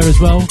shop there as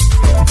well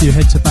if you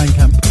head to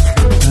Bandcamp.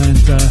 And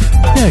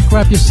yeah,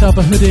 grab yourself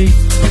a hoodie.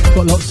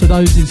 Got lots of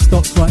those in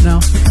stock right now.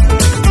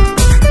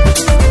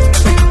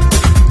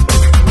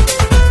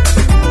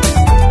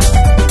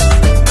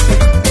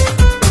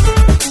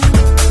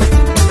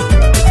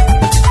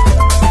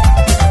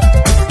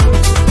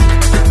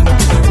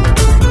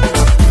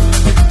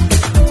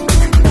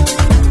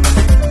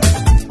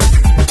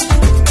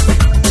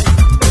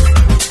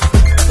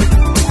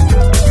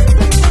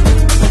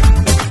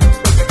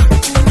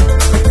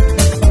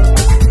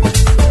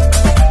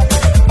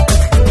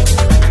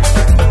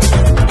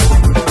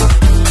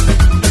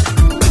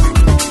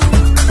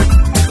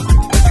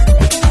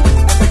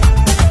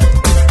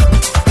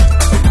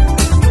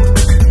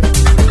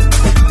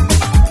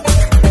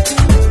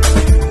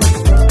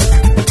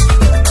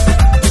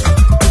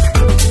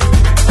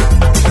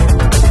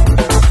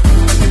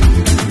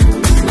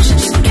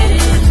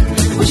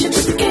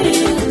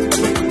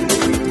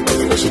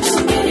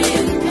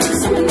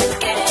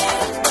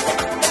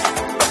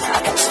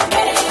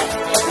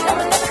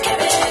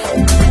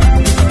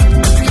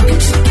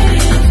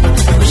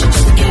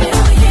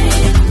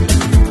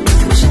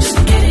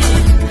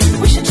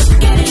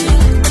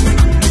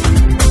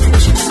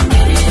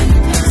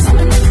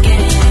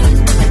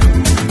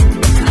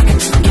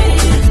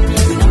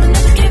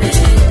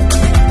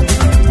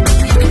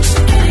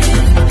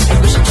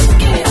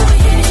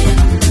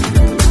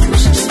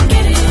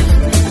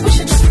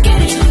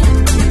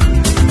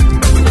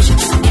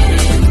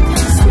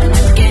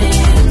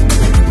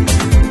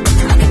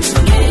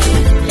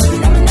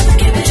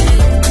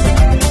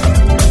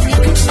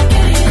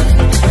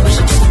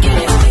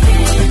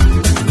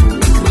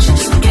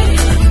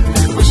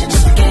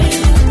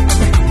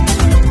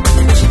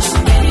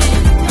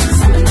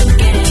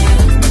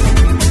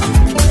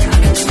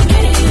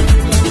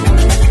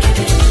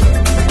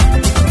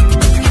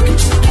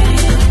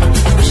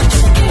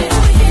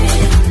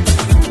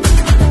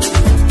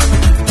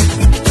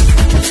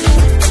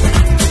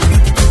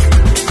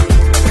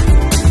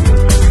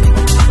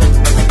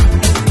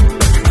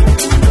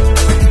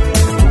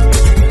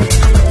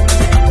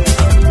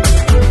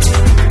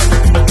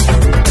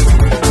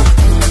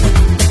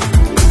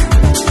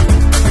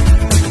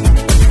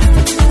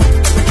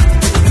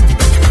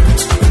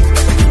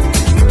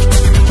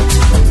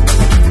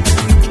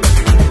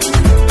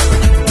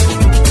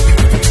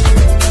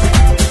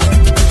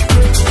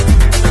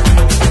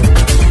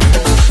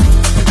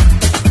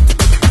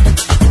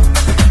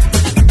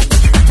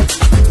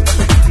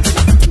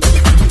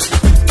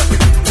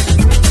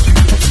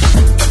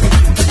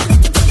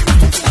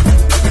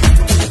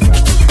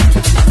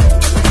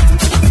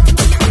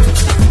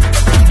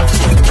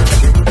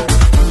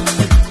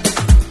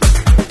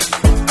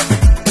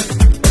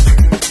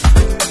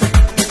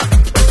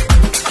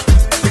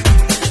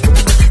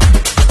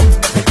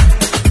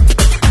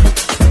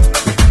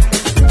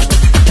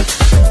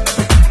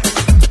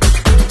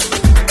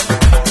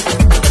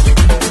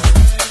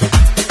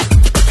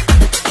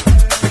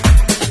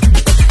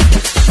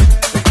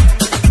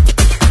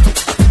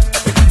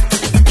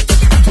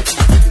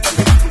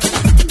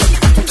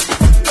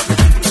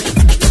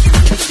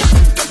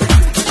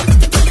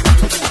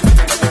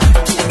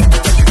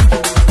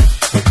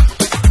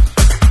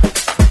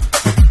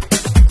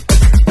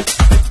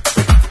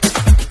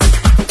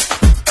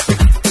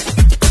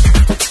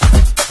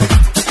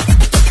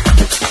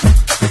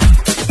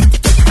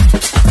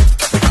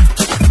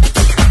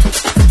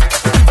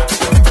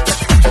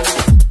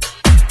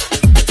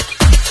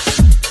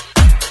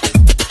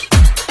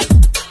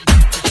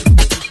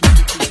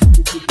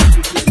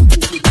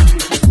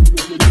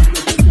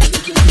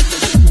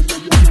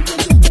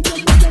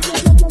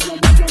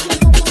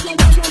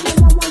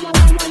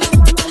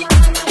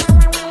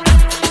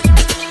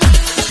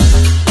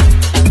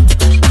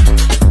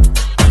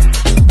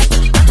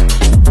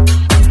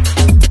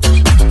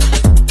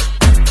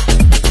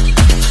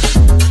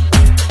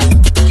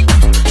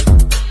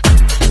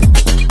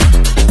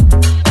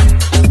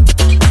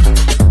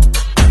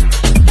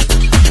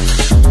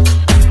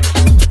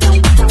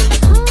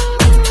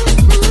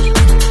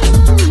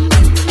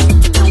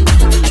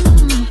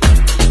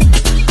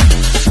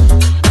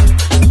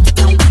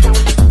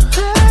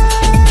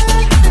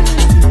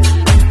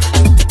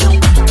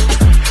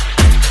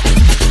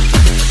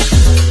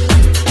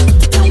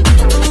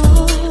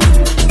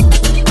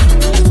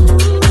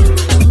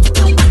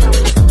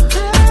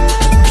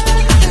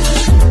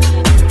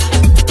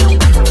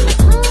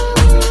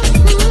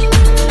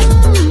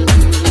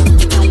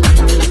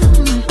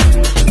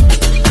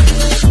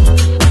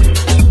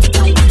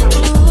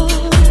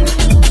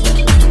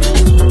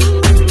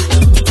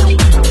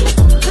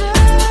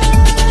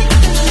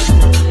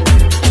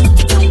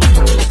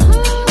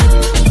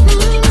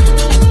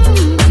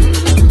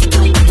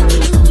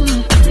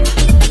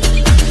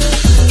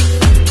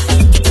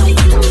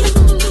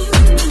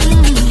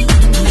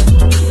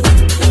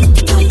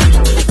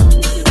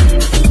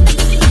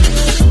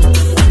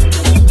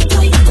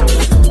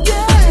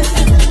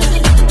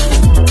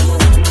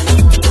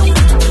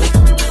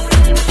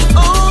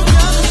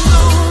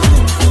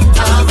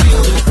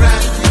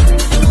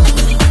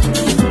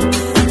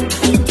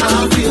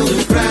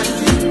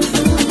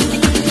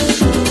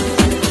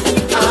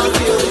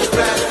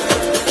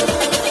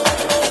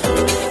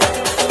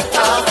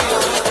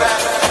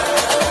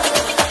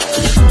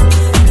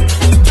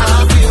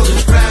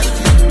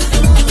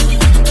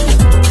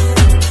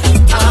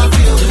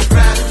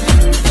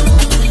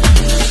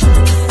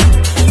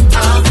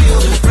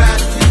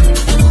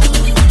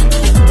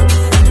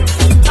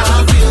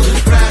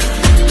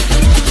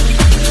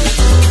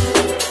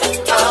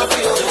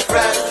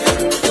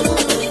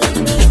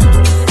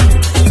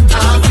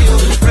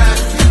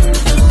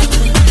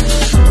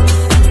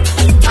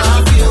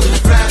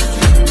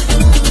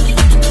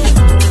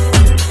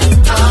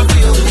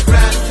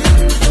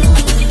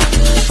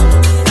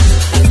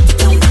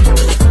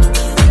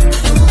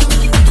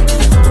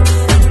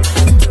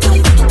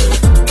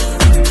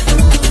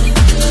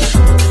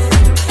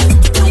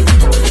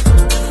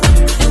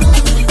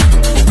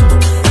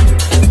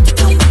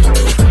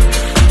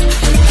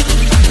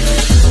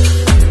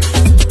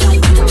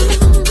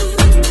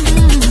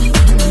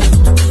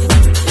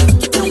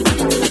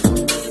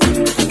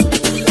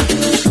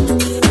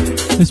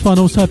 This one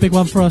also a big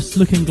one for us.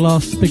 Looking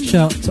Glass. Big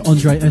shout to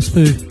Andre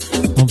Espu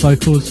on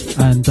vocals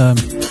and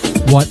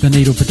Wipe the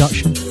Needle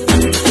production.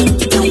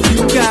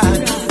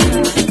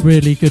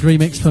 Really good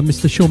remix from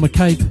Mr. Sean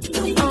McCabe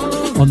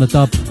on the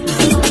dub.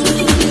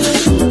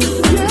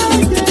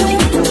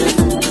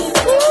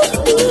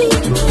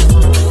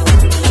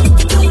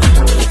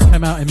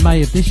 Came out in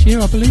May of this year,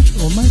 I believe,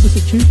 or May, was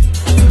it June?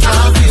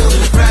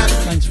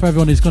 Thanks for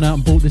everyone who's gone out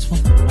and bought this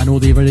one and all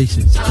the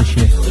releases this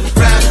year.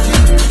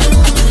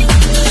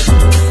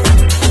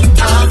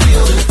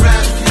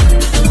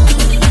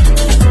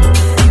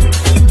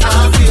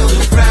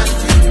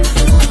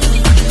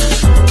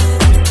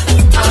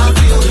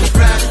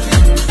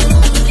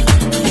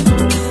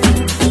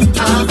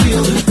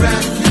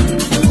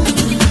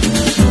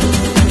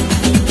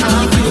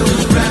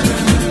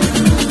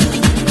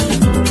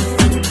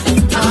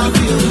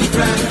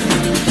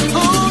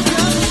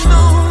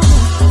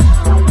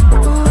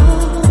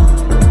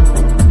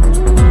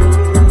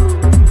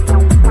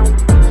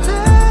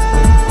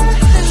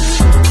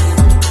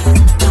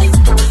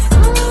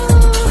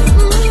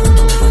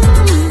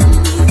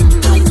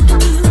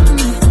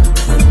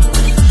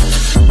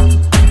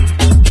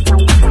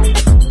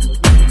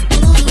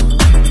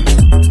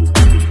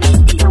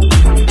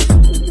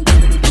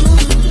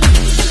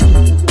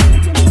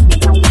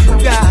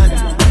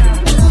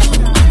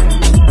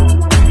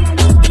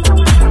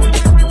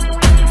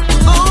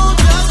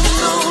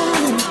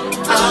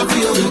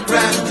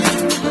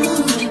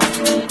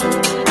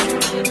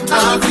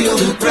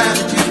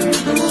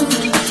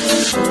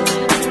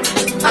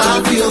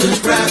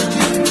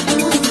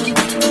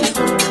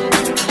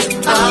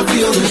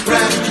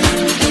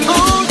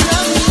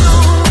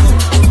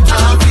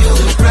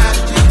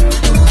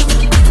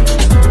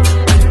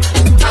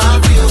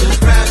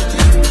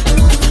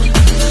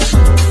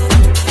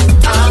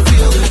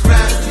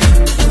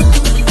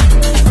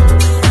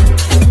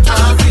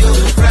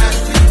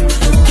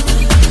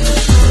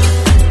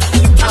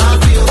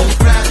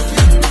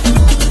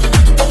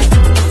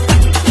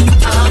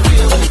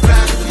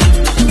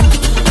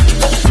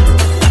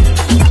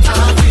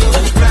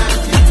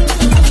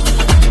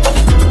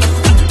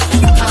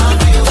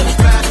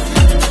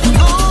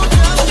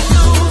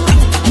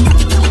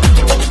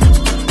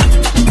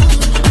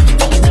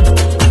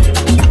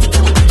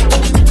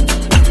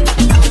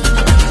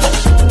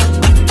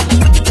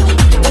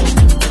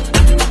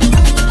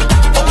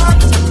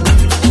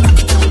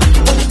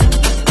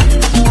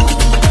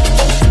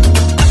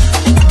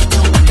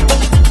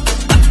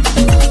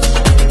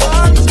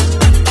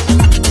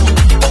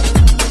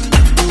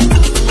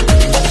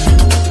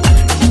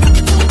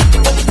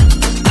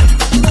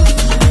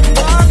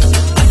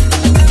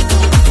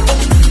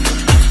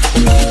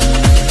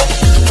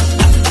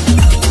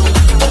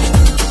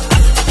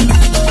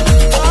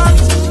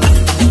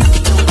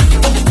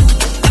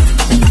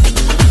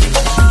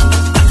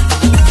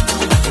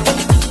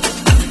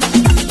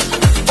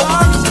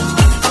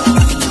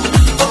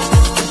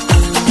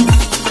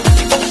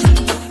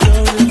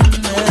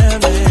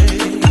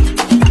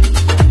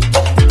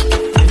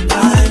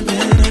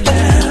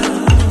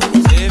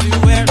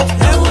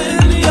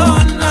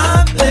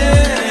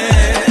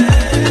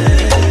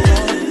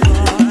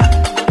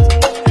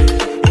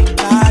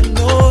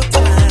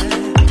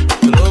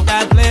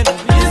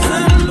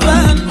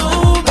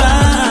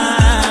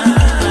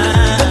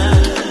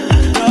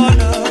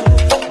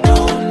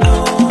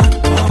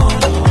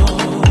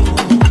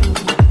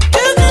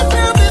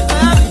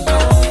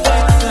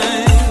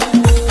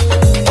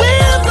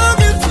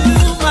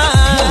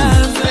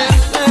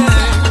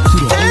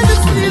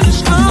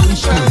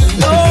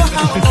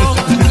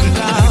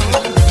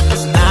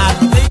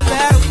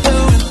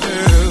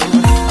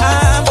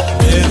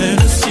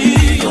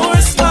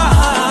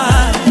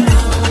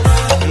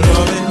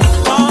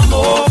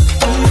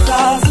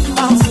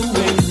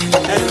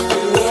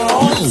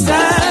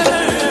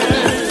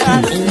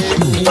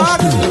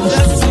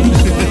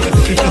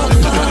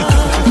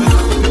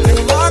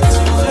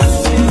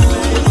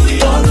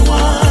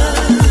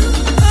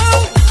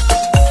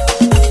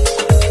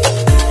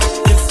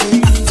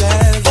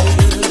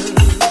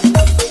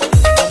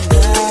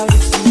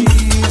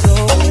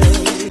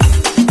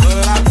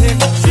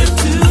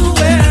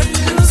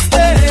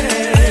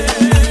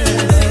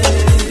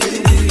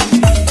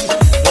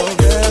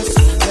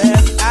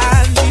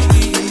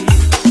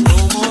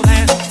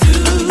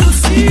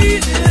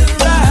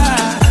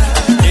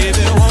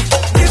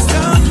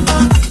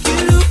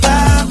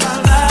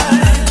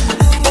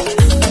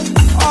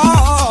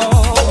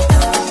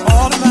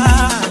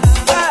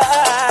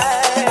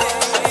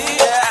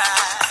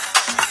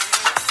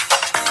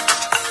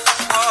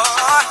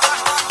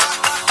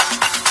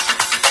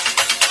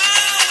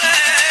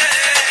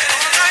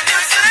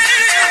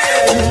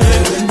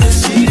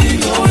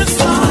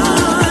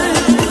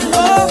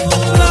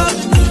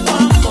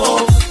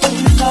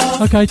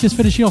 Okay, just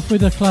finishing off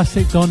with a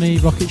classic Donny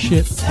Rocket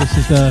Ship. This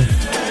is the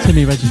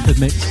Timmy registered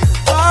mix.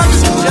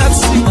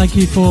 Thank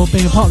you for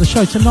being a part of the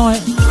show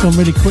tonight. It's gone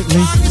really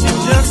quickly.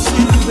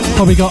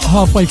 Probably got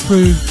halfway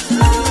through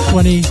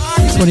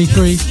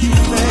 2023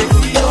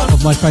 of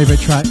of my favourite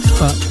tracks,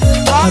 but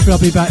hopefully I'll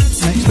be back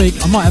next week.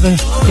 I might have a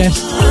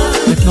guest.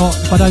 If not,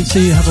 if I don't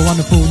see you, have a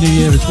wonderful New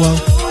Year as well,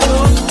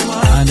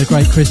 and a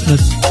great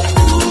Christmas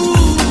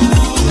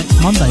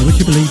next Monday, would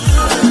you believe?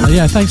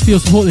 Yeah, thanks for your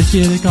support this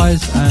year,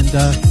 guys, and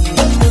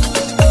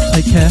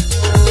take care,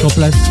 God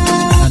bless,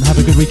 and have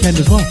a good weekend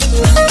as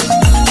well.